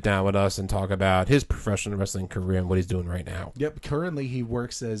to sit down with us and talk about his professional wrestling career and what he's doing right now. Yep. Currently, he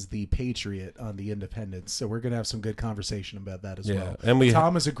works as the Patriot on the Independents. So we're going to have some good conversation about that as well. And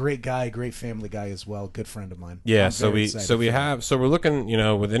Tom is a great guy, great family guy as well. Good friend of mine. Yeah. So we're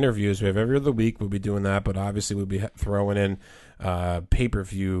looking, with interviews. We have every other week. We'll be doing that, but obviously we'll be throwing in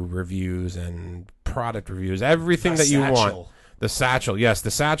pay-per-view reviews and product reviews, everything that you want. The Satchel, yes,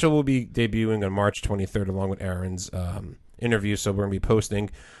 the Satchel will be debuting on March 23rd along with Aaron's interview, so we're going to be posting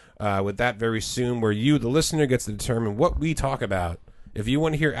with that very soon, where you, the listener, gets to determine what we talk about. If you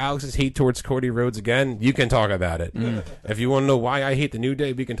want to hear Alex's hate towards Cody Rhodes again, you can talk about it. If you want to know why I hate the New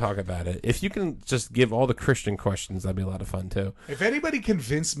Day, we can talk about it. If you can just give all the Christian questions, that'd be a lot of fun too. If anybody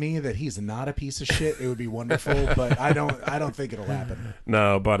convinced me that he's not a piece of shit, it would be wonderful. But I don't think it'll happen.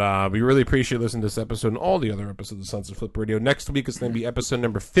 No, but we really appreciate listening to this episode and all the other episodes of Sunset Flip Radio. Next week is going to be episode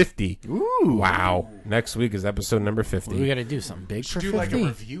number 50. Ooh, wow! Next week is episode number 50. We got to do something big for 50. Do like a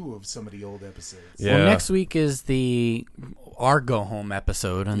review of some of the old episodes. Yeah. Well, next week is our go home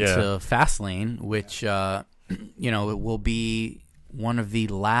episode into Fastlane, which it will be one of the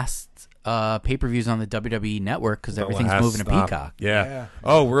last pay-per-views on the WWE network because everything's moving to Peacock. Yeah.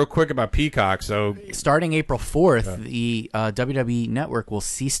 Oh, real quick about Peacock. So starting April 4th, the WWE network will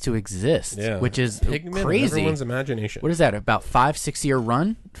cease to exist, which is crazy. Everyone's imagination. What is that? About 5-6 year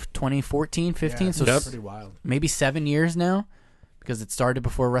run? 2014, 15. Yeah, so that's pretty wild. Maybe 7 years now because it started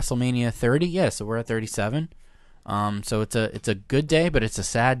before WrestleMania 30. Yeah, so we're at 37. So it's a good day, but it's a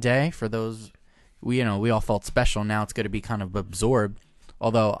sad day for those. We all felt special. Now it's going to be kind of absorbed.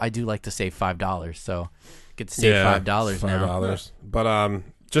 Although I do like to save $5, so get to save $5 now. $5. But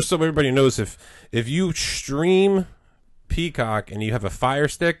just so everybody knows, if you stream Peacock and you have a Fire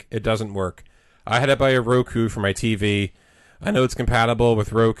Stick, it doesn't work. I had to buy a Roku for my TV. I know it's compatible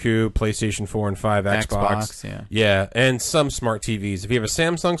with Roku, PlayStation 4 and 5, Xbox. Yeah, and some smart TVs. If you have a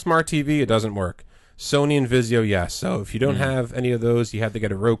Samsung Smart TV, it doesn't work. Sony and Vizio, yes. So if you don't have any of those, you have to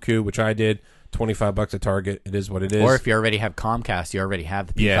get a Roku, which I did. $25 at Target. It is what it is. Or if you already have Comcast, you already have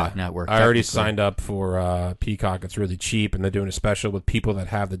the Peacock network. I already signed up for Peacock. It's really cheap, and they're doing a special with people that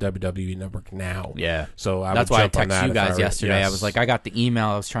have the WWE network now. Yeah. So that's why I texted you guys yesterday. Yes. I was like, I got the email.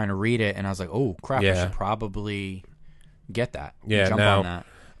 I was trying to read it, and I was like, oh, crap, I should probably get that. Yeah, jump on that.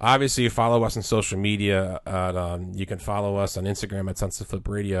 Obviously, follow us on social media. You can follow us on Instagram at Sunset Flip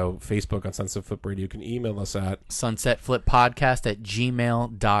Radio, Facebook on Sunset Flip Radio. You can email us at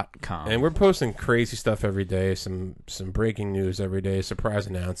sunsetflippodcast@gmail.com. and we're posting crazy stuff every day, some breaking news every day, surprise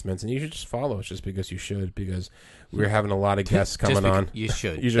announcements, and you should just follow us just because you should, because we're having a lot of guests coming on. You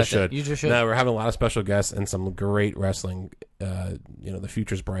should. You just should. You just should. No, we're having a lot of special guests and some great wrestling. The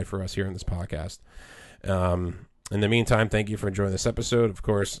future's bright for us here on this podcast. In the meantime, thank you for enjoying this episode. Of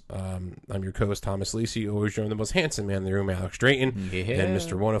course, I'm your co-host, Thomas Lisi. Always joined the most handsome man in the room, Alex Drayton, and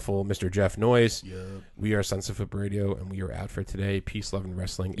Mr. Wonderful, Mr. Jeff Noyes. Yep. We are Sunset Flip Radio, and we are out for today. Peace, love, and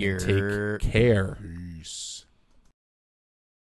wrestling. And You're- take care. Peace.